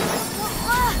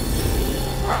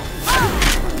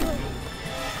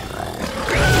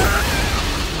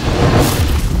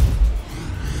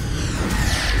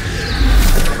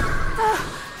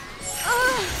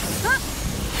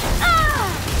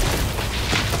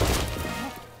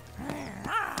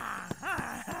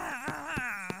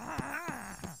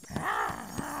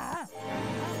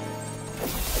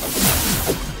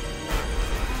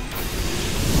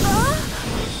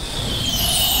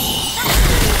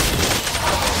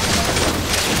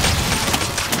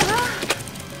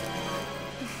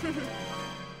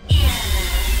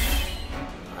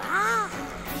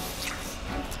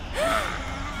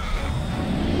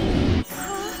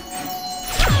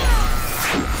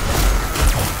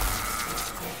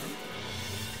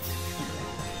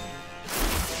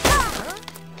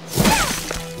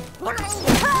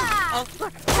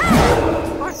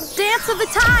 Dance of the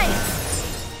tides!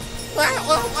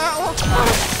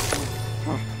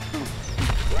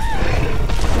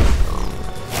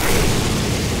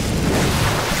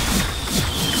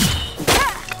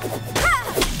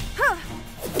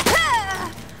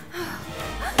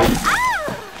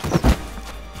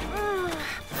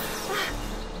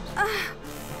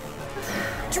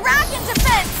 Dragon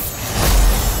defense!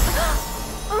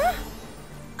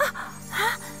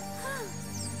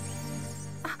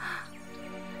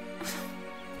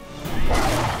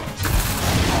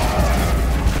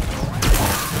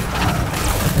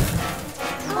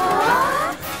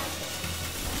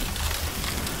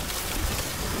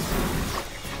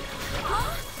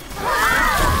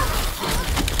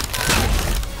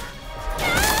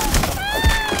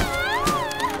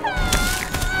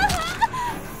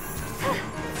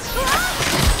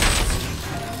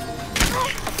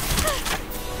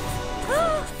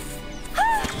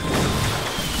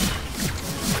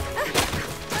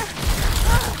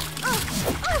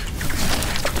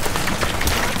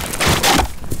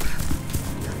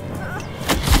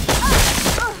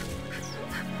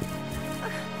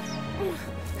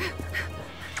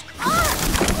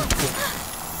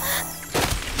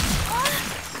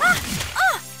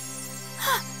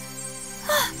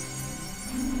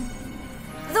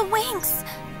 The Winx!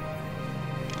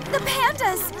 The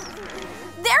pandas!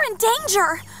 They're in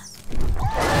danger!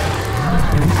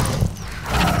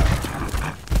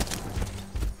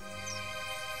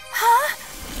 Huh?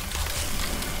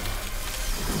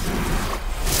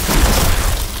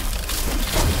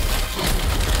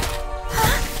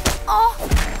 Huh? Oh!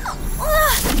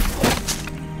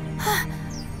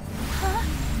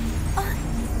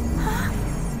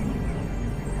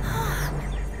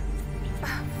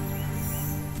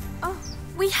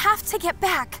 have to get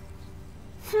back.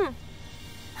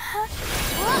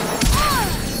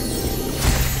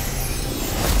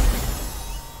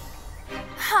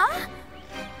 Huh?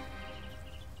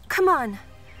 Come on.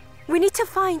 We need to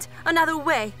find another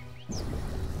way.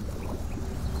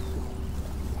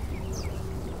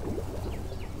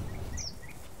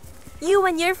 You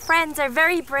and your friends are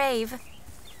very brave.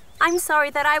 I'm sorry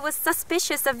that I was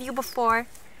suspicious of you before.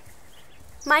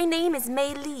 My name is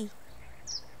Mei Li.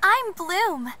 I'm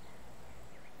Bloom.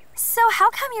 So how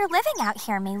come you're living out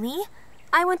here, Mei Li?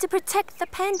 I want to protect the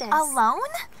pandas. Alone?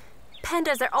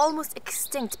 Pandas are almost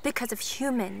extinct because of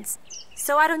humans,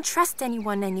 so I don't trust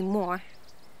anyone anymore.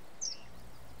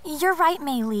 You're right,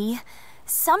 Mei Li.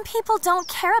 Some people don't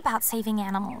care about saving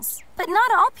animals, but not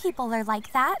all people are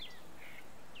like that.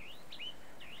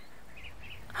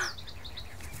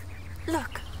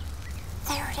 Look.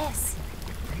 There it is.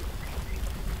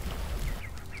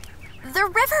 The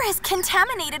river is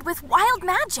contaminated with wild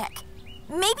magic.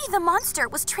 Maybe the monster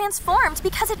was transformed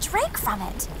because it drank from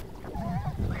it.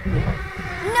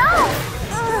 No!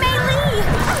 Mei Li!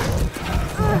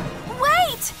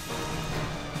 Wait!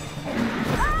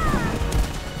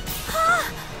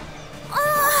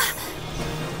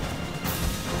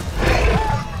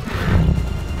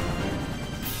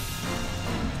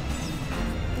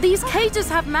 These cages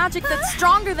have magic that's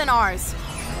stronger than ours.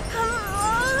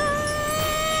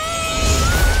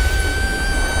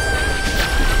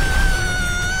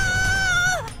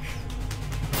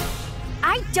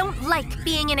 I don't like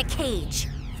being in a cage.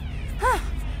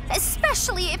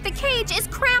 Especially if the cage is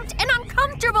cramped and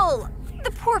uncomfortable.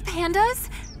 The poor pandas.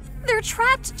 They're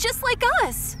trapped just like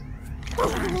us.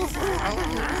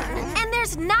 And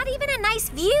there's not even a nice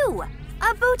view.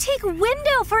 A boutique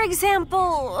window, for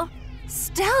example.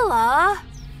 Stella!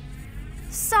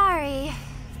 Sorry.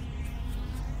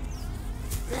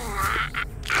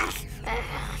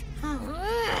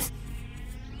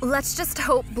 Let's just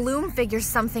hope Bloom figures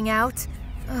something out.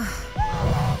 Leave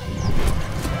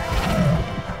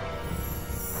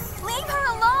her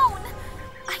alone!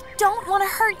 I don't want to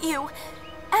hurt you.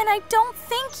 And I don't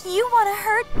think you want to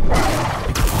hurt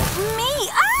me.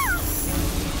 Ah!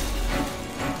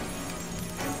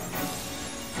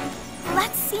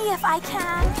 Let's see if I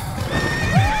can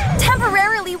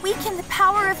temporarily weaken the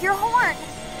power of your horn.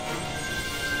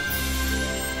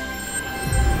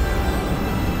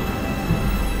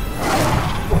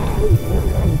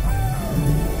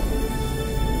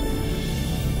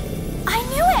 I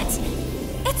knew it!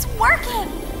 It's working!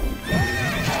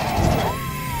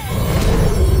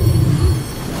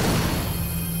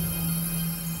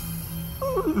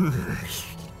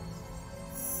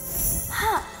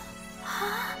 Huh?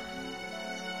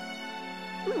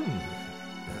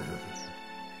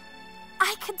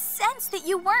 I could sense that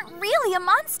you weren't really a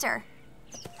monster.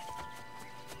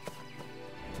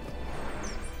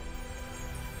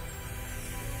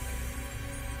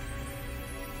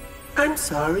 I'm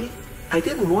sorry. I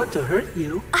didn't want to hurt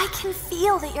you. I can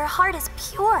feel that your heart is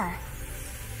pure.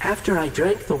 After I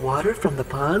drank the water from the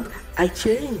pond, I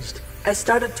changed. I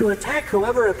started to attack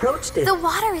whoever approached it. The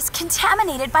water is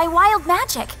contaminated by wild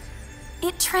magic.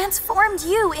 It transformed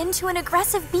you into an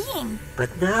aggressive being.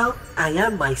 But now, I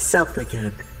am myself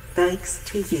again, thanks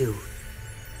to you.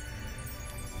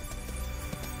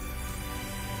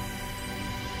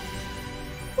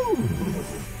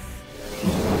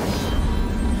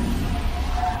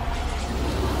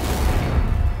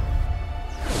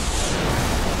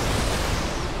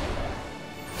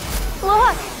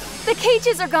 Look! The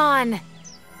cages are gone!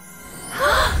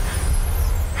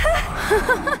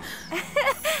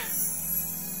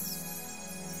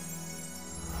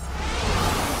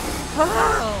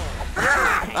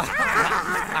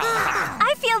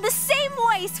 I feel the same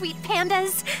way, sweet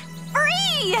pandas.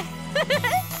 Free!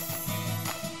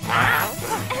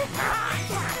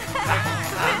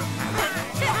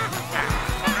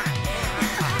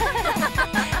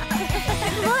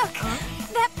 Look!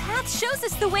 That path shows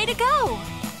us the way to go.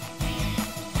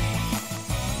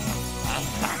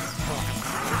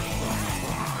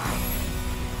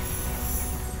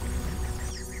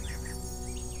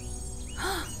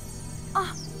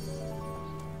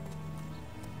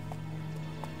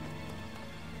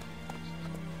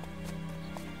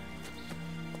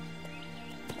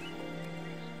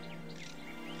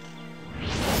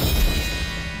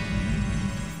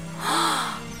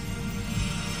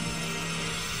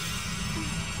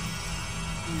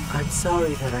 I'm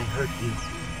sorry that I hurt you.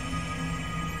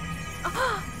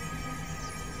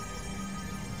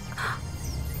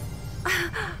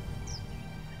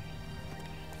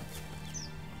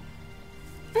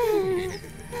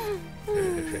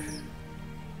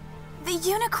 The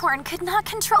unicorn could not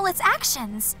control its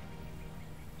actions.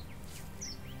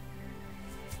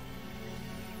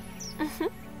 You're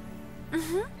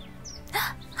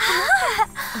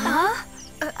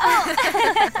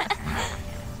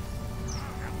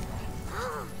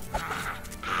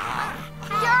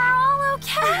all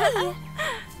okay.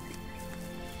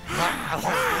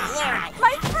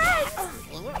 My friends!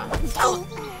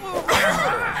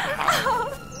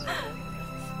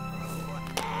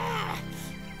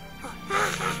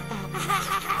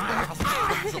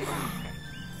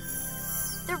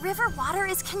 The river water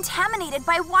is contaminated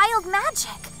by wild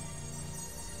magic.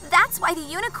 That's why the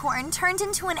unicorn turned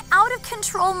into an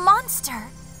out-of-control monster.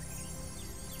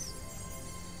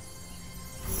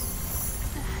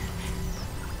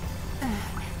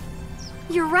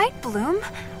 You're right, Bloom.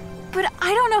 But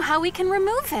I don't know how we can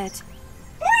remove it.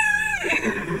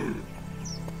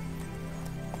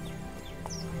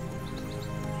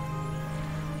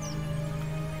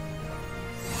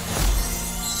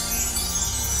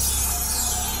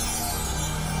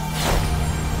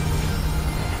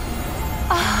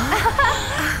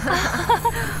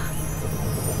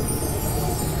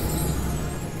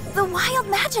 The wild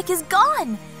magic is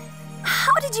gone.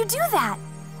 How did you do that?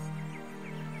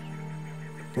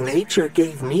 Nature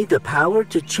gave me the power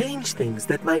to change things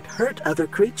that might hurt other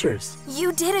creatures.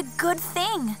 You did a good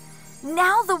thing.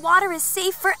 Now the water is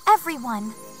safe for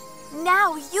everyone.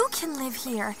 Now you can live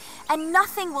here, and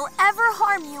nothing will ever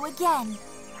harm you again.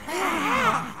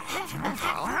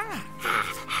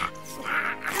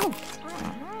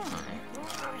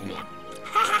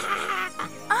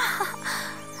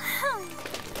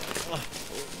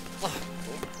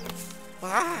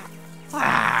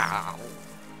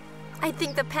 I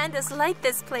think the pandas like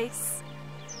this place.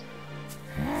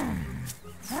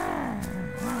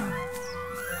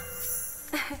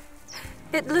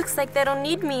 It looks like they don't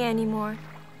need me anymore.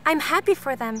 I'm happy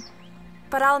for them,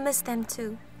 but I'll miss them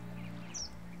too.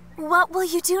 What will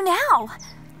you do now?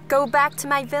 Go back to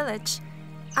my village.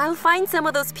 I'll find some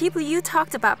of those people you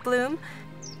talked about, Bloom.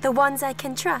 The ones I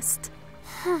can trust.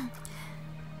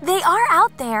 They are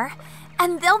out there,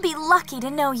 and they'll be lucky to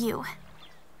know you.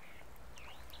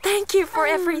 Thank you for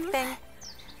everything.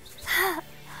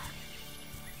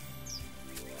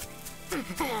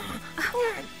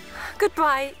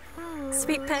 Goodbye,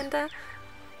 sweet panda.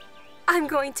 I'm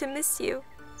going to miss you.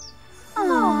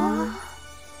 Aww.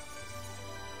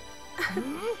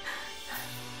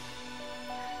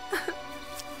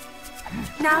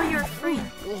 Now you're free.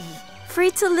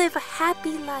 Free to live a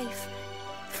happy life.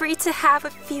 Free to have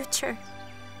a future.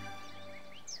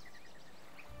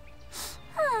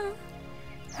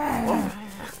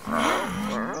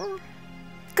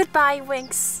 Goodbye,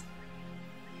 Winx.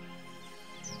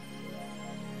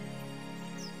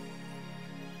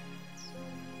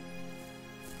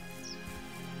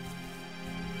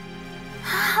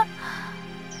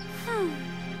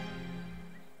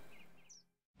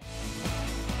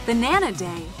 Banana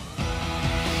Day.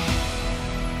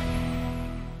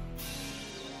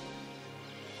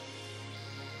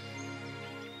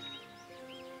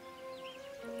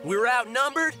 We're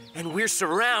outnumbered and we're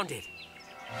surrounded.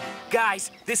 Guys,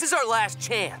 this is our last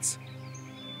chance.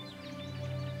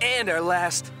 And our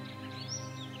last...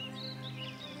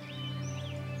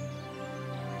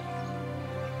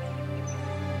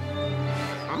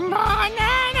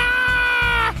 Banana!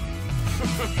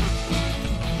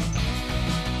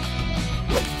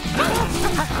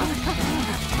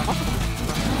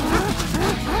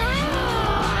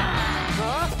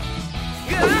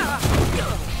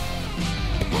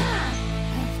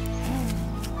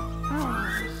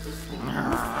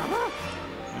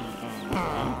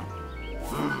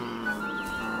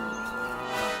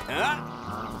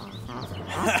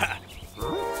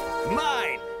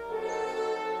 Mine!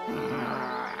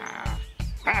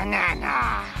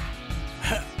 Banana!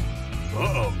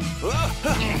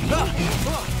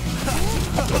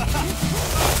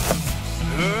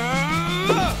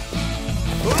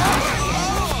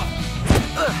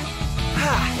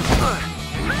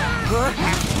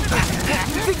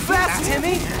 Think fast,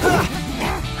 Timmy!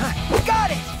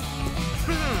 Got it!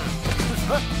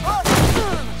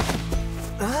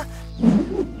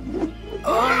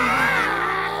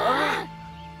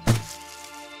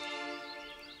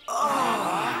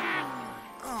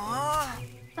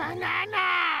 Banana!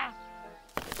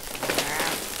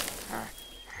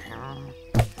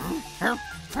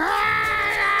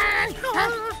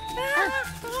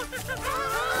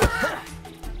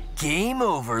 Game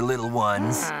over, little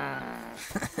ones.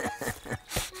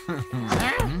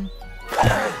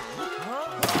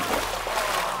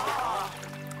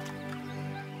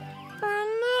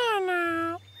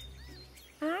 Banana!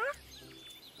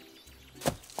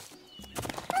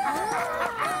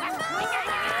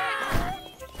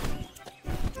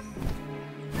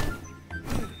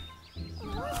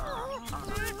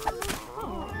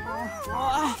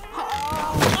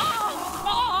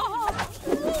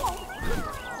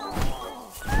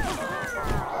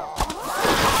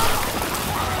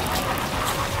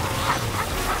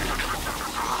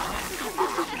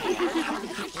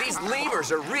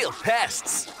 of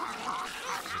pests.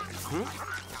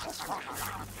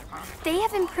 They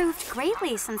have improved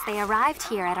greatly since they arrived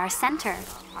here at our center.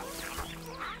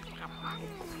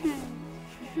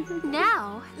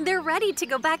 Now, they're ready to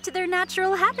go back to their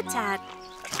natural habitat.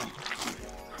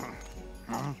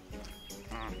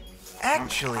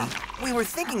 Actually, we were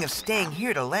thinking of staying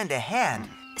here to lend a hand.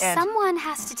 And Someone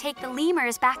has to take the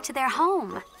lemurs back to their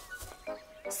home.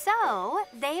 So,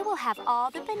 they will have all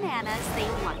the bananas they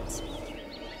want.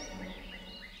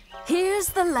 Here's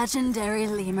the legendary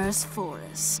lemur's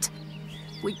forest.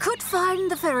 We could find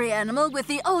the fairy animal with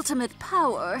the ultimate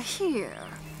power here.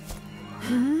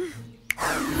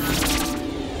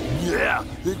 Yeah,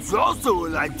 it's also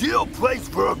an ideal place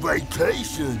for a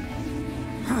vacation.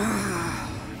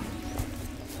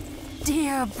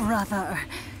 Dear brother,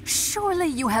 surely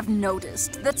you have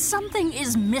noticed that something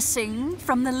is missing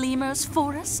from the lemur's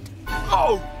forest?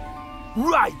 Oh,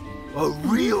 right, a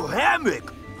real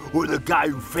hammock. Or the guy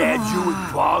who fans you with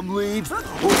palm leaves.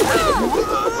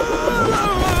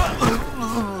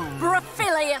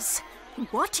 Brophilius,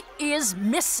 what is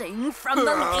missing from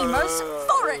the lemur's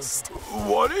forest?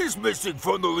 What is missing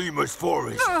from the lemur's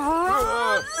forest?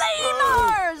 Lemurs!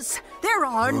 There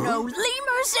are no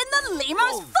lemurs in the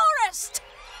lemur's forest!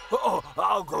 Oh,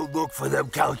 I'll go look for them,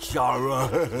 Count Shara.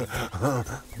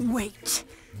 Wait,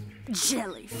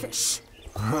 jellyfish.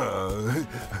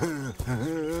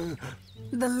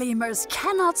 The lemurs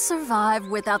cannot survive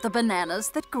without the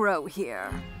bananas that grow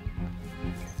here.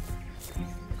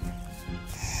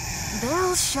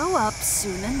 They'll show up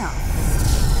soon enough.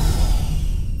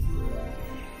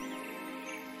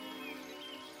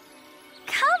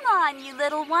 Come on, you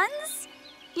little ones.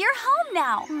 You're home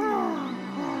now.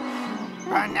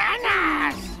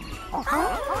 Bananas!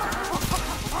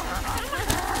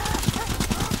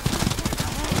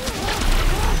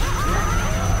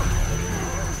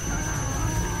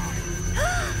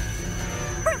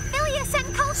 Brophilius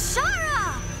and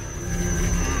Kalshara!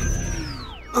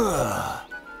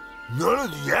 None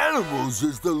of the animals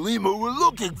is the lemur we're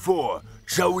looking for.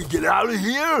 Shall we get out of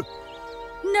here?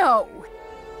 No.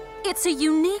 It's a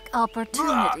unique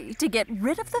opportunity to get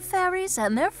rid of the fairies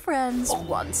and their friends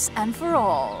once and for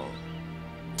all.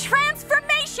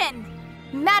 Transformation!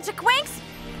 Magic Winx,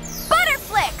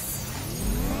 Butterflix!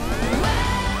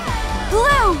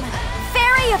 Bloom,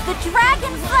 Fairy of the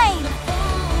Dragon Flame!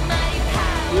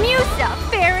 Musa,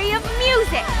 Fairy of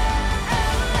Music.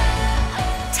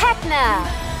 Techna,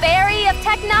 Fairy of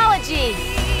Technology.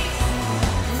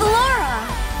 Flora,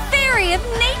 Fairy of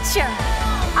Nature!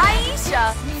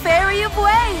 Aisha, Fairy of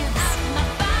Waves!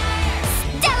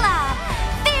 Stella,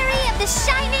 Fairy of the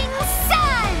Shining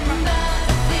Sun.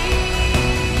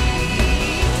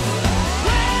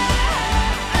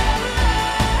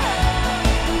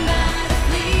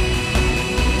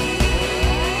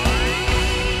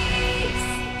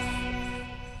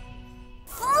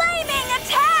 Flaming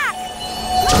attack!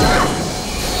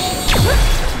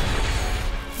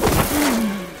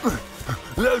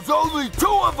 There's only two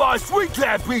of us. We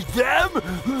can't beat them.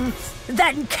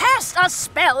 Then cast a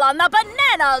spell on the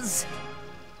bananas!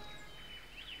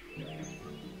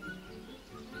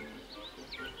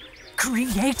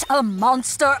 Create a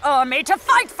monster army to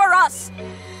fight for us!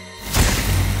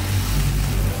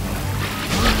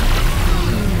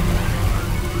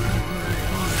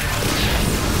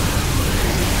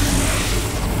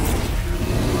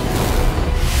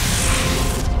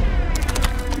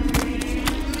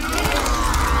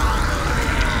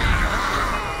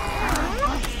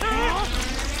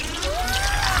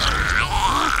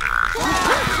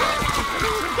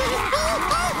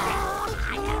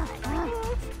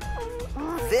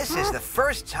 this is the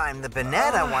first time the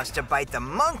banana wants to bite the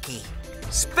monkey.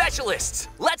 Specialists,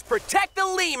 let's protect the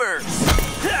lemurs!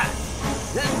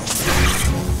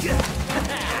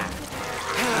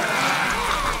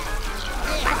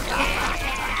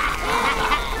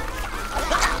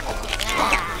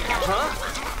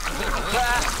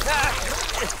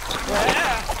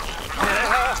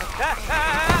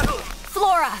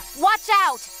 Flora, watch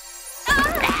out!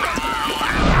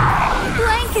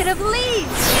 Blanket of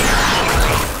leaves!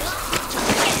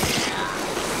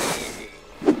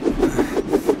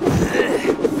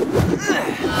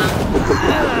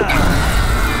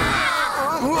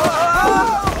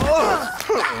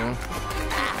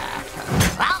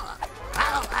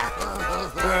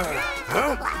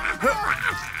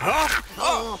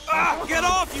 Get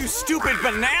off, you stupid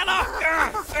banana!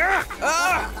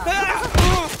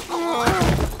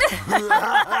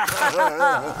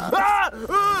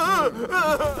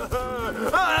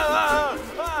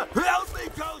 Help me,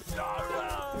 Ghost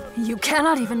Star! You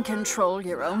cannot even control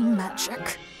your own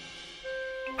magic.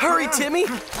 Hurry, Timmy!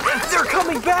 They're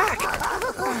coming back!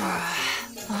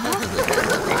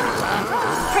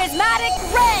 Prismatic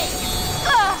ray!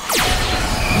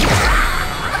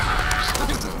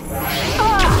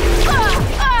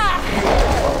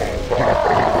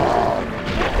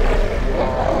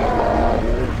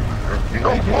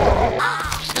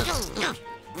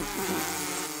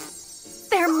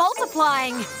 They're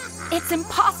multiplying. It's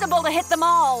impossible to hit them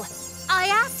all. I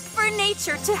asked for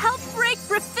nature to help break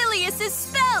Brofilius'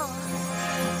 spell.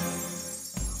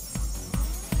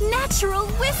 Natural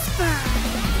Whisper.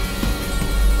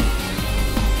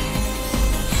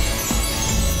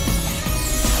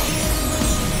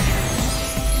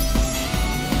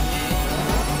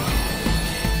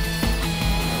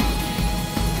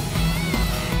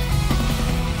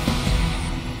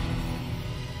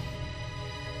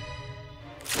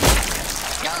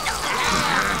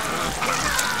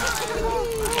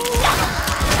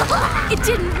 It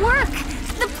didn't work!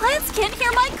 The plants can't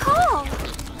hear my call!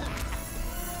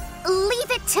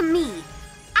 Leave it to me.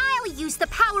 I'll use the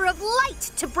power of light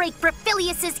to break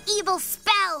Brofilius' evil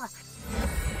spell.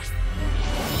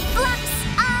 Flux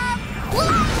of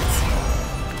light!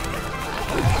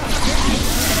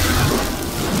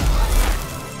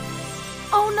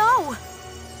 Oh no!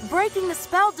 Breaking the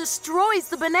spell destroys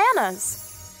the bananas.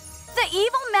 The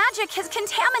evil magic has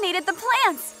contaminated the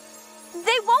plants.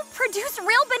 They won't produce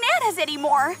real bananas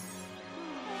anymore.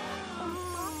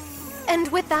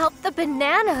 And without the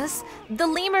bananas, the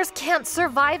lemurs can't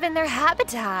survive in their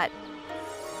habitat.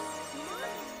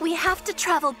 We have to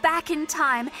travel back in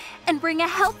time and bring a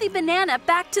healthy banana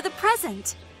back to the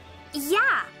present.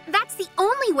 Yeah, that's the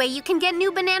only way you can get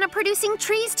new banana-producing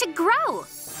trees to grow.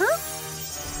 Huh?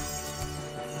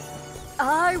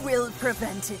 I will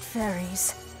prevent it,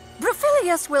 fairies.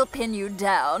 Brofilius will pin you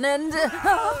down and...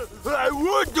 I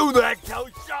would do that,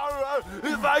 Kelshara,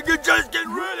 if I could just get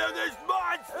rid of this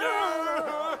monster!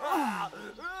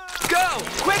 Go!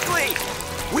 Quickly!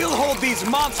 We'll hold these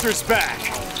monsters back!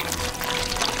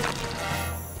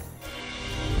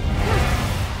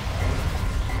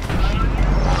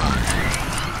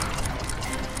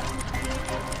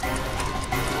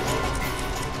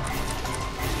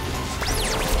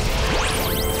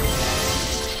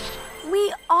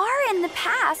 We are in the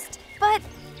past, but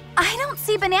I don't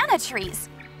see banana trees.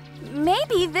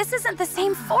 Maybe this isn't the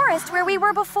same forest where we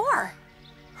were before.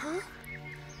 Huh?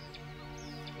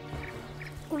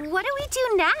 What do we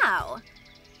do now?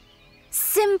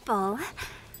 Simple.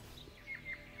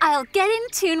 I'll get in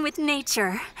tune with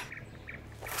nature.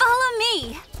 Follow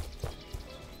me.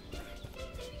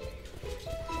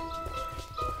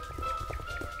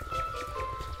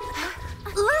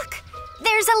 Look!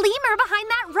 There's a lemur behind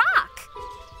that rock.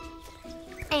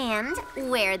 And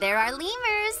where there are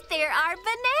lemurs, there are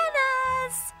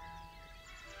bananas.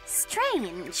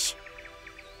 Strange.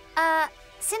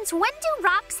 Since when do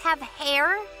rocks have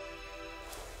hair?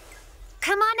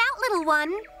 Come on out, little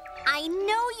one. I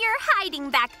know you're hiding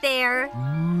back there.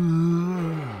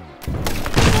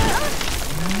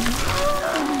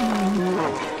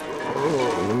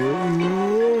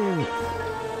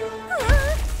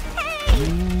 Hey!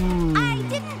 I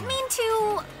didn't mean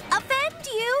to offend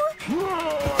you.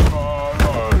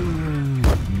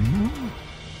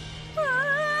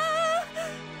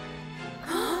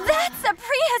 That's a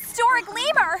prehistoric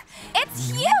lemur! It's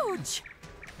huge!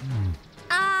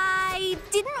 I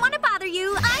didn't want to bother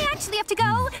you. I actually have to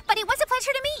go, but it was a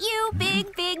pleasure to meet you,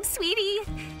 big sweetie.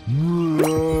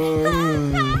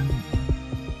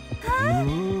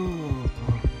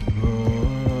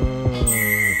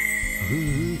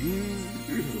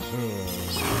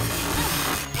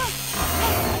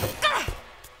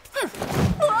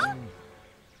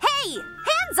 Hey,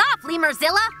 hands off,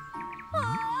 Lemurzilla!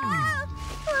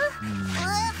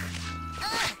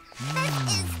 This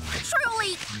is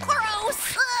truly gross.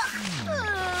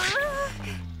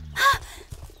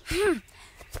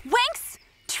 Winx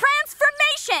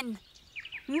transformation!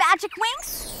 Magic Winx,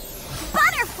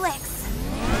 Butterflix!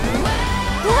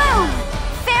 Bloom,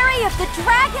 Fairy of the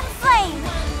Dragon Flame!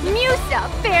 Musa,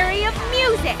 Fairy of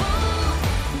Music!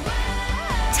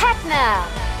 Techna,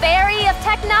 Fairy of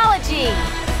Technology!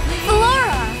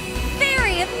 Flora,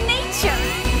 Fairy of Nature!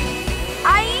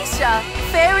 Aisha,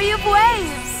 Fairy of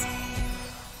Waves!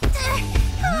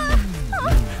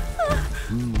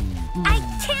 I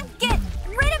can't get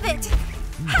rid of it!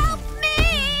 Help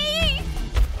me!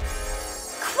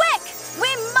 Quick!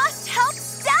 We must help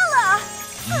Stella!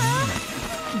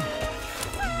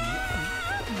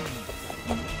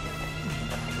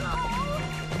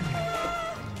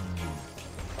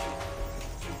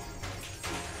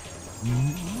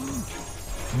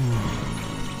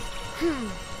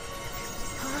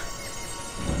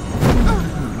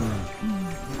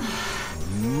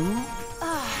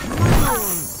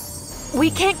 We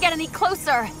can't get any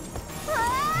closer.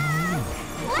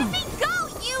 Let me go,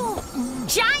 you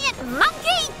giant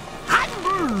monkey!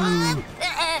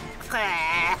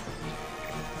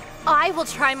 I will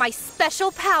try my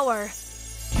special power.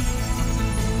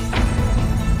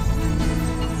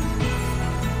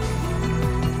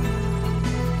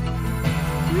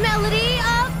 Melody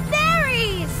of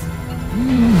Fairies!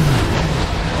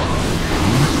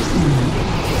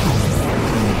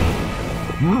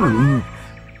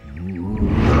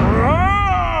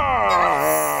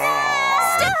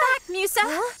 Step back, Musa.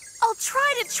 I'll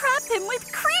try to trap him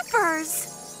with creepers.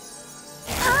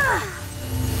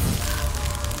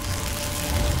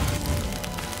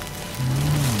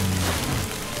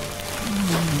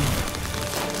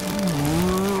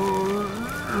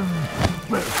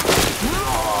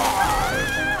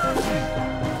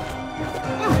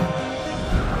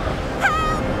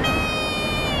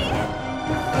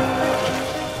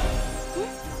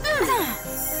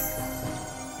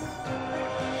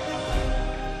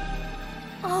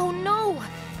 Oh no!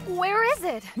 Where is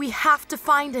it? We have to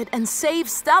find it and save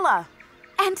Stella.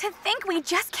 And to think we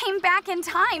just came back in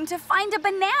time to find a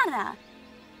banana.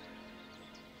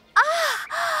 Ah!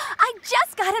 I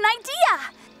just got an idea!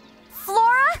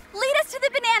 Flora, lead us to the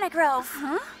banana grove.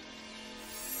 Huh?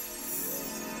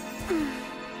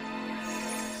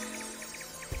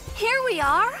 Here we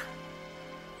are.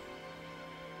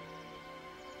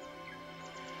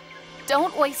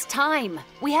 Don't waste time.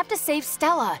 We have to save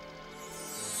Stella.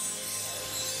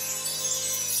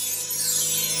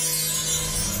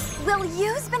 We'll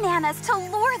use bananas to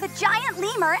lure the giant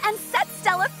lemur and set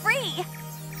Stella free.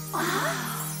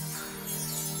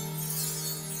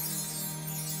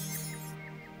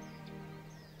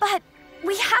 But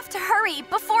we have to hurry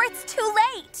before it's too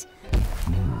late.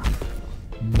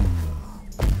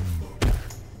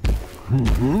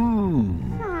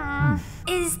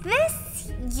 Is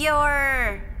this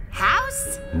your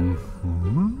house?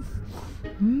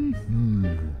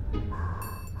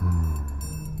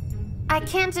 I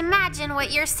can't imagine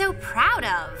what you're so proud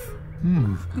of.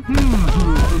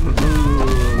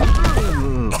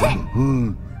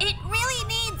 It really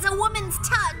needs a woman's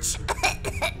touch.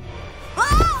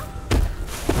 Ah!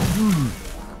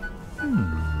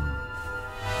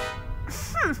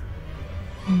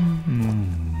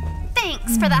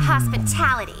 Thanks for the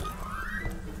hospitality.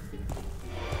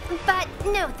 But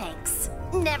no thanks.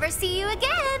 Never see you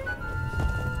again.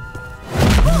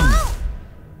 Whoa!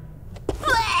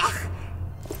 Blech!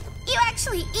 You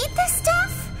actually eat this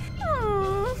stuff?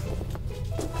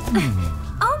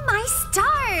 Oh my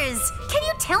stars! Can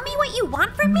you tell me what you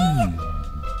want from me?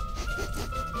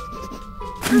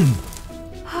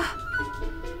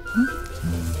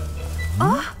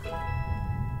 Oh?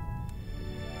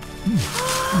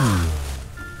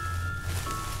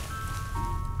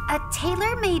 A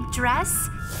tailor-made dress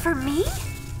for me?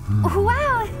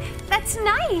 Wow, that's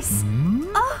nice.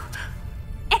 Oh,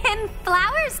 and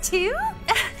flowers too?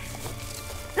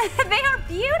 They are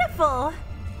beautiful.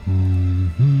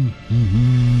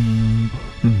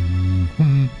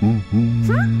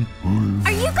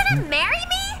 Are you gonna marry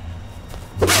me?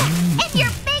 In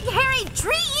your big hairy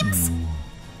dreams?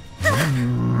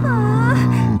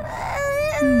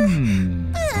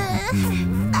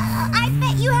 I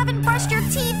bet you haven't brushed your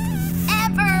teeth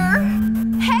ever.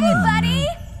 Hey, buddy!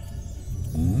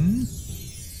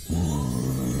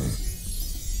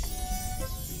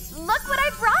 Look what I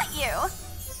brought you.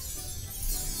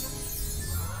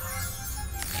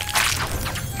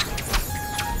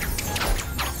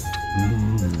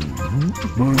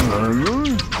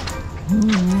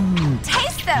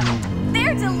 Taste them!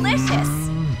 They're delicious!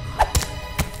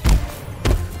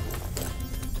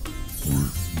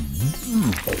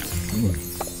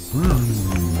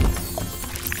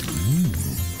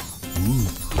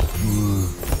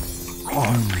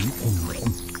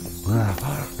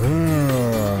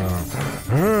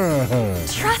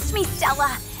 Trust me,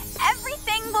 Stella.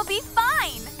 Everything will be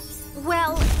fine.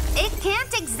 Well, it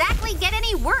can't exactly get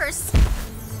any worse.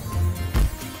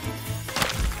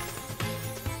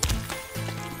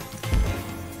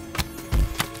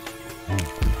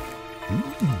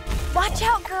 Watch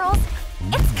out, girls.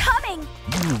 It's coming.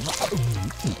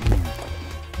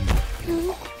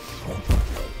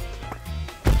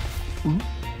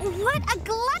 What a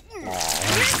glutton!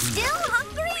 You're still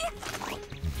hungry?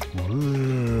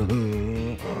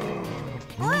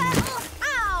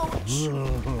 Ouch!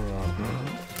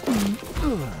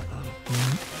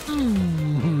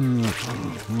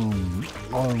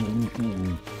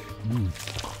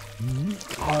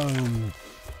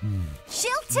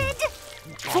 Jilted?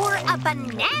 For a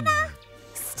banana?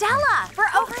 Stella,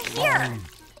 we're over here.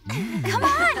 Come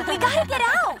on, we gotta get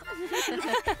out!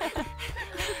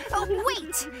 Oh,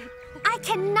 wait! I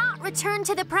cannot return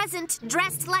to the present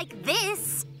dressed like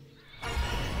this!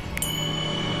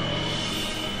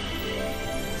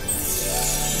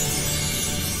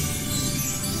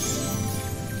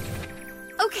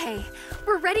 Okay,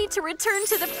 we're ready to return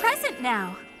to the present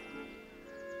now.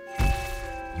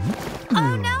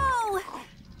 Oh no!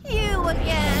 You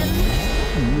again!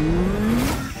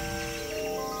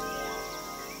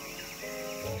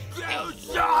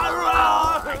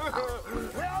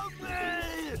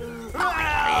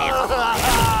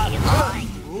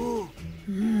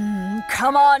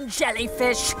 Come on,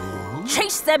 jellyfish.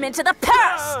 Chase them into the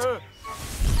past!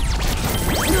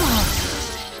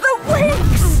 The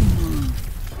Winx!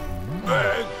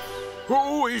 And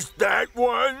who is that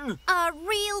one? A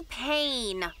real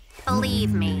pain,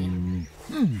 believe me.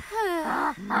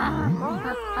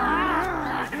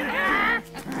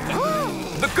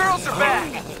 The girls are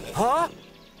back! Huh?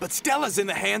 But Stella's in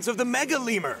the hands of the Mega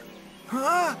Lemur.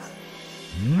 Huh?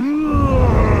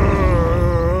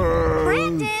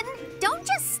 Brandon, don't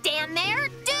just stand there.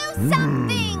 Do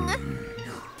something!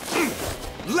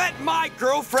 Let my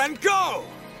girlfriend go!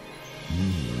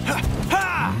 Ha!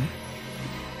 Ha!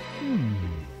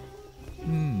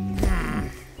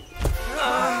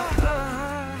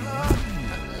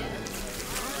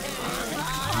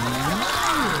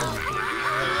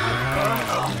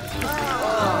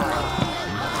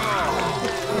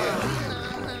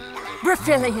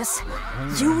 Raphilius,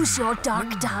 use your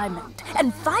dark diamond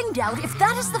and find out if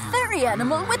that is the fairy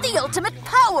animal with the ultimate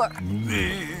power.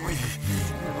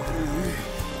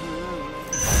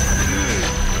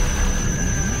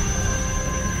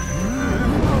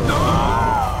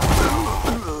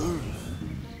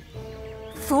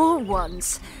 For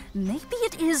once, maybe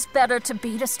it is better to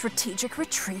beat a strategic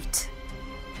retreat.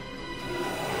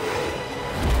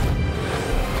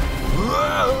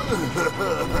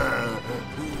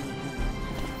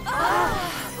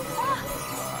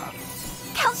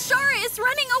 Kalshara is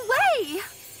running away!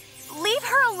 Leave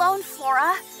her alone,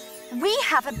 Flora. We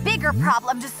have a bigger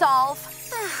problem to solve.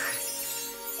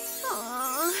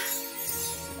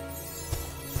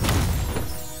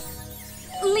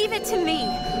 Leave it to me.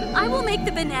 I will make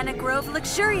the banana grove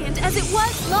luxuriant as it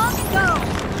was long ago.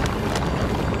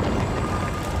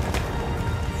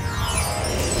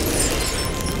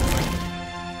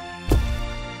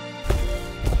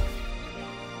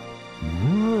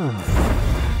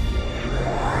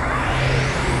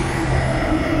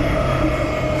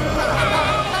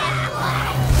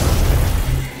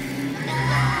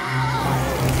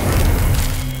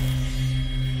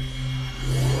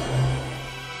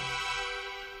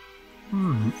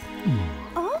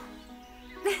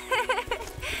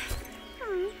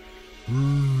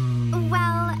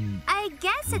 Well, I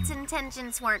guess its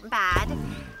intentions weren't bad.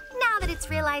 Now that it's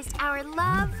realized our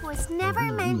love was never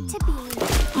meant to be.